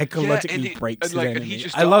psychologically breaks his enemy. And he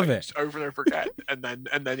just I love dies it. over and over again, and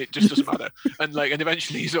then it just doesn't matter. And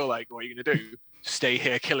eventually he's all like, "What are you gonna do? Stay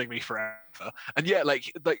here killing me forever?" And yeah,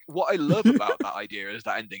 like what I love about that idea is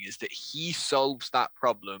that ending is that he solves that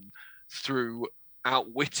problem through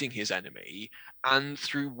outwitting his enemy and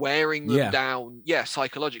through wearing them down,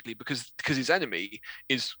 psychologically, because his enemy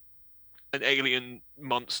is an alien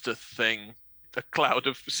monster thing, a cloud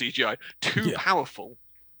of CGI, too powerful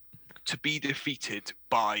to be defeated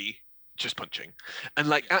by just punching.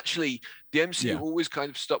 And actually the MCU always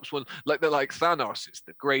kind of stops one, they're like, Thanos is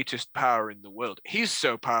the greatest power in the world. He's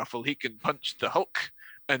so powerful he can punch the Hulk,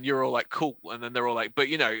 and you're all like, cool. And then they're all like, but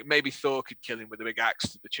maybe Thor could kill him with a big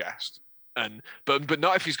axe to the chest. And but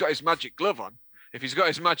not if he's got his magic glove on. If he's got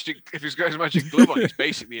his magic glove on, he's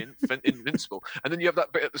basically invincible. And then you have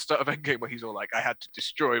that bit at the start of Endgame where he's all like, "I had to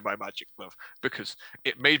destroy my magic glove because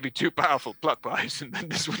it made me too powerful plot-wise, and then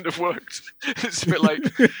this wouldn't have worked." It's a bit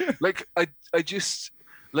I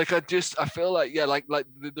feel like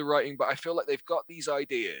the writing, but I feel like they've got these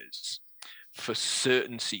ideas for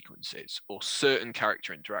certain sequences or certain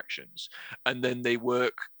character interactions, and then they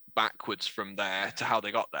work backwards from there to how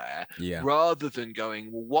they got there, rather than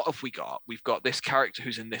going, well, what have we got? We've got this character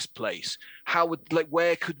who's in this place.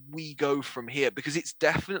 Where could we go from here? Because it's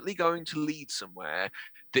definitely going to lead somewhere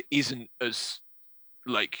that isn't as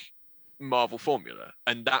Marvel formula,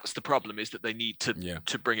 and that's the problem, is that they need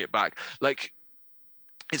to bring it back.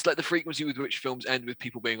 It's like the frequency with which films end with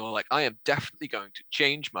people being all like, "I am definitely going to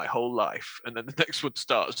change my whole life," and then the next one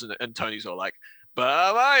starts and Tony's all like, "But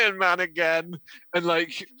I'm Iron Man again," and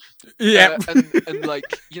there's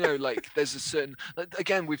a certain,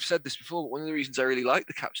 again, we've said this before, but one of the reasons I really like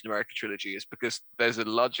the Captain America trilogy is because there's a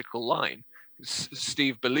logical line.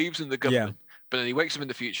 Steve believes in the government, but then he wakes up in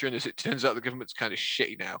the future, and as it turns out, the government's kind of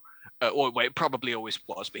shitty now. It probably always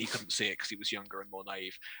was, but he couldn't see it because he was younger and more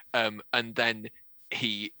naive. And then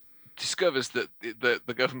he discovers that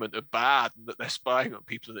the government are bad and that they're spying on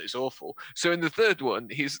people and that it's awful. So in the third one,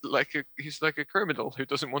 he's like a criminal who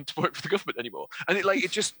doesn't want to work for the government anymore. And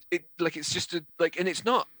it's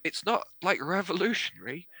not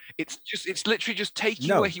revolutionary. It's literally just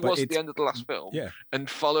taking where he was at the end of the last film and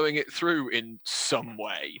following it through in some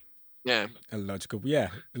way. Yeah, a logical way.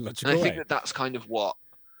 And I think that's kind of what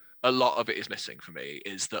a lot of it is missing for me,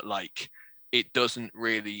 is that it doesn't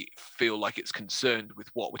really feel like it's concerned with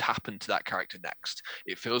what would happen to that character next.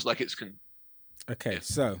 It feels like it's Okay,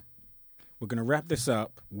 so we're going to wrap this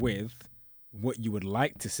up with what you would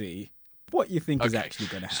like to see, what you think is actually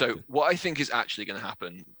going to happen. So what I think is actually going to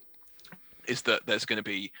happen is that there's going to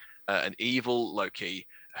be an evil Loki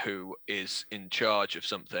who is in charge of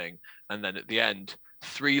something, and then at the end,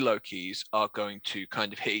 3 Lokis are going to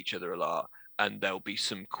kind of hit each other a lot. And there'll be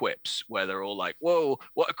some quips where they're all like, "Whoa,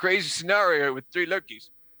 what a crazy scenario with 3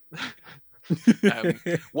 Lokis."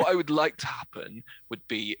 What I would like to happen would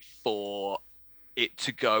be for it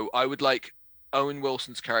to go, I would like Owen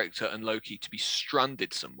Wilson's character and Loki to be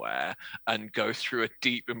stranded somewhere and go through a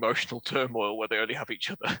deep emotional turmoil where they only have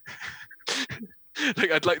each other.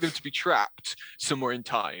 I'd like them to be trapped somewhere in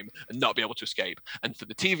time and not be able to escape. And for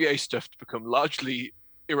the TVA stuff to become largely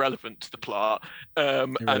irrelevant to the plot,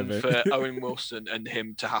 and for Owen Wilson and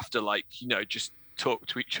him to have to just talk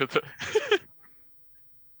to each other.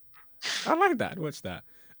 I like that. What's that?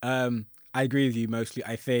 I agree with you mostly.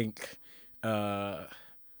 I think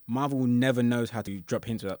Marvel never knows how to drop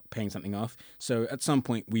hints without paying something off. So at some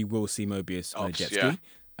point we will see Mobius on a jet ski.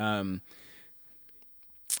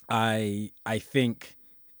 I think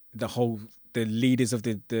the leaders of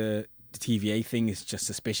the TVA thing is just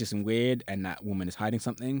suspicious and weird, and that woman is hiding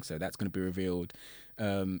something, so that's going to be revealed.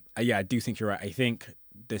 I do think you're right. I think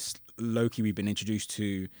this Loki we've been introduced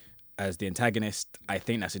to as the antagonist, I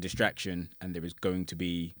think that's a distraction, and there is going to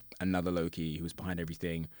be another Loki who's behind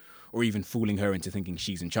everything, or even fooling her into thinking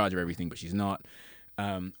she's in charge of everything, but she's not.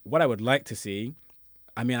 What I would like to see,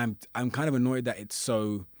 I'm kind of annoyed that it's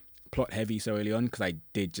so plot heavy so early on, because I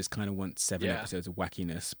did just kind of want 7 episodes of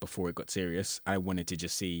wackiness before it got serious. I wanted to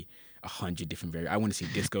just see 100 different variants. I want to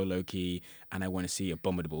see Disco Loki, and I want to see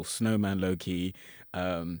Abominable Snowman Loki,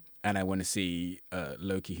 and I want to see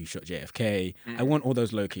Loki who shot JFK. I want all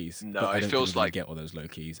those Lokis. No, but I it don't feels think we're like gonna get all those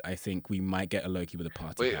Lokis. I think we might get a Loki with a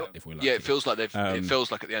party hat if we're lucky. Yeah, it feels like it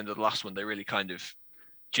feels like at the end of the last one they really kind of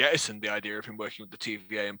jettisoned the idea of him working with the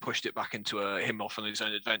TVA and pushed it back into him off on his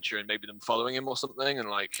own adventure and maybe them following him or something, and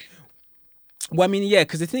Well,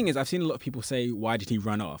 because the thing is, I've seen a lot of people say, why did he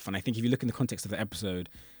run off? And I think if you look in the context of the episode,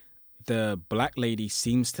 the black lady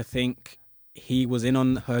seems to think he was in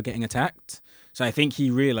on her getting attacked. So I think he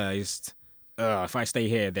realized, if I stay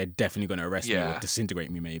here, they're definitely going to arrest me or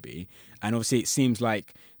disintegrate me, maybe. And obviously, it seems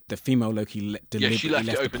like the female Loki deliberately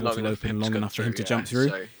left the portal open long enough for him to jump through.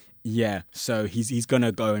 So. Yeah, so he's going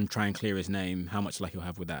to go and try and clear his name. How much luck he'll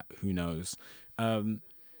have with that, who knows?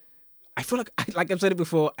 I feel like I've said it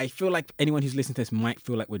before, I feel like anyone who's listening to this might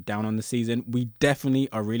feel like we're down on the season. We definitely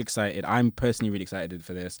are really excited. I'm personally really excited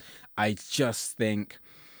for this. I just think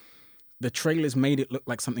the trailers made it look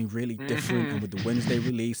like something really different, and with the Wednesday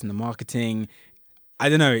release and the marketing, I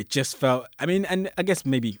don't know, it just felt, I mean, and I guess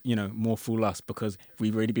maybe, more fool us because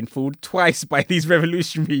we've already been fooled twice by these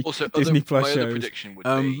revolutionary Disney Plus shows. My other prediction would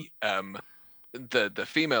be the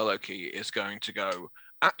female Loki is going to go,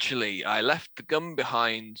 actually, I left the gun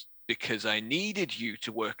behind because I needed you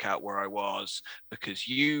to work out where I was, because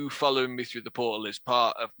you following me through the portal is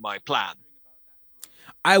part of my plan.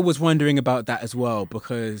 I was wondering about that as well,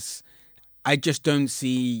 because I just don't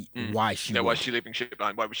see why she would. Why is she leaving shit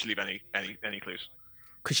behind? Why would she leave any clues?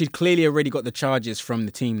 Because she'd clearly already got the charges from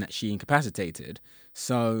the team that she incapacitated.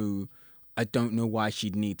 So I don't know why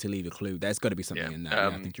she'd need to leave a clue. There's got to be something in that.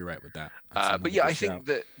 I think you're right with that. But yeah, I think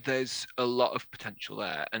that there's a lot of potential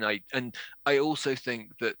there. And I also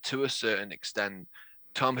think that to a certain extent,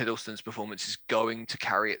 Tom Hiddleston's performance is going to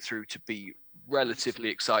carry it through to be relatively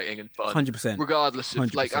exciting and fun. 100%. Regardless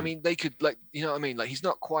of 100%. I mean, they could he's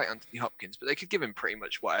not quite Anthony Hopkins, but they could give him pretty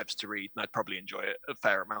much whatever's to read, and I'd probably enjoy it a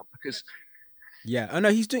fair amount because. Yeah, I know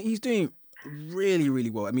he's doing really, really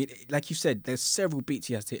well. I mean, like you said, there's several beats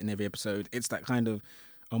he has to hit in every episode. It's that kind of,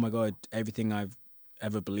 oh my God, everything I've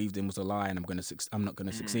ever believed in was a lie, and I'm not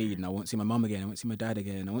gonna succeed, and I won't see my mum again, I won't see my dad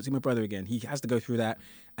again, I won't see my brother again. He has to go through that,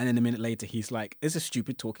 and then a minute later, he's like, "It's a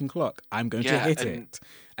stupid talking clock. I'm going to hit it."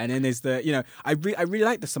 And then there's the, I really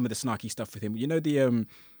like some of the snarky stuff with him.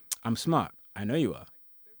 I'm smart. I know you are.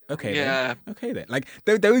 Okay, then. Okay, then. Like,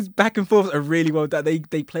 those back and forth are really well done.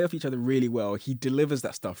 They play off each other really well. He delivers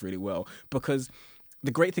that stuff really well, because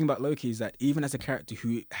the great thing about Loki is that even as a character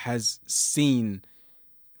who has seen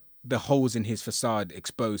the holes in his facade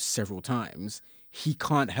exposed several times, he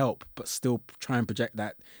can't help but still try and project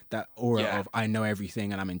that aura of, I know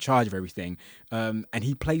everything and I'm in charge of everything. And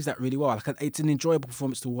he plays that really well. Like, it's an enjoyable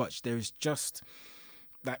performance to watch. There's just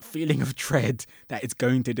that feeling of dread that it's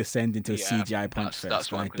going to descend into a CGI punch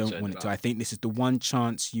fest. And I don't want it to. I think this is the one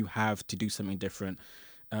chance you have to do something different.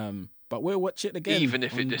 But we'll watch it again. Even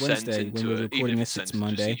if it descends Wednesday, into when we're recording this, it's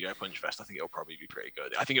Monday. A CGI punch fest, I think it'll probably be pretty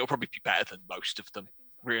good. I think it'll probably be better than most of them,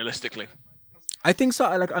 realistically. I think so.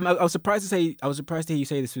 Like, I was surprised to hear you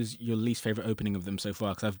say this was your least favorite opening of them so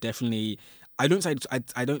far, because I've definitely. I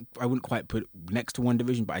wouldn't quite put next to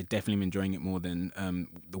WandaVision, but I definitely am enjoying it more than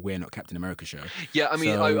the We're Not Captain America show. Yeah, I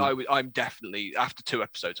mean, I'm definitely, after 2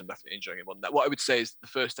 episodes, I'm definitely enjoying it more than that. What I would say is the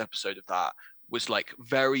first episode of that was like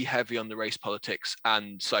very heavy on the race politics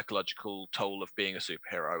and psychological toll of being a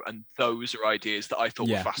superhero, and those are ideas that I thought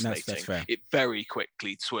were fascinating. That's fair. It very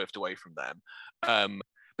quickly swerved away from them.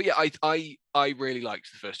 But yeah, I really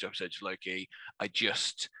liked the first 2 episodes of Loki. I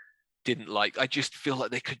just feel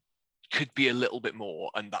like they could be a little bit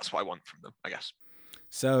more, and that's what I want from them, I guess.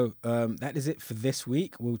 So that is it for this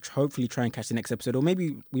week. We'll hopefully try and catch the next episode, or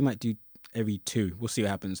maybe we might do every 2. We'll see what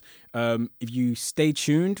happens. If you stay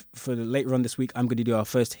tuned for later on this week, I'm going to do our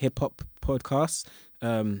first hip-hop podcast.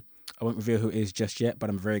 I won't reveal who it is just yet, but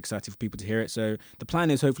I'm very excited for people to hear it. So the plan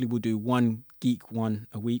is hopefully we'll do 1 geek one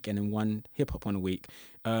a week and then 1 hip-hop one a week.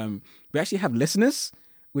 We actually have listeners,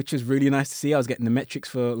 which is really nice to see. I was getting the metrics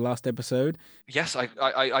for last episode. Yes,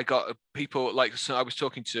 I got people, like, so I was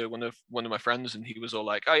talking to one of my friends, and he was all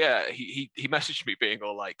like, "Oh yeah," he messaged me being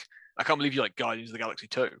all like, "I can't believe you like Guardians of the Galaxy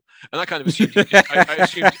 2." And I kind of assumed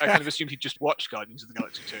I assumed he'd just watched Guardians of the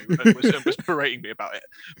Galaxy 2 and was berating me about it.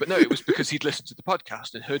 But no, it was because he'd listened to the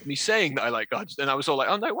podcast and heard me saying that I like Guardians, and I was all like,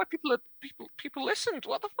 "Oh no, why people listened?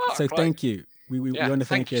 What the fuck?" So thank you. We want to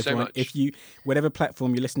thank you everyone. So if you, whatever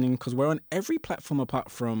platform you're listening, because we're on every platform apart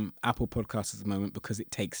from Apple Podcasts at the moment, because it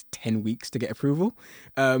takes 10 weeks to get approval.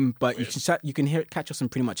 But you can catch us on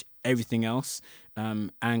pretty much everything else.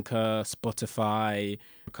 Anchor, Spotify.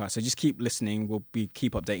 So just keep listening. We'll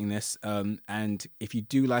keep updating this. And if you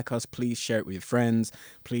do like us, please share it with your friends.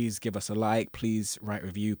 Please give us a like. Please write a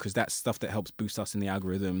review, because that's stuff that helps boost us in the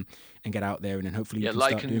algorithm and get out there. And then hopefully you can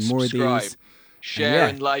start doing more of these. Share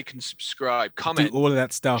and like and subscribe. Comment. Do all of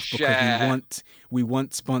that stuff, share. Because we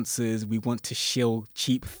want sponsors. We want to shill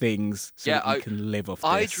cheap things so that we can live off this.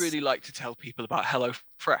 I'd really like to tell people about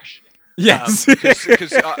HelloFresh. Yes,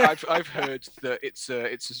 because I've heard that it's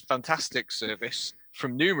a fantastic service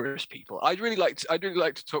from numerous people. I'd really like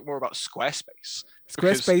to talk more about Squarespace.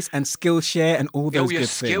 because Squarespace and Skillshare and all those yeah, good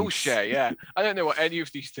Skillshare, things. yeah. I don't know what any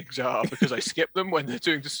of these things are because I skip them when they're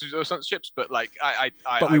doing those censorships. But like,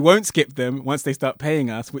 But we won't skip them once they start paying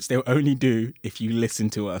us, which they'll only do if you listen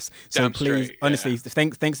to us. So Damn please, straight, honestly, yeah.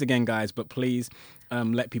 thanks again, guys. But please,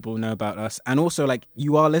 let people know about us, and also like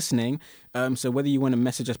you are listening. So whether you want to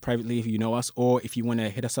message us privately if you know us, or if you want to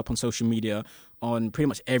hit us up on social media on pretty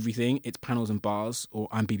much everything, it's Panels and Bars, or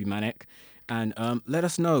I'm BB Manic, and let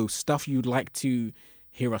us know stuff you'd like to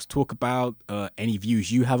hear us talk about, any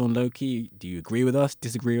views you have on Loki. Do you agree with us,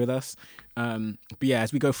 disagree with us? But yeah,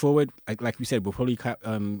 as we go forward, like we said, we'll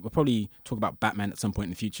probably talk about Batman at some point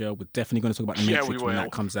in the future. We're definitely going to talk about The Yeah, Matrix we when will.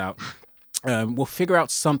 that comes out. We'll figure out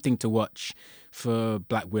something to watch for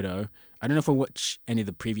Black Widow. I don't know if we'll watch any of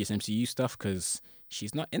the previous MCU stuff because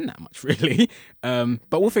she's not in that much really.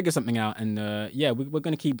 But we'll figure something out, and yeah, we're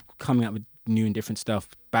going to keep coming up with new and different stuff.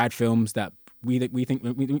 Bad films that we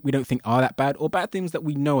don't think are that bad, or bad things that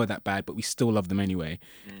we know are that bad, but we still love them anyway.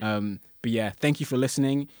 But yeah, thank you for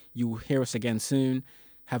listening. You will hear us again soon.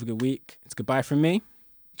 Have a good week. It's goodbye from me.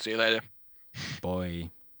 See you later.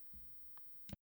 Boy.